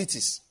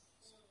responsibilities.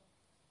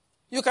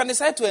 You can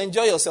decide to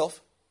enjoy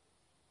yourself.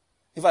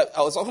 In fact,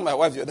 I was talking to my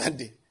wife the other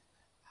day.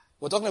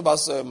 We're talking about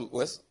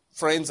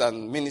friends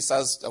and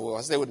ministers that we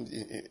were staying with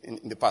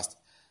in the past.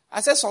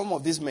 I said some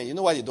of these men, you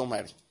know why they don't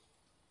marry?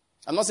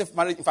 I'm not saying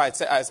marriage. In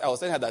fact, I was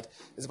telling her that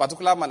there's a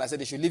particular man. I said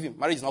they should leave him.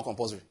 Marriage is not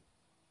compulsory.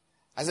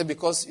 I said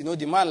because,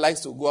 the man likes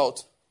to go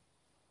out.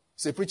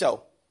 He's a preacher.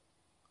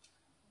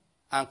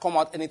 And come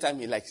out anytime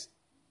he likes.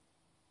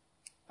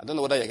 I don't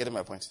know whether you're getting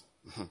my point.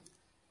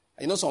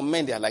 Some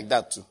men, they are like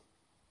that too.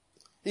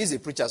 He's a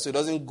preacher, so he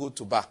doesn't go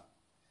to bar.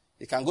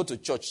 He can go to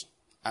church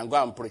and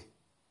go and pray.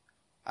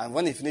 And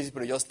when he finishes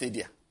prayer, just stay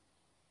there.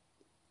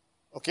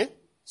 Okay?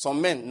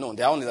 Some men, no,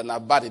 they are only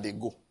that bad they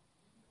go.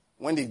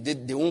 When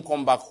they won't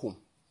come back home.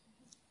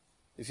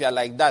 If you are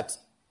like that,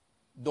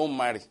 don't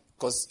marry.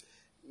 Because,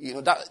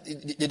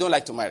 they don't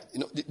like to marry.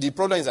 The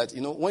problem is that,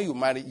 when you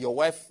marry, your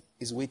wife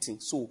is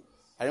waiting. So,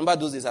 I remember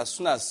those days, as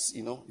soon as,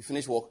 you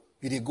finish work,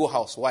 you go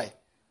house. Why?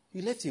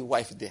 You left your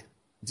wife there.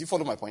 Do you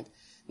follow my point?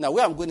 Now,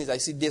 where I'm going is, I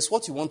see there's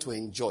what you want to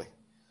enjoy.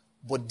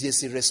 But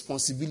there's a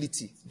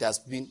responsibility that's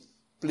been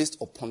placed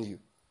upon you.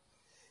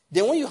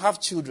 Then when you have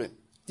children,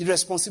 the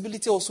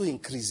responsibility also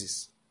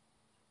increases.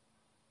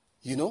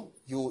 You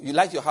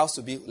like your house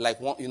to be like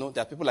one,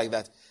 there are people like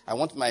that. I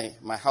want my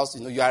house,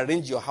 you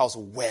arrange your house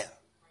well.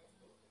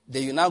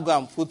 Then you now go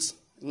and put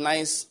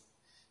nice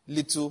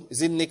little,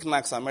 is it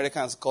knickknacks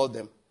Americans call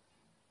them?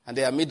 And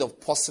they are made of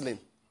porcelain.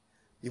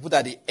 You put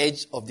at the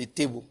edge of the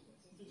table.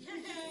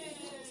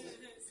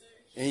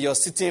 In your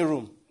sitting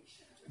room.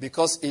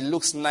 Because it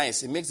looks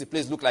nice. It makes the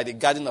place look like the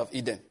Garden of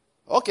Eden.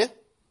 Okay.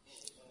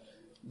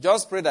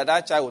 Just pray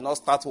that child will not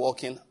start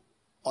walking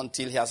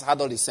until he has had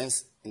all the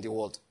sense in the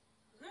world.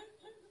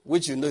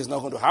 Which is not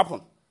going to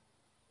happen.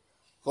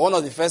 One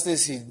of the first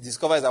things he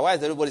discovers is that why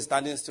is everybody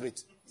standing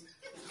straight?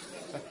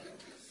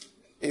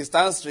 He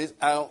stands straight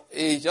and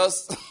he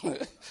just...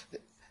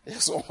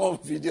 There's one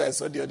video I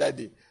saw the other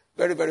day.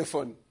 Very, very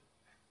funny.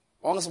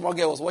 One small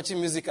girl was watching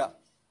musical.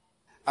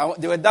 And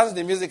they were dancing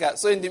the musical.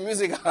 So in the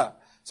musical,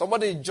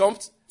 somebody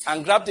jumped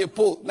and grabbed a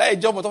pole. Now he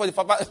jumped on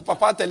top of the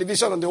papa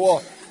television on the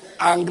wall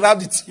and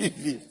grabbed the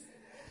TV.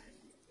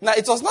 Now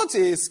it was not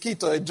a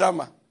skit or a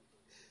drama.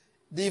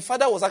 The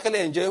father was actually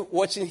enjoying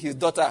watching his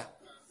daughter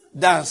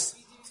dance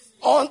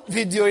on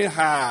videoing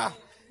her.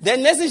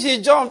 Then next thing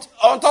she jumped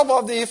on top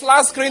of the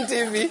flat screen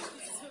TV.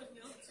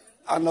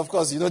 And of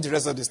course, you know the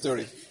rest of the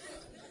story.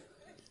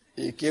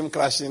 He came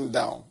crashing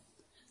down.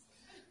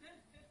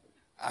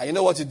 And you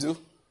know what you do?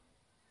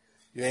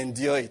 You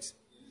endure it.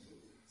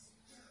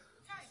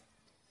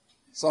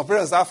 Some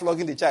parents start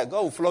flogging the child.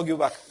 God will flog you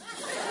back.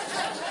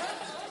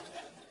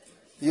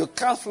 You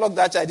can't flog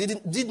that child.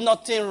 Did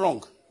nothing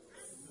wrong.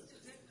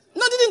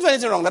 No, didn't do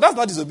anything wrong. That's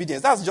not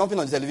disobedience. That's jumping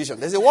on the television.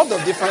 There's a world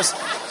of difference.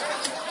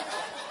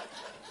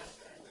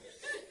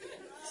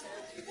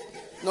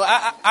 No,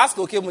 ask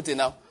Okemute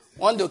now.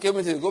 One day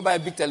Okemute will go buy a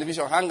big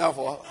television, hang out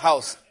for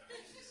house.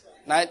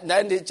 Now,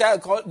 then the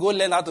child go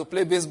learn how to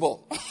play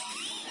baseball.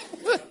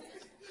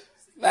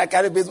 Now I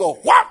carry baseball.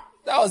 Whap!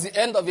 That was the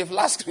end of a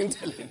flat screen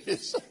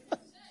television.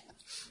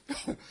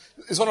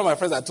 It's one of my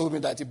friends that told me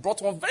that he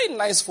brought one very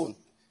nice phone.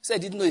 He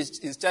said he didn't know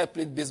his child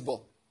played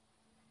baseball.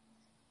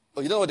 Oh,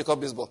 you know what they call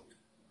baseball?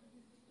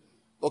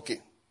 Okay.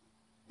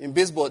 In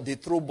baseball, they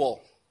throw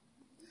ball.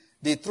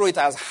 They throw it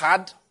as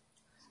hard,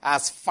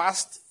 as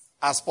fast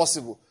as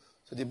possible.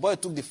 So the boy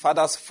took the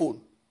father's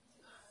phone,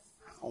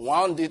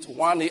 wound it,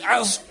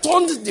 and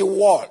stunned the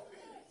wall.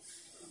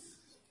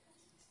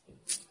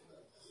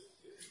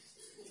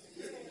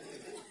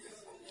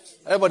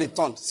 Everybody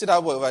turned. See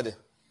that boy over there?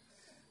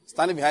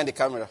 Standing behind the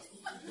camera.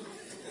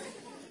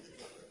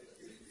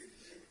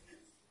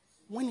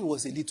 When he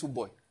was a little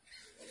boy,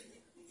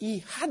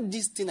 he had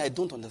this thing I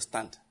don't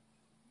understand.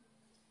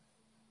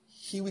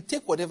 He will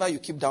take whatever you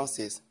keep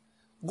downstairs,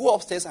 go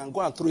upstairs and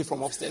go and throw it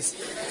from upstairs.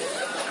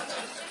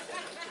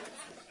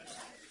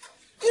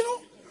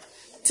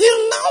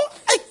 Till now,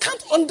 I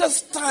can't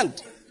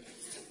understand.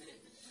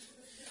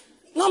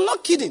 No, I'm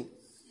not kidding.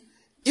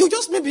 You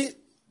just maybe,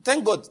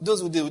 thank God,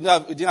 those who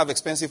didn't have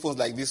expensive phones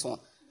like this one.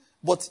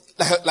 But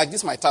like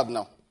this, my tab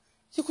now.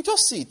 You could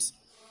just see it.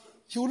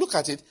 You will look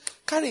at it,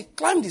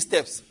 climb the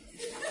steps.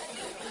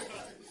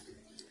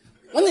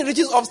 When he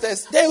reaches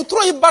upstairs, then you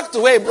throw it back to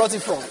where he brought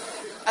it from.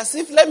 As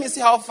if, let me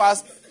see how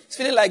fast. It's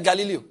feeling like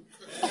Galileo.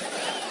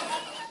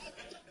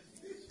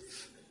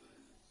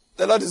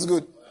 The Lord is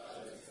good.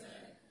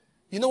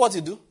 You know what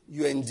you do?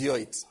 You endure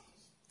it.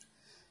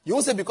 You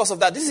won't say because of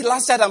that, this is the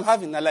last child I'm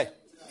having in my life.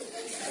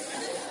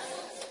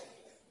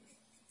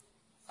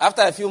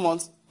 After a few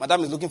months,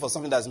 madam is looking for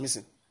something that's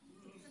missing.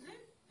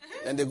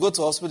 Then they go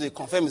to hospital, they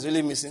confirm it's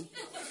really missing.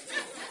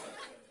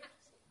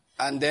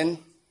 And then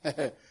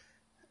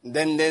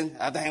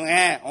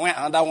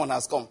another one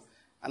has come.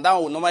 And that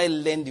one will normally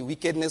learn the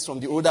wickedness from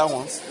the older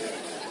ones.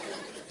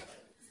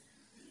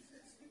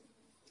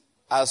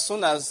 As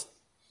soon as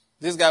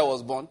this guy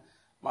was born,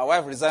 my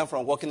wife resigned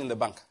from working in the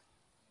bank.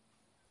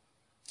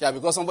 Yeah,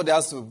 because somebody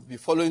has to be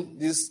following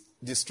this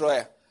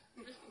destroyer.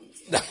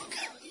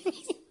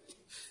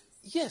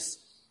 Yes.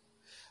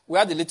 We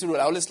had a little rule.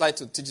 I always like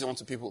to teach it on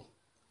to people.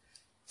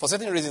 For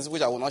certain reasons,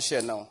 which I will not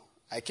share now,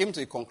 I came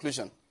to a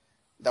conclusion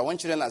that when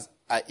children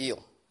are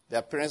ill,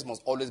 their parents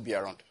must always be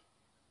around.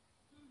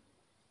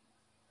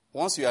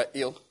 Once you are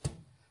ill,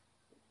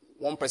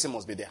 one person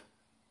must be there.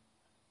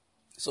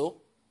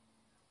 So,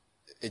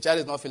 a child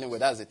is not feeling well,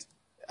 that's it.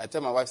 I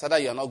tell my wife, either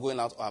you are not going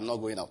out or I'm not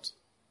going out.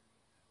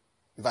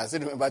 If I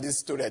still remember this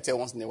story I tell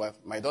once in a while,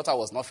 my daughter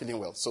was not feeling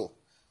well. So,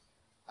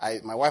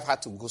 my wife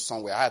had to go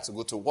somewhere. I had to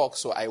go to work.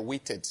 So I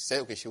waited.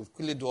 Said, okay, she would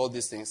quickly do all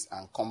these things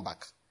and come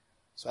back.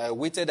 So I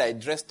waited. I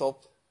dressed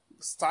up,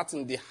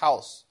 starting the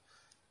house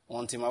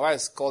until my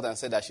wife called and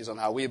said that she's on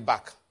her way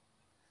back.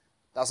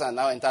 That's when I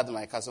now entered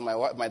my car. So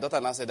my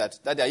daughter now said that,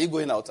 Daddy, are you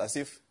going out? As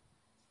if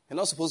you're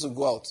not supposed to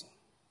go out.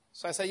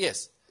 So I said,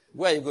 yes.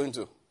 Where are you going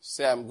to? She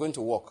said, I'm going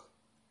to work.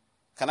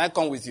 Can I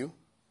come with you?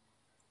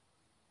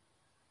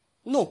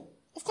 No.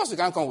 Of course you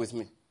can't come with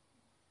me.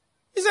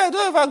 He said,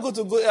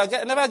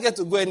 I never get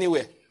to go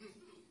anywhere.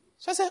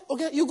 So I said,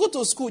 okay, you go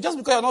to school just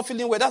because you're not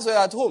feeling well. That's why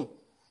you're at home.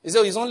 He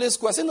said, it's only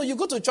school. I said, no, you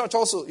go to church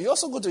also. You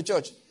also go to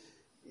church.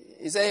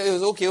 He said, it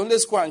was okay, only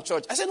school and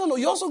church. I said, no,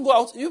 you also go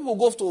out. You will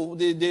go to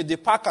the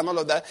park and all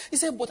of that. He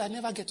said, but I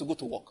never get to go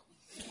to work.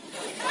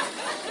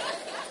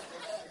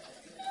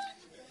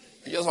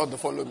 You just want to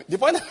follow me. The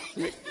point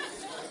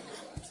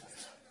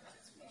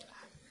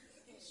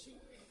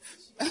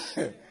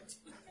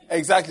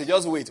exactly,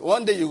 just wait.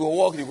 One day you go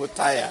walk, you go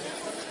tire.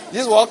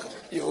 This walk,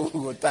 you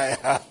go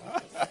tire.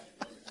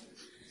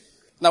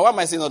 Now, why am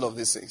I saying all of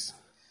these things?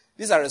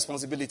 These are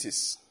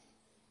responsibilities.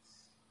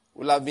 It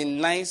would have been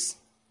nice,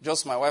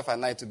 just my wife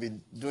and I, to be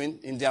doing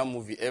Indian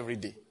movie every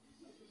day.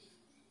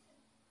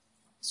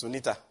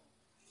 Sunita.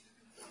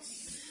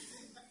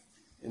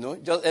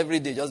 Just every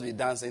day, just be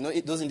dancing.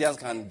 Those Indians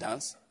can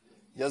dance.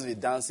 Just be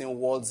dancing,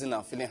 waltzing,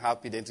 and feeling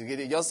happy. Then to get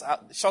it, just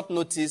short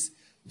notice,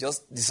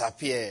 just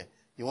disappear.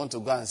 You want to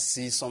go and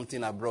see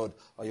something abroad,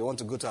 or you want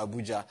to go to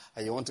Abuja,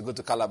 or you want to go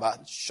to Calabar.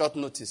 Short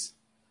notice.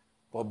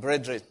 But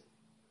brethren,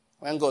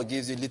 when God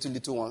gives you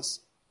little ones,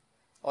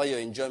 all your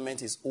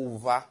enjoyment is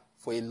over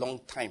for a long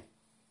time.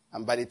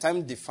 And by the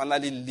time they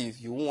finally leave,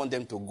 you won't want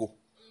them to go.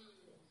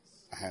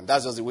 And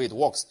that's just the way it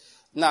works.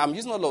 Now, I'm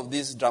using all of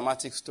these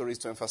dramatic stories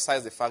to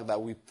emphasize the fact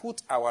that we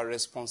put our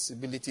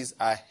responsibilities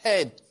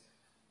ahead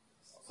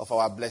of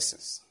our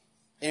blessings.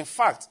 In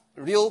fact,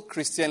 real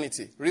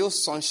Christianity, real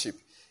sonship,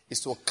 is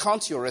to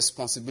count your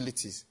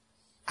responsibilities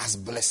as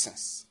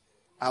blessings.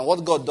 And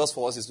what God does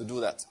for us is to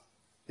do that.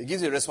 He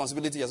gives you a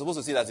responsibility, you're supposed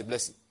to see that as a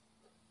blessing.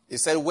 He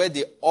said where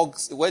the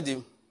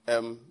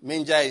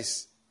manger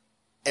is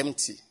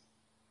empty.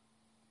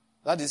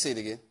 How did he say it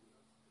again?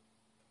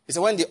 He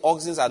said when the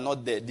oxen are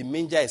not there, the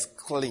manger is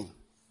clean.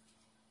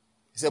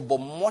 He said, but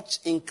much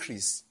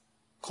increase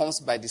comes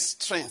by the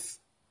strength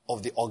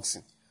of the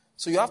oxen.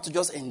 So you have to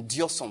just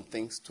endure some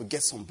things to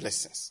get some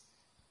blessings.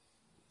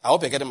 I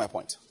hope you're getting my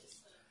point.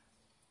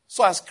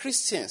 So as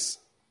Christians,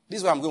 this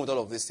is where I'm going with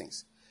all of these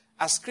things.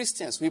 As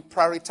Christians, we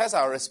prioritize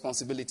our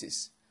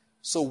responsibilities.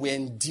 So we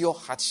endure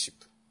hardship.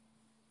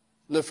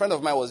 A friend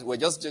of mine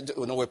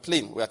we're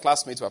playing. We're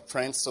classmates, we're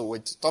friends. So we're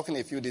talking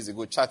a few days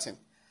ago, chatting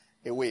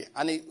away.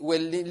 And we're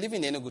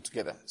living in Enugu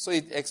together. So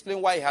he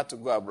explained why he had to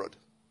go abroad.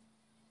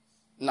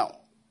 Now,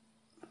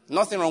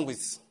 nothing wrong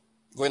with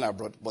going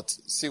abroad, but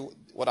see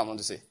what I'm going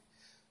to say.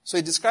 So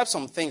he described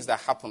some things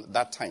that happened at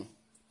that time.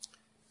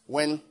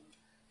 When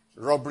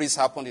robberies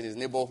happened in his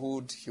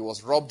neighborhood, he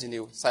was robbed in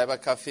a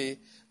cyber cafe.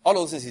 All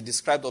those things, he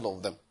described all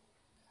of them.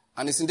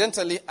 And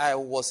incidentally, I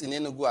was in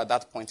Enugu at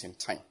that point in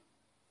time.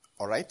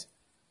 All right?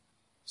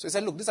 So he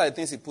said, look, these are the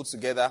things he put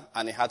together,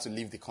 and he had to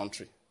leave the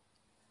country.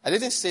 I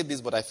didn't say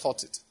this, but I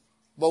thought it.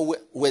 But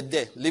we're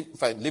there. Live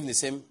in the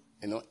same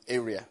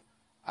area.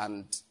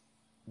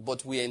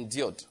 But we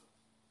endured.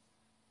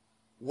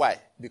 Why?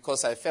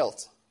 Because I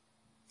felt,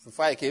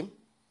 before I came,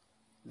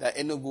 that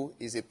Enugu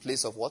is a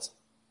place of what?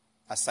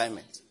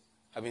 Assignment.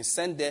 I've been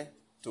sent there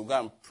to go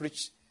and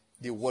preach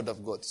the word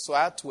of God. So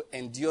I had to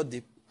endure,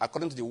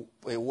 according to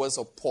the words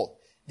of Paul,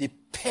 the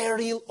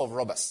peril of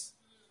robbers.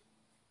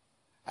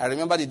 I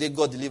remember the day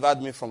God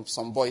delivered me from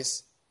some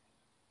boys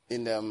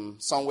in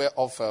somewhere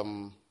off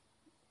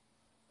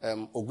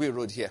Ogui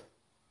Road here.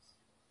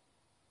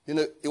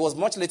 It was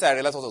much later I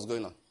realized what was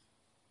going on.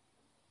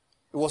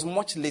 It was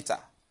much later.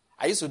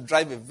 I used to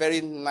drive a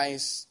very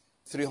nice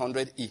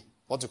 300E,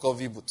 what you call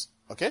V-boot,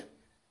 okay?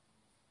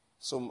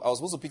 So I was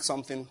supposed to pick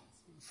something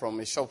from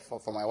a shop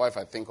for my wife,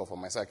 I think, or for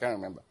myself, I can't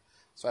remember.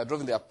 So I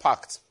drove in there,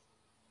 parked.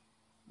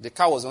 The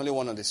car was the only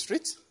one on the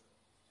street.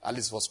 At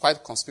least it was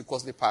quite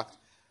conspicuously parked.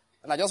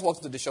 And I just walked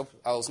into the shop.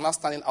 I was now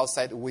standing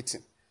outside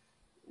waiting,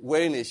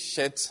 wearing a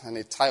shirt and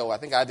a tie. I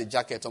think I had a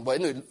jacket on,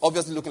 but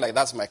obviously looking like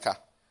that's my car.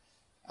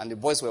 And the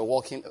boys were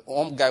walking.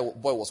 One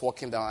boy was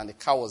walking down, and the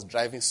car was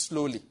driving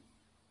slowly,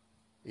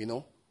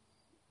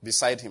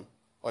 beside him.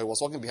 Or he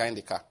was walking behind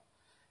the car.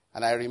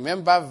 And I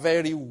remember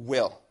very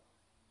well,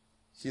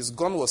 his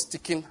gun was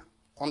sticking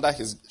under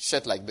his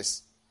shirt like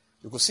this.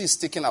 You could see it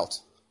sticking out.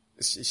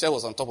 His shirt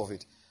was on top of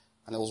it.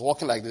 And he was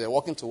walking like this,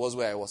 walking towards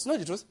where I was. You know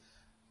the truth?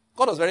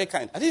 God was very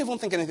kind. I didn't even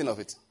think anything of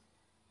it.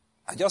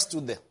 I just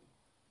stood there.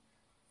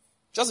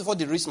 Just before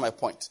they reached my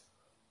point,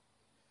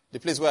 the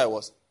place where I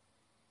was,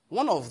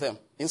 one of them,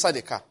 inside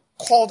the car,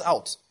 called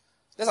out.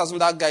 Let's assume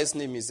that guy's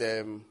name is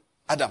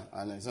Adam.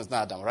 And it's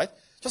not Adam, right?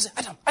 Just say,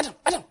 Adam.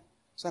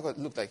 So I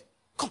looked like,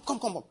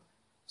 come.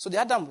 So the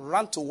Adam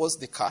ran towards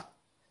the car,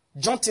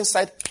 jumped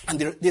inside, and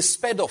they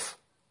sped off.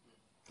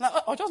 And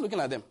I was just looking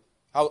at them.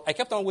 I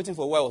kept on waiting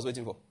for what I was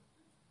waiting for.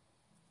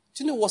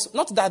 Do you know, it was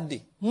not that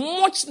day.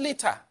 Much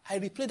later, I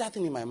replayed that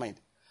thing in my mind.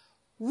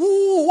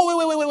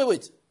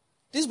 Wait.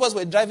 These boys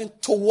were driving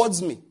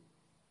towards me.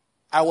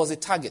 I was a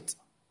target.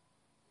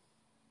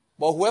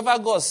 But whoever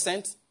God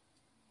sent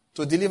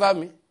to deliver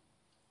me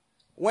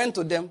went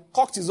to them,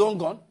 cocked his own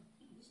gun,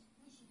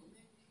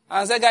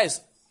 and said, guys,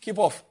 keep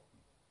off.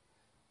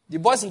 The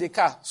boys in the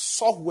car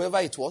saw whoever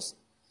it was.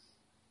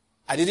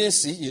 I didn't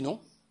see,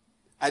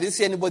 I didn't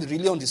see anybody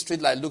really on the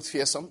street that looked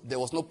fearsome. There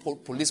was no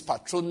police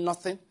patrol,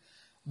 nothing.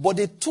 But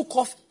they took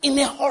off in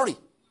a hurry.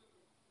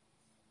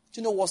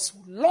 It was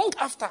long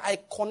after I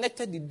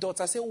connected the dots.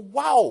 I said,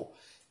 wow,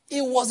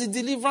 it was the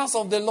deliverance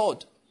of the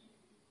Lord.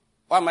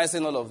 Why am I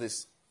saying all of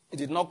this? It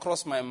did not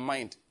cross my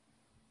mind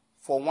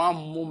for one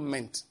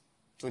moment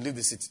to leave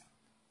the city.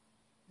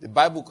 The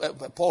Bible,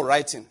 Paul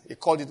writing, he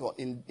called it what?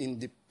 In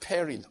the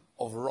peril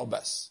of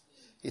robbers.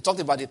 He talked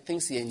about the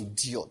things he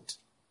endured.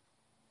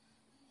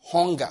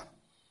 Hunger,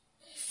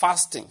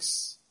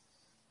 fastings,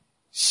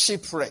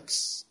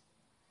 shipwrecks,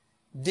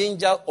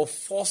 danger of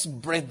false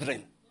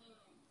brethren,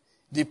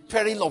 the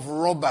peril of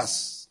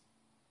robbers,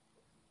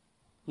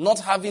 not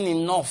having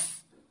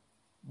enough,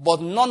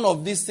 but none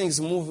of these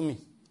things move me.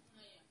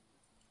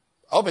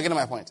 I hope you're getting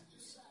my point.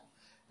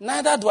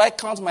 Neither do I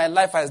count my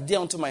life as dear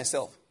unto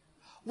myself.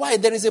 Why?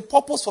 There is a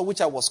purpose for which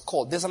I was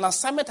called. There's an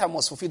assignment I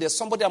must fulfill. There's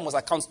somebody I must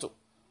account to.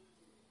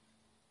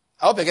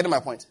 I hope you're getting my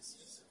point.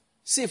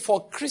 See,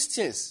 for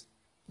Christians,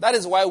 that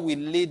is why we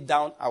lay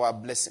down our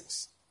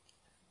blessings.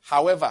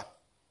 However,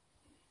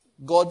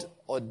 God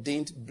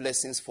ordained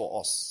blessings for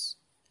us.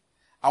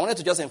 I wanted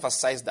to just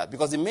emphasize that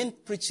because the main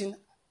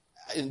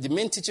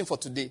teaching for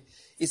today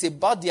is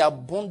about the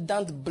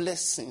abundant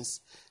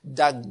blessings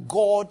that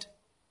God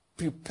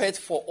prepared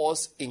for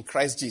us in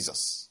Christ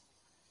Jesus.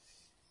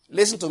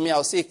 Listen to me,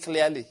 I'll say it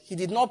clearly. He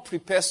did not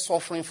prepare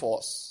suffering for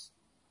us.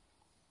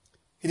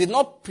 He did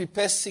not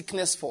prepare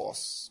sickness for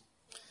us.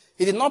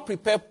 He did not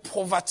prepare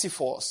poverty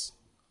for us.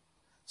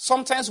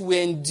 Sometimes we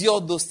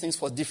endure those things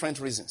for different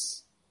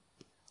reasons.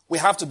 We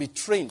have to be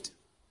trained.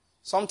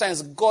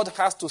 Sometimes God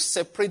has to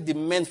separate the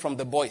men from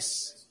the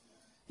boys.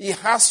 He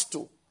has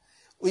to.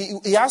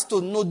 He has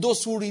to know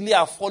those who really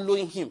are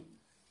following him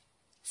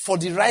for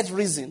the right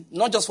reason,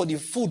 not just for the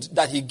food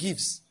that he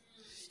gives.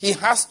 He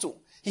has to.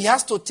 He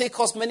has to take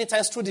us many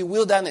times through the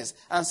wilderness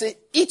and say,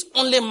 eat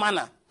only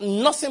manna,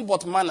 nothing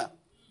but manna.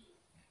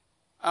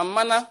 And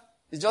manna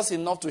is just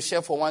enough to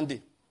share for one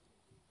day.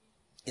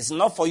 It's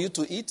enough for you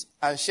to eat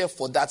and share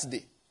for that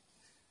day.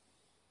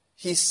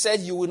 He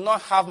said you will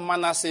not have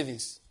manna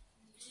savings.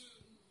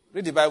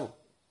 Read the Bible.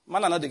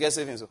 Manna not to get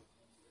savings.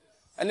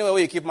 Anywhere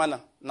where you keep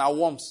manna, now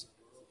worms.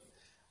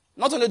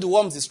 Not only do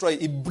worms destroy,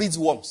 it breeds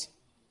worms.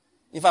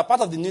 In fact,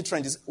 part of the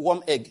nutrient is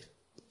worm egg.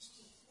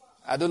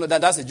 I don't know,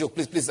 that's a joke,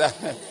 please.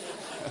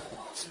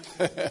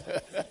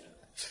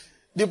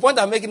 The point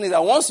I'm making is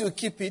that once you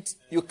keep it,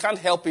 you can't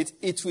help it,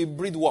 it will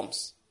breed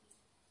worms.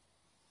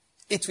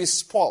 It will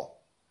spoil.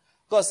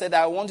 God said,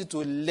 I want you to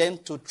learn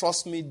to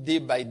trust me day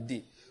by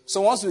day.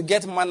 So once you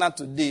get manna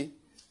today,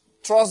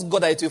 trust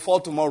God that it will fall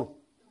tomorrow.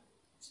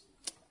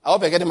 I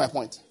hope you're getting my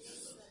point.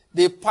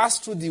 They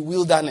passed through the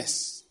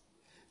wilderness.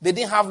 They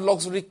didn't have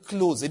luxury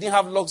clothes. They didn't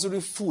have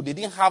luxury food. They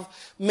didn't have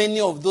many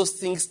of those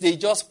things. They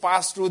just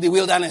passed through the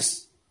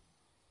wilderness.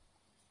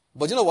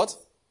 But you know what?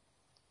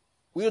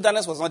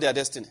 Wilderness was not their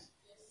destiny.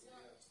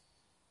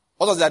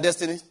 What was their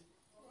destiny?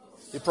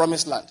 The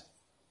promised land.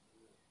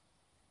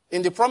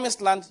 In the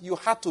promised land, you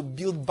had to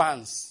build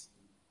barns.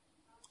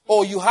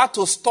 Or you had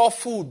to store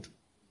food.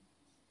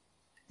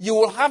 You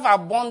will have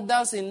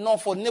abundance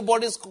enough for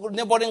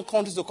neighboring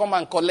countries to come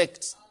and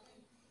collect.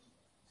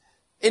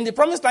 In the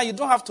promised land, you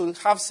don't have to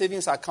have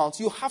savings accounts.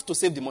 You have to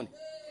save the money.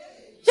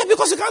 Yeah,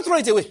 because you can't throw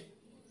it away.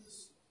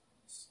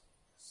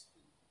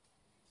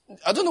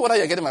 I don't know whether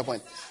you're getting my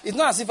point. It's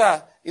not as if,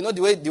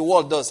 the way the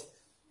world does,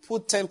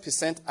 put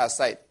 10%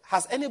 aside.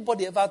 Has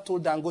anybody ever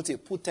told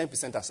Dangote, put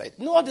 10% aside?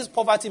 You know all these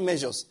poverty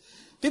measures?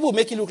 People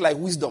make it look like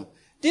wisdom.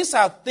 These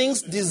are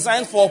things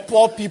designed for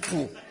poor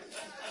people.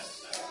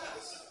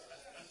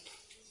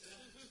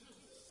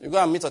 You go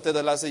and meet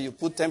 $30, say you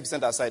put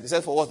 10% aside. He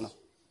said, for what now?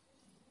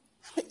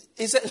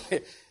 He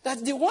said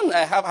that the one I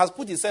have has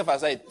put himself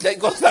aside.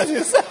 God that he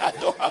said, I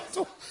don't have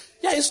to.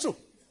 Yeah, it's true.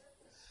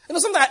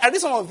 Sometimes I read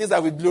some of the things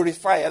that we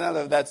glorify and all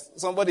of that.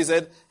 Somebody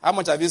said, how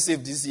much have you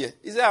saved this year?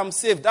 He said, I'm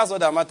saved. That's what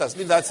that matters.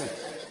 Leave that in.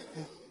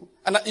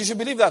 And you should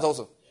believe that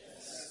also.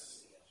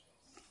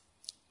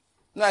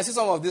 Now, I see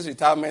some of these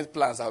retirement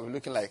plans I'll be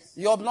looking like,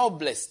 you're not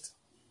blessed.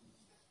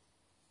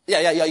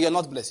 Yeah, you're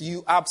not blessed.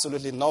 You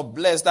absolutely not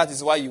blessed. That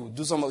is why you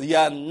do some of, you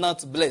are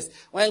not blessed.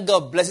 When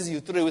God blesses you,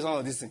 throw away some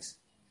of these things.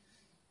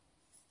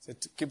 So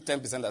keep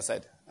 10%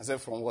 aside. I said,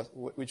 from what?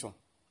 Which one?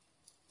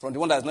 From the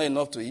one that's not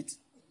enough to eat?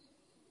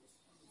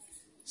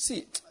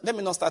 See, let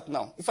me not start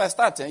now. If I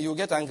start, you'll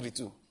get angry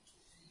too.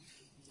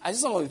 I see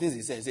some of the things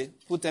he said. He said,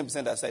 put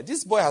 10% aside.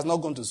 This boy has not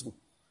gone to school.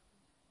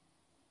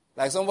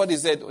 Like somebody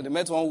said, they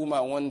met one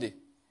woman one day.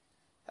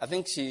 I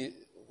think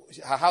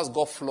her house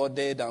got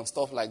flooded and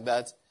stuff like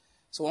that.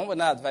 So one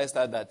woman advised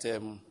her that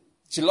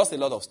she lost a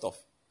lot of stuff.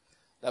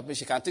 That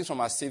she can take from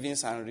her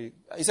savings and...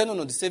 He said,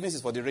 no, the savings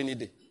is for the rainy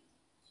day.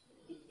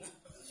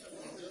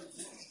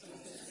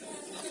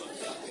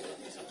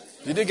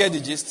 Did you get the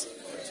gist?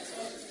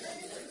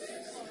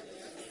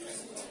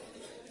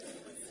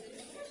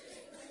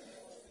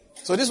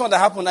 So this one that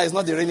happened now is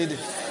not the rainy day.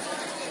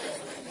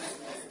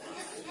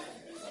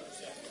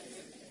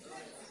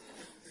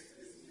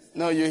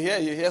 No, you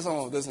hear some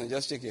of those and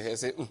just shake your head.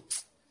 Say,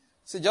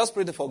 See, just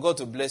pray for God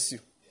to bless you.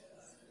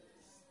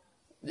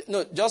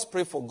 No, just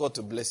pray for God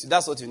to bless you.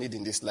 That's what you need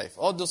in this life.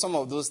 Although some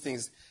of those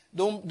things,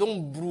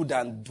 don't brood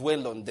and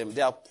dwell on them.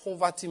 They are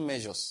poverty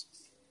measures.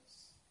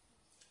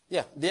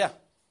 Yeah, they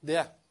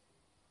are.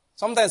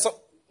 Sometimes,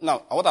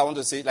 now, what I want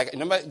to say, like,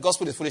 remember,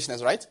 gospel is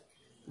foolishness, right?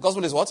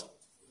 Gospel is what?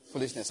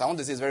 Foolishness. I want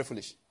to say it's very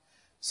foolish.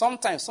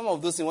 Sometimes, some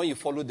of those things, when you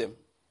follow them,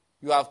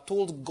 you have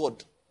told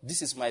God,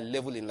 this is my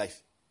level in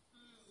life.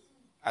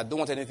 I don't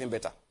want anything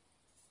better.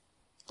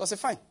 Because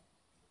it's fine.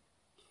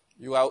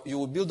 You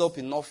will build up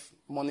enough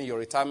money in your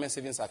retirement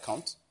savings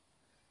account.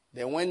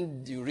 Then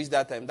when you reach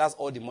that time, that's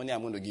all the money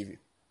I'm going to give you.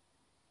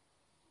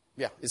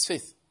 Yeah, it's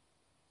faith.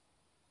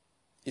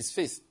 It's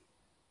faith.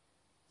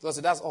 So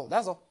that's all.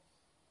 That's all.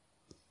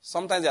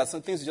 Sometimes there are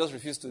some things you just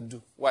refuse to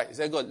do. Why? You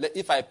say, God,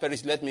 if I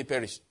perish, let me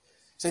perish.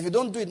 So if you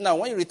don't do it now,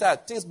 when you retire,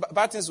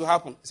 bad things will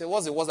happen. You say,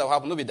 what's the worst that will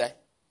happen? Nobody die.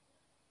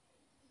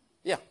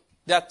 Yeah.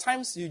 There are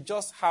times you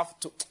just have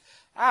to,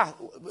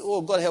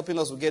 God helping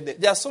us to get there.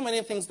 There are so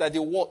many things that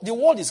the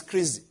world is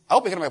crazy. I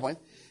hope you get my point.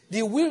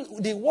 The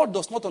world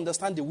does not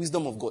understand the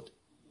wisdom of God.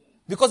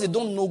 Because they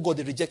don't know God,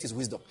 they reject his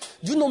wisdom.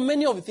 Do you know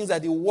many of the things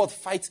that the world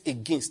fights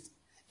against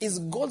is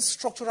God's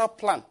structural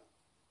plan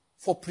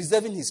for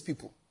preserving his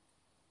people?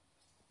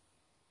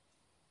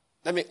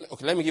 Let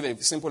me give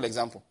a simple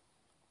example.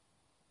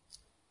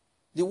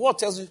 The world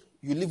tells you,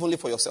 you live only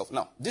for yourself.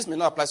 Now, this may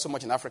not apply so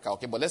much in Africa,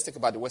 okay, but let's talk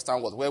about the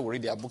Western world where we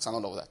read their books and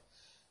all of that.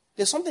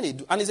 There's something they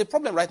do, and it's a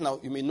problem right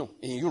now, you may know,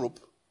 in Europe,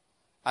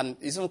 and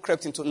it's even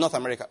crept into North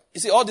America.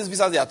 You see, all these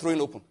visas they are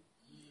throwing open.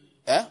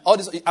 All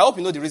this, I hope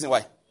you know the reason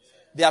why.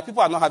 There are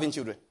people who are not having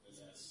children.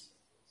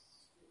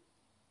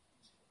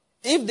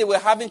 If they were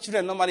having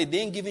children normally, they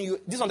ain't giving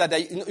you, this one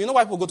that you know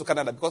why people go to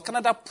Canada? Because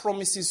Canada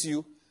promises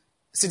you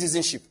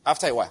citizenship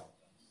after a while.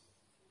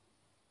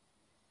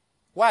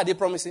 Why are they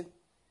promising?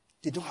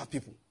 They don't have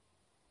people.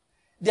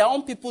 Their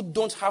own people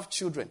don't have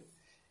children.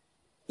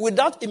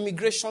 Without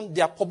immigration,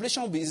 their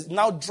population is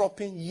now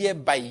dropping year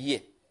by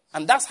year.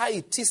 And that's how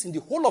it is in the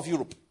whole of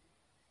Europe.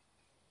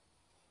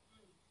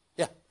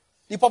 Yeah.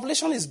 The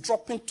population is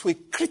dropping to a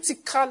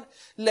critical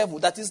level.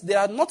 That is, there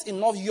are not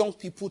enough young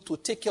people to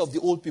take care of the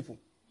old people.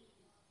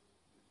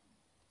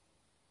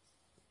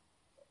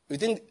 You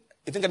think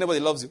anybody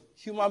loves you?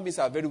 Human beings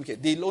are very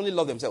wicked. They only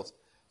love themselves.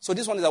 So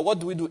this one is that what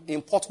do we do?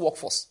 Import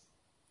workforce.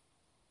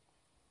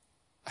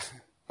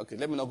 Okay,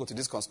 let me not go to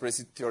this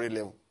conspiracy theory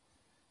level.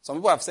 Some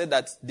people have said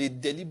that they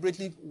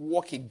deliberately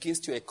work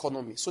against your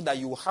economy so that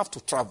you will have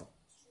to travel.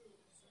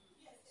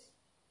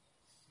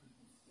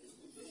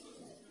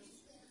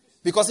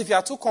 Because if you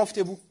are too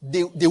comfortable,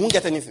 they won't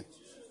get anything.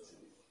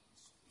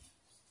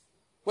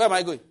 Where am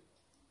I going?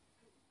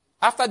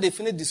 After they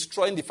finish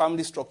destroying the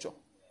family structure,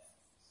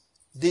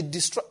 they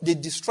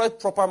destroy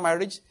proper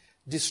marriage,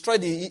 destroy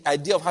the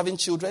idea of having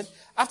children.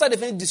 After they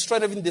finish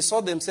destroying everything, they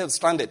saw themselves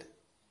stranded.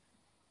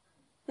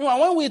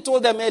 When we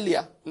told them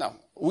earlier,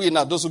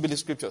 those who believe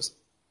scriptures,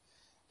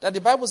 that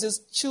the Bible says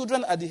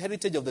children are the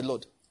heritage of the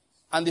Lord,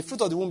 and the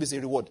fruit of the womb is a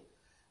reward.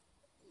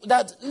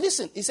 That,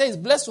 listen, he says,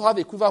 blessed to have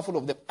a quiver full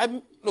of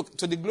them. Look,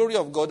 to the glory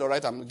of God, all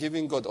right, I'm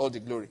giving God all the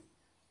glory.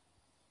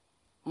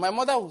 My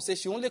mother will say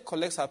she only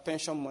collects her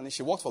pension money.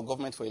 She worked for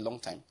government for a long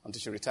time until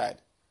she retired.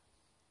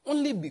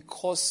 Only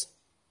because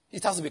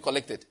it has to be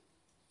collected.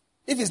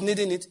 If he's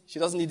needing it, she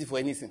doesn't need it for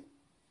anything.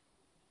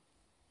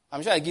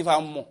 I'm sure I give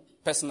her more,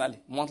 personally,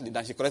 monthly,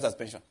 than she collects as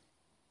pension.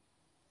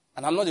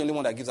 And I'm not the only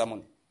one that gives her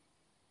money.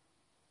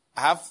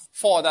 I have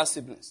 4 other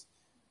siblings.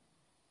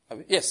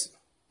 Yes.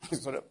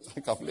 Sorry,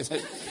 calculation.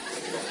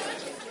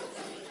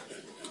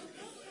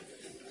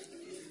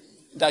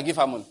 That give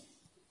her money.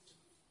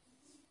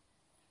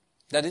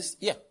 That is,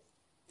 yeah.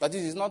 But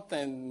it is not,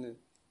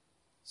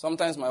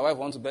 sometimes my wife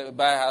wants to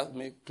buy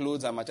her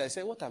clothes and my child. I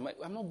say, what am I?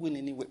 I'm not going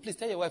anywhere. Please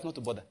tell your wife not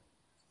to bother.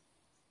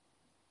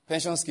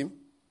 Pension scheme.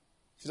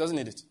 She doesn't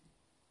need it.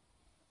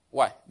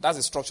 Why? That's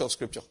the structure of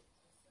scripture.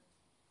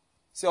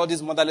 See all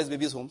these motherless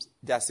babies' homes?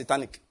 They are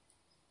satanic.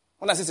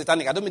 When I say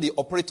satanic, I don't mean the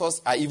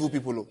operators are evil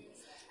people. No.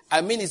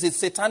 I mean it's a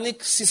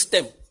satanic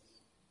system.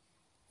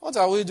 What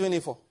are we doing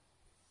it for?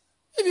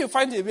 If you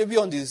find a baby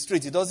on the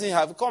street, it doesn't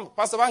have, come,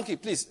 Pastor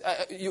Banky, please,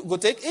 you go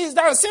take. It's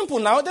that simple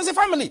now. There's a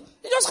family.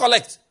 You just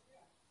collect.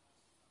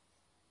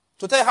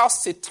 To tell you how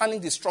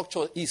satanic the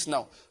structure is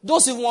now.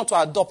 Those who want to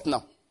adopt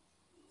now.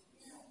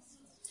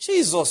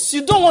 Jesus,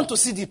 you don't want to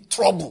see the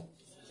trouble.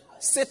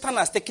 Satan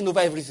has taken over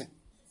everything.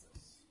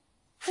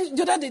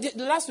 The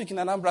last week in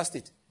Anambra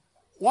State,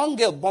 one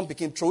girl bomb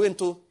became thrown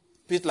into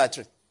pit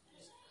latrine.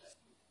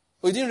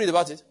 Oh, you didn't read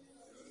about it?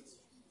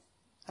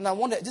 And I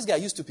wonder, this guy, are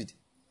you stupid?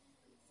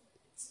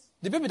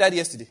 The baby died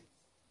yesterday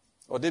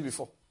or day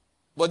before,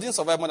 but didn't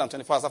survive more than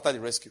 24 hours after the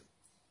rescue.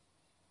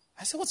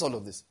 I said, what's all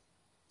of this?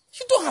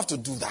 You don't have to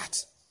do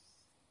that.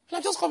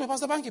 Like, just call me,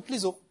 Pastor Banky,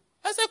 please. Oh.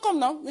 I said, come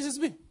now,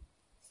 Mrs. B.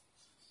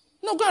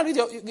 No, go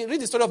and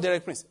read the story of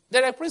Derek Prince.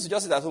 Derek Prince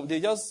just sit at home. They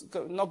just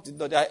knocked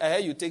the door. I hear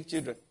you take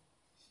children.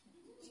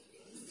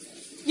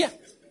 Yeah.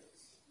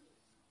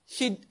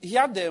 He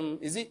had them,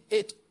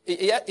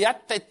 he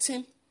had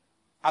 13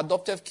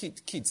 adoptive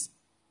kids.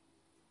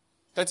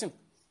 13.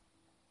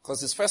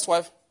 Because his first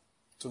wife,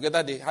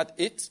 together they had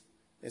 8.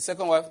 His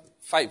second wife,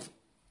 5.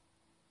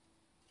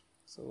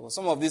 So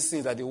some of these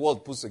things that the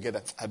world puts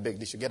together, I beg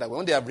they should get that.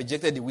 When they have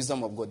rejected the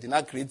wisdom of God, they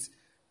now create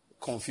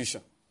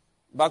confusion.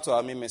 Back to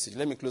our main message.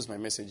 Let me close my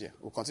message here.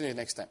 We'll continue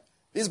next time.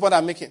 This is what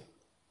I'm making.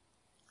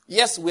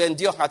 Yes, we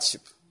endure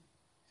hardship.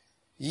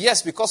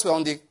 Yes, because we're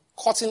on the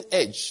cutting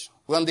edge.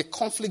 We're on the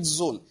conflict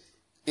zone.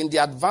 In the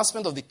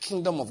advancement of the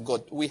kingdom of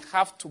God, we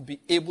have to be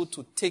able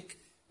to take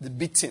the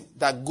beating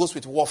that goes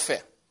with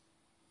warfare.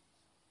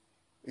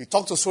 You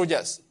talk to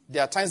soldiers.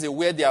 There are times they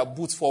wear their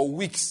boots for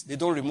weeks. They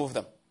don't remove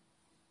them.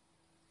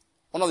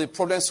 One of the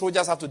problems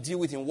soldiers have to deal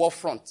with in war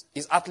front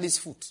is athlete's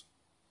foot.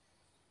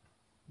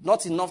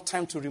 Not enough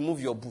time to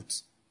remove your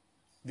boot.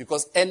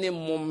 Because any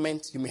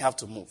moment you may have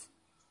to move.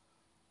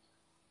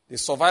 They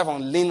survive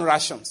on lean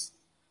rations.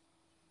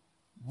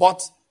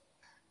 But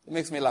it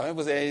makes me laugh.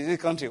 People say, is it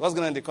country? What's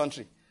going on in the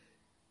country?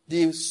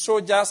 The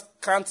soldiers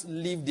can't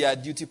leave their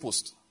duty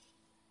post.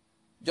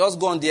 Just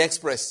go on the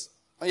express.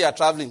 When you are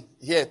traveling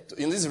here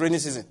in this rainy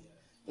season,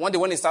 one day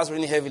when it starts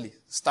raining heavily,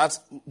 start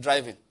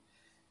driving.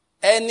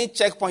 Any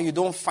checkpoint you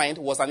don't find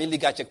was an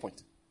illegal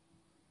checkpoint.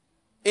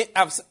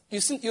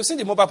 You've seen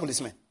the mobile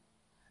policemen.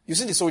 You've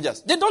seen the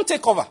soldiers. They don't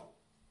take cover.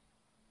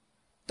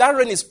 That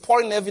rain is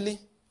pouring heavily.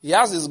 He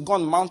has his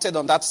gun mounted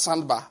on that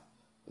sandbar.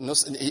 You know,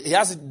 he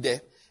has it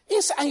there.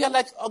 Inside, and you're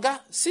like,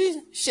 Oga,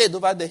 see shade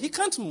over there. He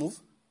can't move.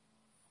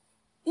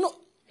 No,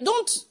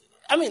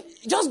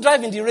 just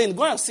drive in the rain.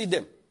 Go and see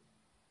them.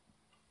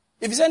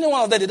 If you see any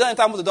one of them, they don't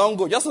enter, they don't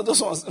go. Just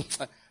those ones.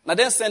 Now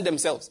then send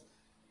themselves.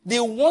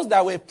 The ones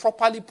that were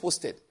properly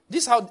posted.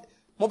 This is how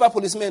mobile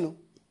policemen,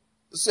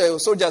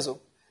 soldiers,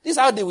 this is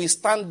how they will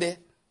stand there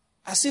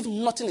as if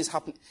nothing is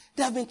happening.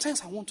 There have been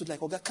times I want to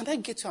Oga, can I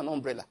get you an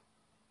umbrella?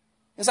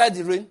 Inside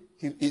the rain,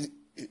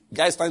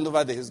 guy standing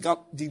over there,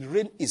 the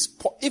rain is,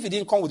 if he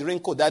didn't come with the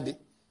raincoat that day,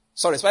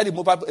 sorry, it's why the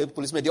mobile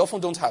policemen, they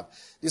often don't have.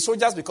 The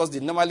soldiers, because they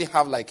normally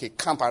have like a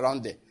camp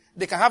around there,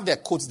 they can have their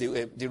coats,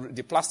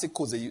 the plastic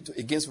coats they use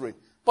against rain.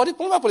 But the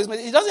mobile policeman,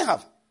 he doesn't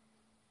have.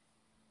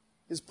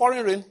 It's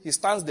pouring rain, he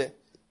stands there,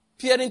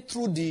 peering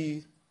through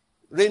the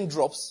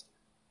raindrops,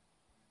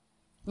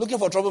 looking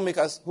for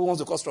troublemakers who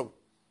wants to cause trouble.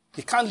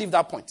 He can't leave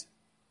that point.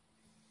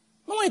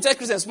 No one tell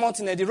Christians,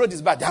 mountain, the road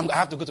is bad. I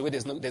have to go to where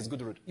there's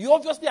good road. You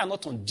obviously are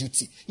not on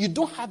duty. You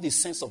don't have a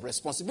sense of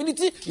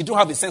responsibility. You don't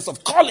have a sense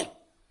of calling.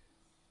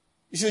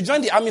 You should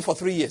join the army for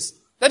 3 years.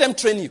 Let them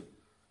train you.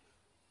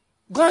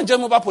 Go and join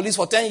mobile police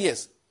for 10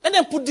 years. Let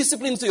them put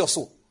discipline into your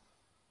soul.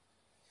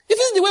 If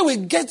it's the way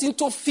we get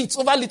into fits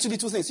over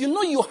little things, you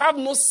know you have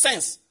no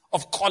sense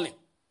of calling.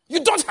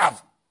 You don't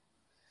have.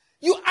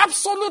 You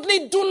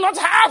absolutely do not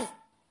have.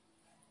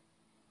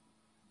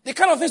 The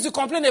kind of things you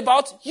complain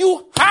about,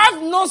 you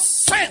have no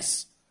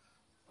sense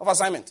of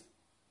assignment.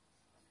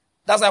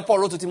 That's why Paul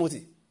wrote to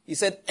Timothy. He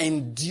said,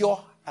 endure,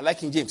 I like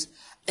King James,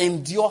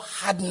 endure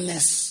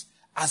hardness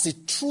as a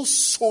true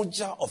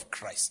soldier of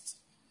Christ.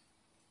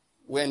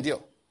 We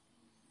endure.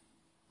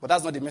 But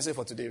that's not the message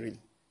for today, really.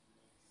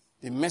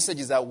 The message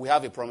is that we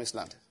have a promised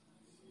land.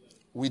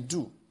 We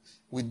do.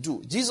 We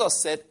do.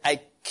 Jesus said, I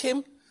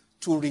came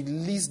to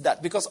release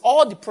that. Because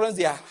all the problems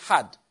they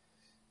had,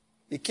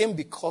 it came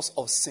because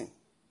of sin.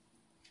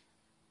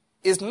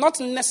 It's not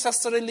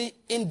necessarily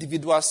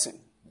individual sin.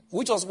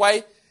 Which was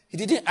why he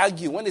didn't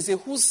argue when they say,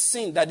 whose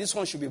sin that this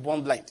one should be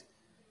born blind?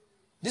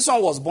 This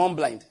one was born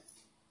blind.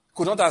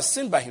 Could not have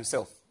sinned by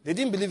himself. They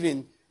didn't believe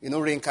in,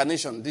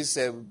 reincarnation, this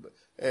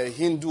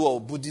Hindu or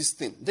Buddhist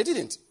thing. They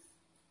didn't.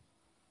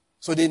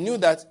 So they knew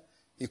that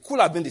it could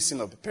have been the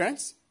sin of the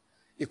parents.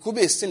 It could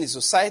be a sin in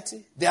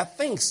society. There are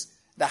things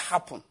that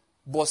happen,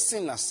 but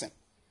sin is sin.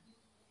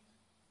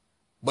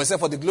 But he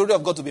said, for the glory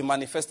of God to be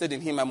manifested in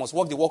him, I must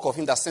walk the walk of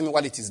him that sent me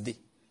while it is day.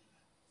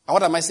 And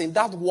what am I saying?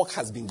 That work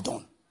has been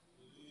done.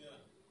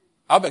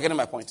 I hope you're getting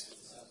my point.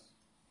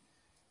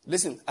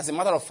 Listen, as a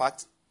matter of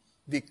fact,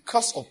 the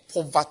curse of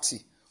poverty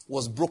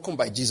was broken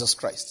by Jesus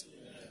Christ.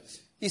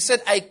 He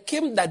said, I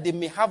came that they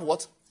may have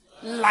what?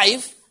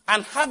 Life,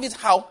 and have it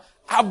how?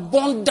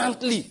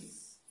 Abundantly.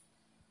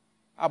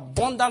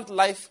 Abundant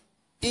life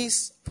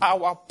is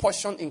our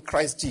portion in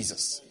Christ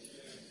Jesus.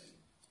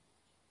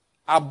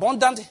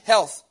 Abundant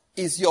health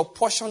is your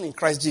portion in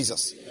Christ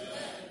Jesus.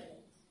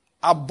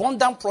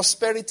 Abundant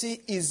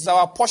prosperity is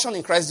our portion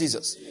in Christ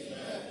Jesus.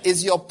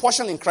 Is your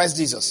portion in Christ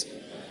Jesus.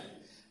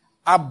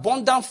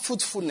 Abundant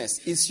fruitfulness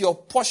is your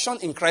portion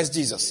in Christ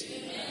Jesus.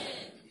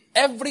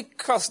 Every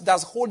curse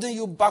that's holding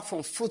you back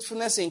from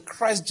fruitfulness in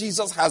Christ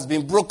Jesus has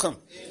been broken.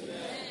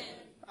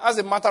 As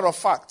a matter of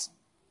fact.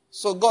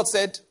 So God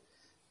said,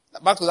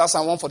 back to that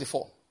Psalm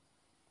 144.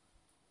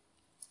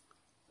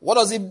 What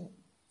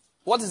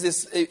is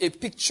this? A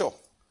picture.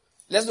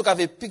 Let's look at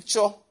a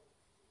picture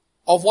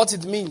of what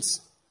it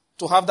means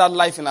to have that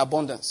life in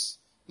abundance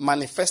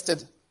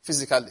manifested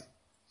physically.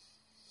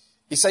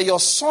 He said, your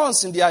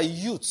sons in their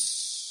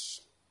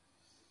youths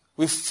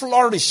will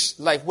flourish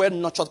like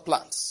well-nurtured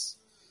plants.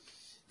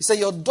 He said,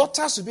 your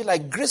daughters will be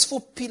like graceful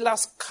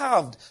pillars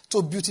carved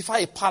to beautify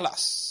a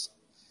palace.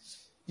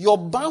 Your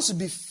barns will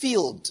be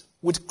filled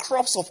with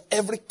crops of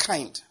every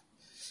kind.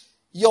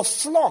 Your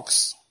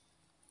flocks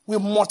will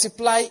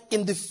multiply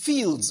in the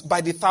fields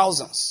by the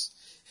thousands,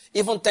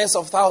 even tens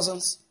of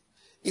thousands.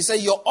 He said,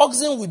 your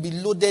oxen will be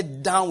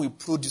loaded down with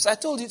produce. I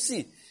told you,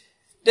 see,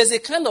 there's a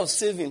kind of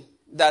saving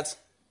that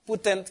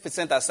put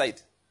 10%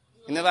 aside.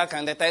 You never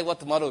can tell what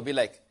tomorrow will be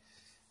like.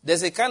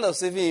 There's a kind of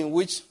saving in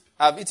which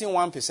I've eaten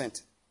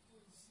 1%.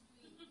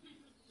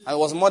 And it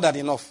was more than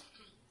enough.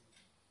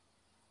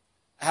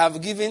 I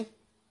have given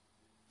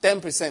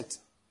 10%.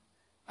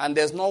 And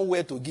there's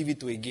nowhere to give it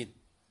to again.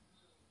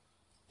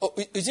 Oh,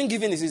 you think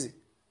giving is easy?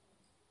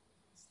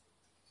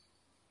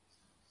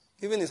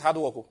 Giving is hard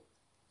work. Oh.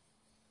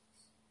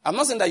 I'm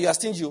not saying that you are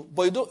stingy,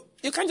 but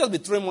you can't just be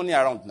throwing money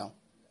around now.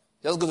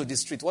 Just go to the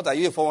street. What are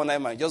you, a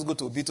 419 man? Just go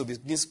to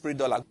B2B, give spray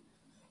dollar.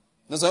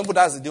 No, some people,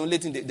 that's the only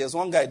thing. There's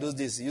one guy those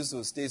days, he used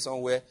to stay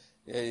somewhere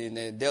in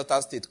a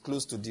Delta state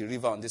close to the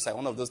river on this side,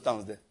 one of those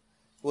towns there.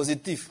 He was a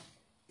thief.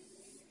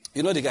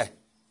 You know the guy?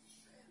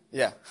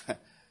 Yeah.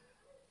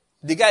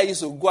 The guy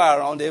used to go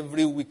around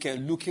every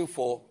weekend looking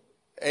for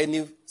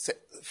any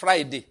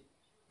Friday.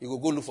 He will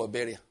go look for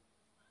burial.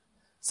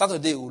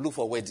 Saturday, he will look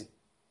for wedding.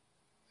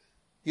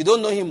 You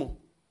don't know him.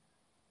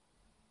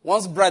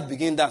 Once bride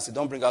begin dance, he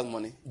don't bring out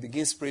money. He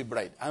begin spray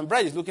bride. And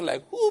bride is looking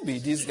like, who be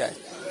this guy?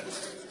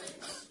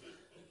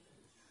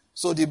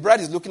 So the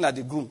bride is looking at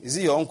the groom. Is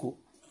he your uncle?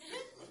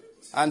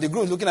 And the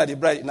groom is looking at the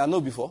bride. I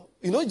know before.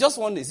 You know, just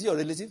one day. Is he your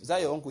relative? Is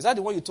that your uncle? Is that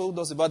the one you told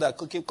us about that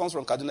comes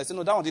from Kaduna? I said,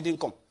 no, that one didn't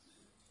come.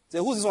 Say,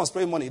 who's this one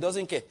spraying money? He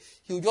doesn't care.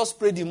 He will just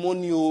spray the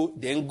money,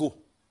 then go.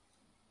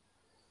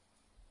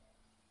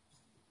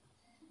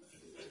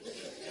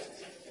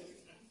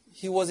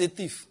 He was a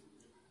thief.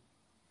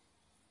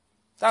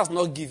 That's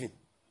not giving.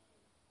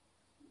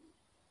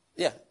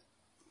 Yeah.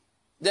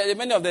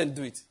 Many of them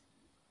do it.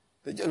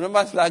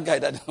 Remember that guy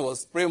that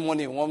was spraying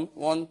money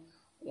in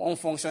one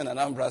function in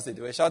Anambra State?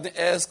 They were shouting,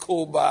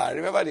 Escobar.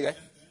 Remember the guy?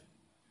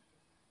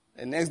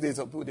 The next day,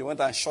 some people, they went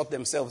and shot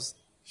themselves.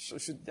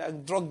 They are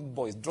drug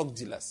boys, drug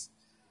dealers.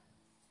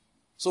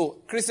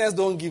 So Christians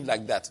don't give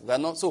like that. We are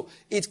not. So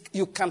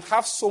you can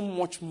have so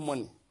much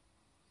money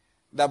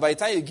that by the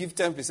time you give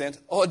 10%,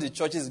 all the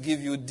churches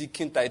give you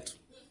deacon title.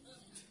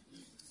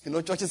 You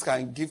know, churches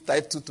can give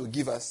title to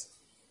givers.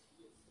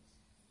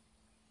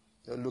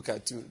 They'll look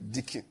at you,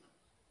 deacon.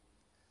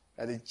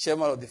 And the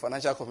chairman of the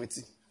financial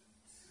committee.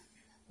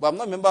 But I'm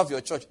not a member of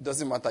your church. It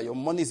doesn't matter. Your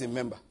money is a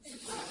member.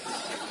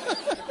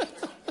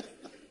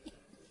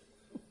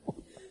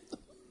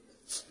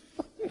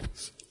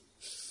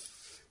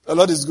 The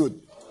Lord is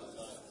good.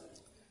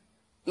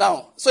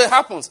 Now, so it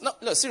happens. No,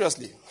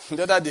 seriously.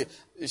 The other day,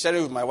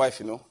 sharing with my wife,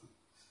 you know.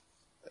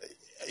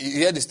 You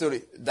hear the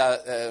story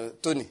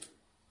that Tony,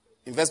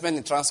 investment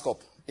in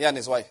Transcorp, he and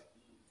his wife,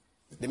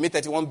 they made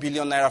 31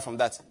 billion naira from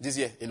that this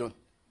year alone.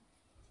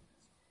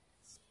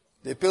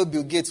 They paid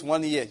Bill Gates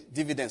 1 year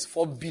dividends,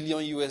 $4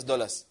 billion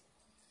US.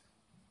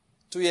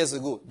 2 years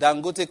ago,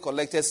 Dangote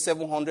collected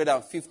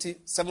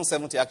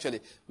 $770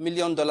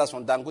 million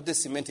from Dangote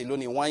Cement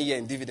alone in 1 year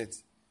in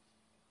dividends.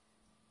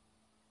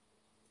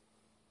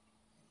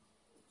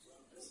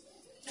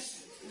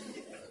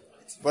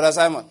 Brother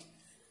Simon,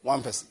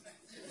 one person.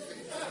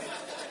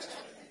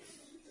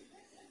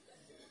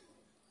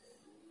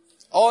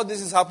 All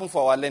this is happening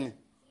for our learning.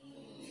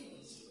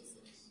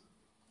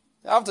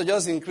 You have to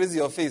just increase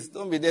your faith.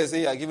 Don't be there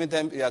saying you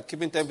are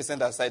keeping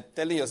 10% aside,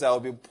 telling yourself I'll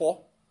be poor.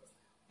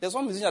 There's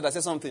one musician that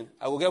said something.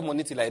 I will get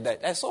money till I die.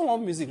 I saw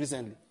one music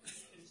recently.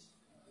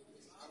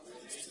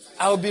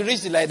 I will be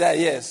rich till I die,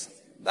 yes.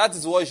 That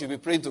is what you should be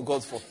praying to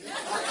God for.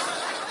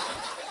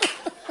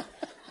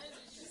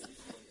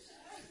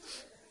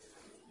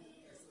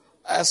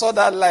 I saw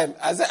that line.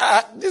 I said,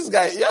 this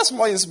guy, he has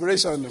more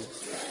inspiration.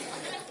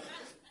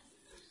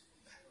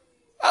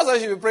 That's what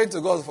you should be praying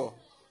to God for.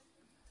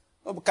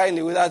 Not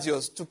kindly without your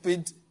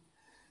stupid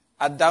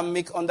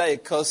Adamic under a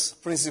curse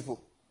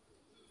principle.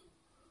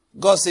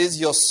 God says,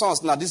 your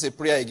sons, now this is a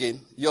prayer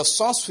again, your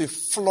sons will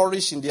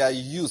flourish in their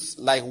youth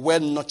like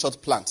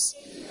well-nurtured plants.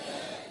 Amen.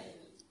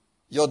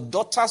 Your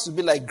daughters will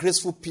be like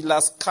graceful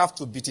pillars carved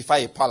to beautify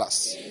a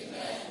palace.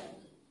 Amen.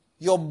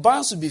 Your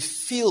barns will be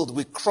filled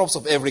with crops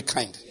of every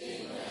kind.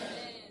 Amen.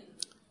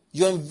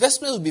 Your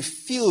investment will be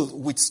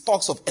filled with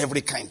stocks of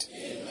every kind.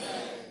 Amen.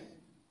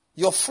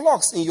 Your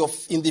flocks in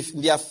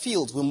their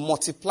fields will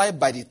multiply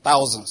by the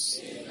thousands.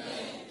 Amen.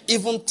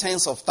 Even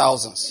tens of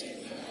thousands. Amen.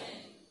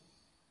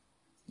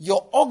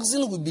 Your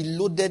oxen will be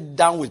loaded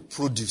down with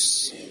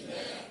produce. Amen.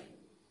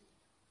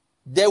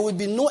 There will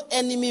be no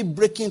enemy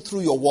breaking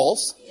through your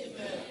walls.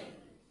 Amen.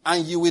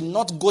 And you will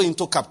not go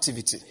into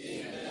captivity.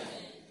 Amen.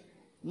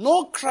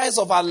 No cries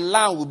of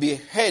alarm will be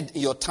heard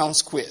in your town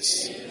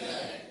squares. Amen.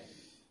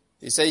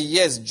 He said,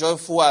 yes,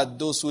 joyful are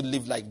those who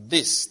live like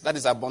this. That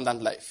is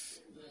abundant life.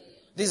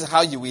 This is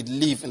how you will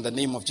live in the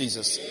name of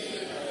Jesus.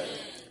 Amen.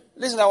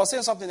 Listen, I was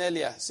saying something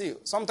earlier. See,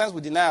 sometimes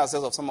we deny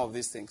ourselves of some of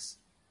these things.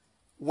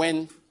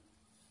 When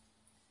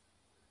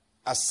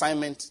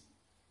assignment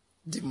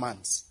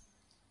demands.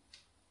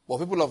 But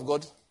people of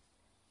God,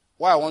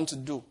 what I want to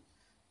do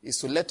is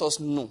to let us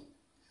know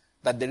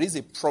that there is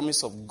a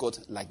promise of God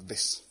like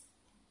this.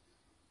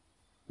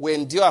 We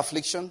endure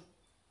affliction.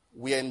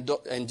 We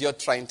endure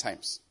trying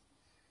times.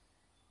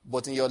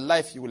 But in your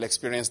life, you will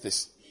experience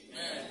this.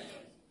 Amen.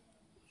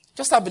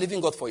 Just start believing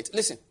God for it.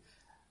 Listen,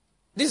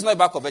 this is not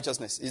about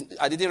covetousness.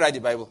 I didn't write the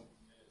Bible.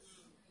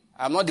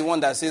 I'm not the one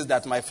that says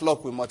that my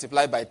flock will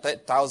multiply by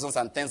thousands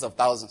and tens of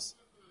thousands.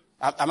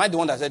 Am I the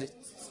one that said it?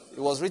 It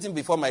was written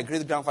before my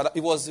great-grandfather.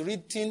 It was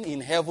written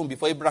in heaven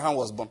before Abraham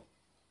was born.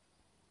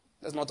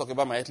 Let's not talk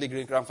about my earthly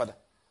great-grandfather.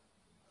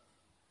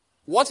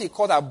 What he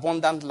called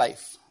abundant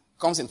life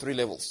comes in 3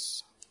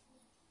 levels.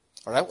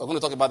 All right? We're going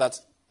to talk about that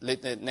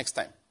next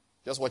time.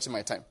 Just watching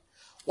my time.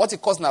 What he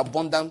calls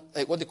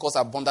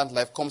abundant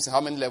life comes in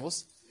how many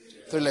levels?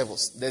 3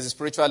 levels. There's a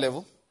spiritual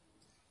level.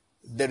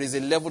 There is a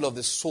level of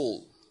the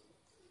soul.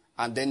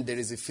 And then there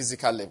is a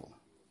physical level.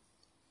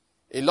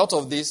 A lot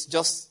of this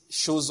just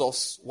shows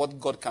us what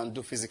God can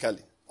do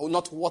physically. Or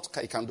not what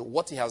he can do,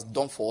 what he has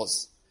done for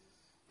us.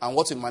 And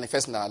what will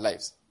manifest in our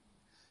lives.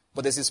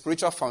 But there's a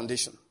spiritual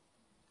foundation.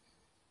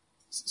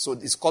 So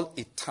it's called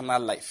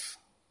eternal life.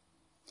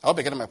 I hope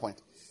you're getting my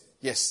point.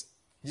 Yes.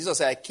 Jesus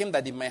said, I came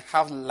that they might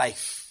have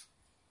life.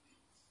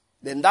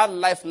 Then that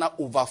life now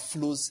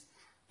overflows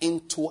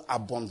into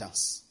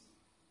abundance.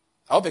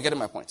 I hope you're getting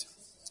my point.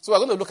 So we're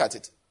going to look at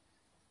it.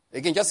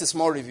 Again, just a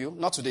small review,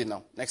 not today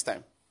now, next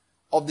time,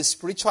 of the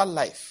spiritual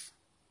life.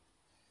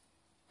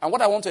 And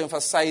what I want to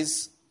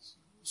emphasize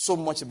so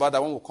much about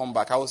that when we come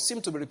back, I will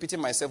seem to be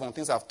repeating myself on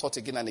things I've taught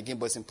again and again,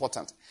 but it's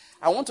important.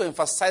 I want to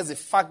emphasize the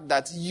fact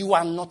that you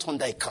are not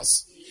under a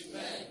curse.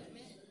 Amen.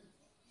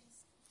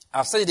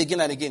 I've said it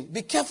again and again.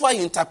 Be careful how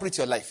you interpret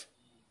your life.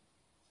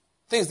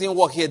 Things didn't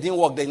work here, didn't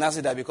work there. Now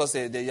say that because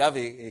they have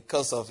a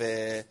curse of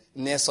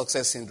near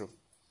success syndrome.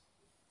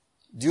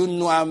 Do you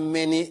know how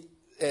many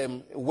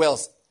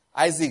wells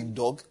Isaac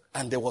dug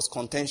and there was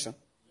contention?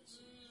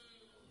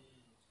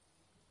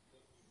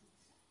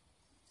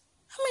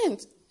 I mean,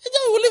 he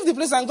will leave the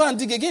place and go and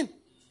dig again.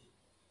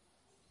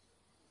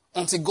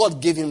 Until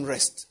God gave him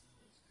rest.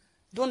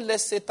 Don't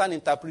let Satan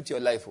interpret your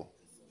life. Oh.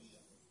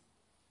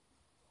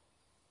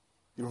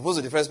 You propose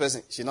to the first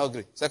person, she not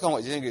agree. Second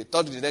one, she didn't agree.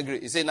 Third, she didn't agree.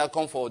 He said, now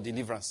come for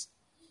deliverance.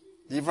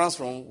 Deliverance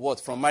from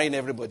what? From marrying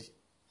everybody.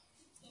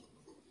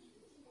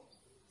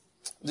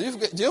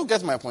 Do you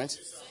get my point?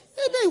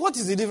 Hey, what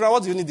is deliverance?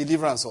 What do you need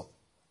deliverance for?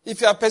 If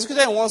you are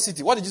persecuted in one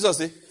city, what did Jesus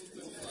say?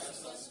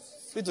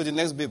 Flee to the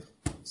next babe.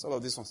 Some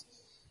of these ones.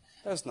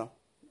 Yes, now.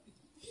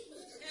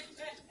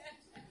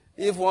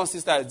 If one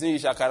sister is doing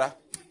shakara,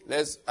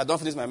 I don't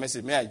finish my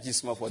message. May I give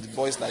small for the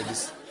boys like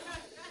this?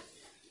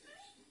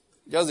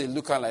 Just a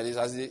look on like this.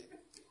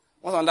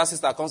 Once another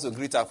sister comes to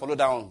greet her, follow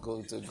down,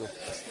 go.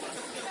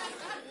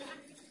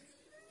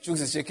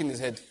 Chooks is shaking his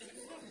head.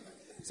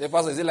 Say,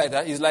 Pastor, is it like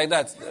that? It's like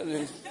that.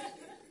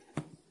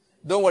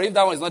 Don't worry, if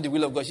that one is not the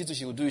will of God,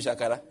 she will do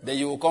shakara. Then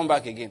you will come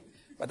back again.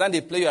 But then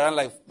they play you around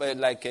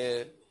like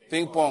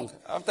ping pong.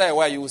 After a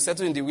while, you will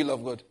settle in the will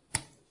of God.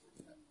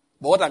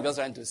 But what I'm just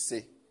trying to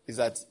say is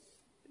that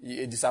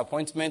a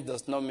disappointment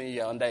does not mean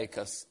you're under a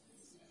curse.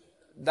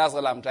 That's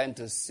all I'm trying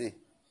to say.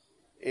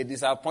 A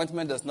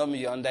disappointment does not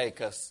mean you're under a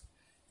curse.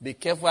 Be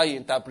careful how you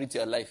interpret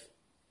your life.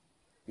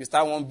 You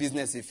start one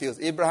business, it fails.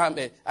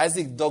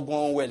 Isaac dug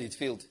one well, it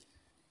failed.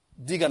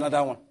 Dig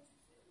another one.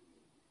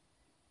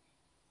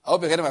 I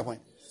hope you're getting my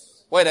point.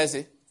 What did I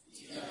say?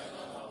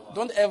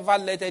 Don't ever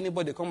let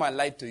anybody come and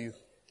lie to you.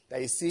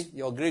 That you see,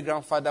 your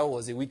great-grandfather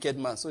was a wicked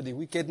man. So the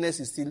wickedness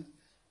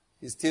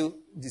is still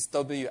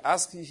disturbing you.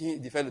 Ask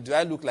him, the fellow, do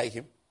I look like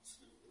him?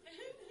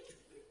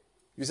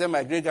 You say,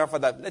 my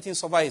great-grandfather, let him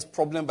solve his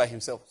problem by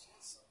himself.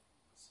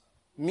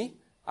 Me,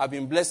 I've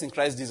been blessed in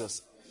Christ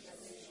Jesus.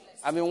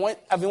 I've been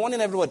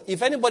warning everybody.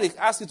 If anybody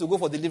asks you to go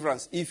for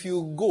deliverance, if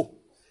you go,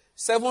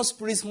 7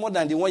 spirits more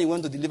than the one you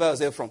want to deliver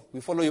yourself from, we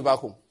follow you back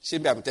home.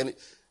 Shame me, I'm telling you.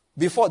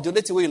 Before, the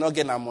only way you're not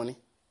getting our money.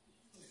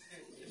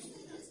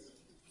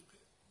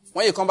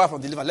 When you come back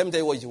from deliverance, let me tell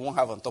you what you won't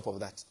have on top of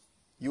that.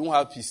 You won't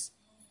have peace.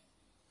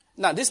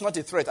 Now, this is not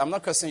a threat. I'm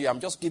not cursing you. I'm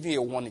just giving you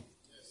a warning.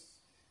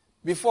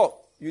 Before,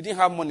 you didn't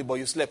have money, but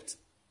you slept.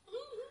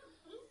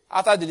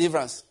 After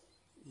deliverance,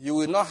 you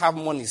will not have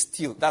money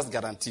still. That's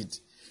guaranteed.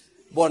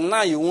 But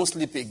now you won't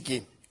sleep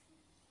again.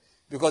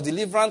 Because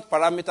deliverance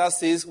parameter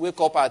says wake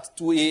up at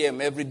 2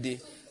 a.m. every day.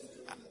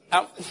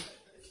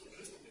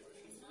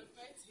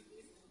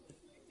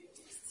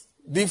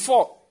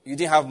 Before, you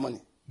didn't have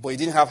money, but you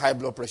didn't have high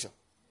blood pressure.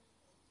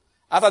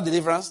 After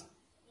deliverance,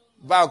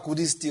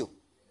 could still.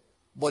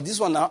 But this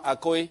one now,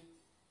 Akoi,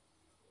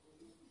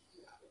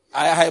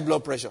 high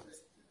blood pressure.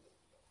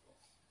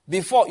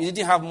 Before, you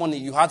didn't have money,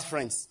 you had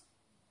friends.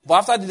 But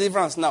after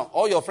deliverance now,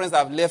 all your friends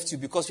have left you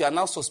because you are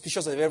now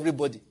suspicious of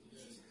everybody.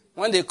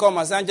 When they come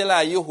and say, Angela,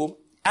 are you home?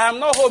 I am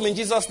not home in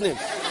Jesus' name.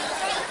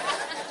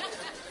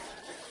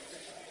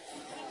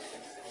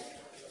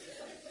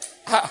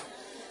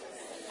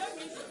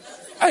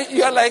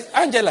 You are like,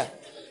 Angela,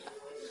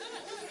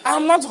 I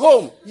am not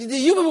home. You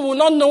people will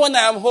not know when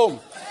I am home.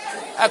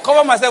 I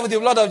cover myself with the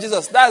blood of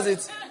Jesus. That's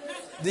it.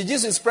 The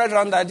gist is spread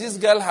around that this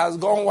girl has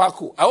gone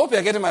waku. I hope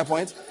you're getting my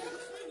point.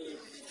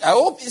 I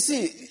hope, you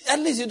see, at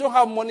least you don't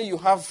have money, you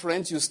have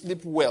friends, you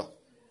sleep well.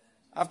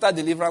 After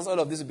deliverance, all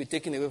of this will be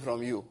taken away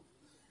from you.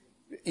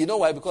 You know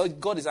why? Because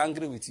God is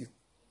angry with you.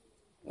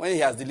 When he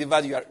has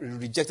delivered, you have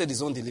rejected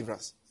his own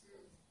deliverance.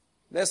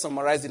 Let's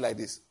summarize it like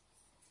this.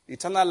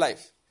 Eternal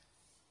life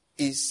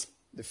is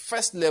The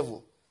first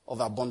level of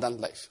abundant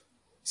life.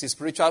 It's a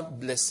spiritual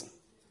blessing.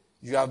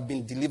 You have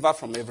been delivered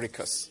from every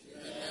curse.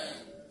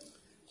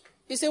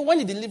 He said, when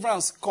the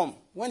deliverance come,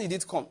 when did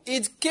it come?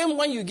 It came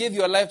when you gave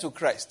your life to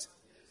Christ.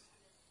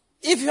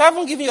 If you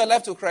haven't given your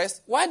life to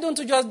Christ, why don't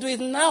you just do it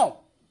now?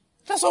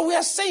 That's what we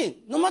are saying.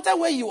 No matter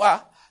where you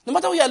are, no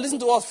matter where you are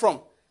listening to us from,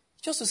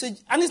 just to say,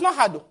 and it's not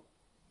hard though.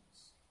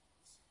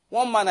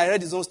 One man, I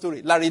read his own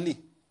story, Larry Lee.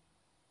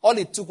 All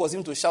it took was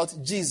him to shout,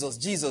 Jesus,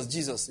 Jesus,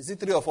 Jesus. Is it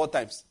 3 or 4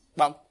 times?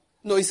 Bam.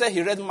 No, he said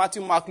he read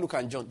Matthew, Mark, Luke,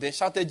 and John. They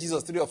shouted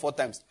Jesus 3 or 4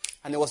 times,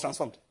 and he was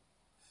transformed.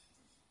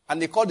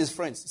 And they called his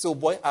friends. He said, oh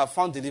boy, I have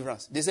found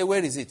deliverance. They said,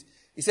 where is it?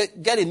 He said,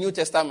 get a New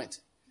Testament.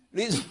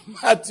 Read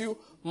Matthew,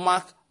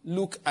 Mark,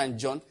 Luke, and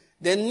John.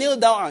 Then kneel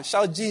down and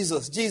shout,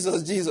 Jesus,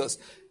 Jesus, Jesus.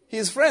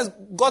 His friends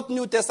got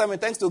New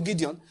Testament thanks to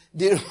Gideon.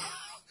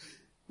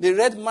 They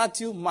read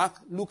Matthew, Mark,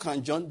 Luke,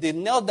 and John. They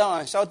knelt down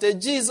and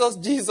shouted, Jesus,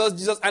 Jesus,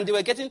 Jesus. And they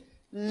were getting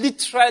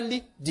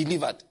literally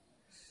delivered.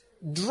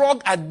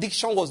 Drug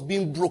addiction was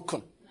being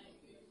broken.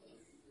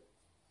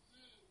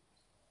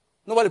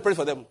 Nobody prayed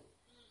for them.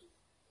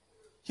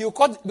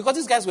 Because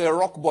these guys were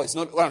rock boys,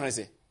 not what I'm trying to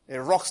say.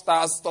 Rock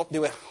stars, stuff. They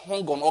were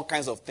hung on all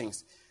kinds of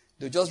things.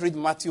 They just read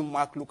Matthew,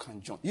 Mark, Luke,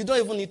 and John. You don't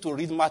even need to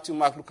read Matthew,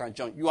 Mark, Luke, and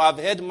John. You have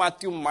heard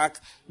Matthew, Mark,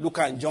 Luke,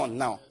 and John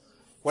now.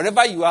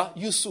 Wherever you are,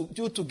 you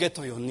to get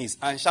on your knees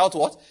and shout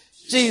what?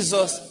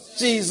 Jesus,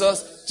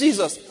 Jesus,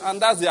 Jesus. And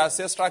that's the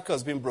ancestral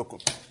curse being broken.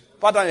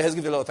 Pardon your heads,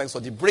 give a lot of thanks for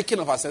the breaking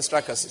of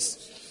ancestral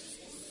curses.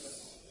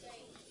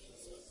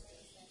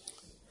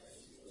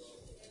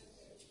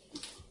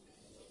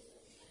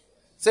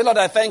 Say, Lord,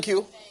 I thank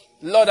you.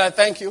 Lord, I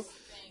thank you.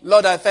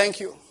 Lord, I thank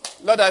you.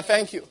 Lord, I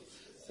thank you.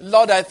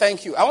 Lord, I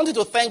thank you. I want you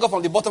to thank God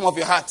from the bottom of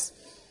your heart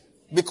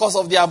because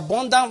of the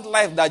abundant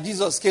life that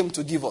Jesus came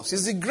to give us.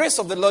 It's the grace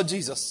of the Lord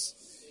Jesus.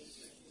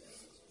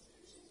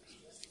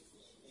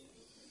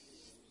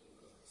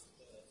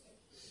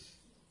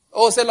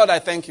 Oh, say, Lord, I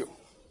thank you.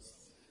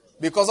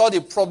 Because all the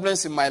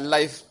problems in my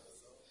life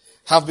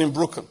have been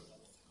broken.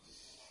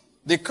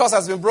 The curse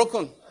has been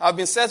broken. I've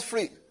been set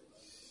free.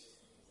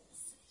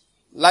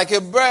 Like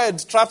a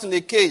bird trapped in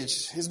a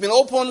cage. It's been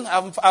opened.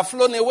 I've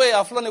flown away.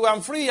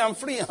 I'm free. I'm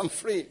free. I'm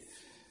free.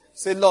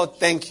 Say, Lord,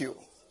 thank you.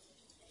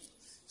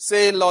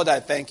 Say, Lord, I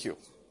thank you.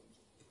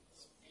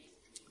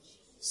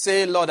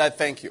 Say, Lord, I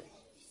thank you.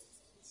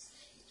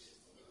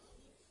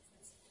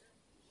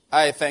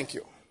 I thank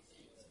you.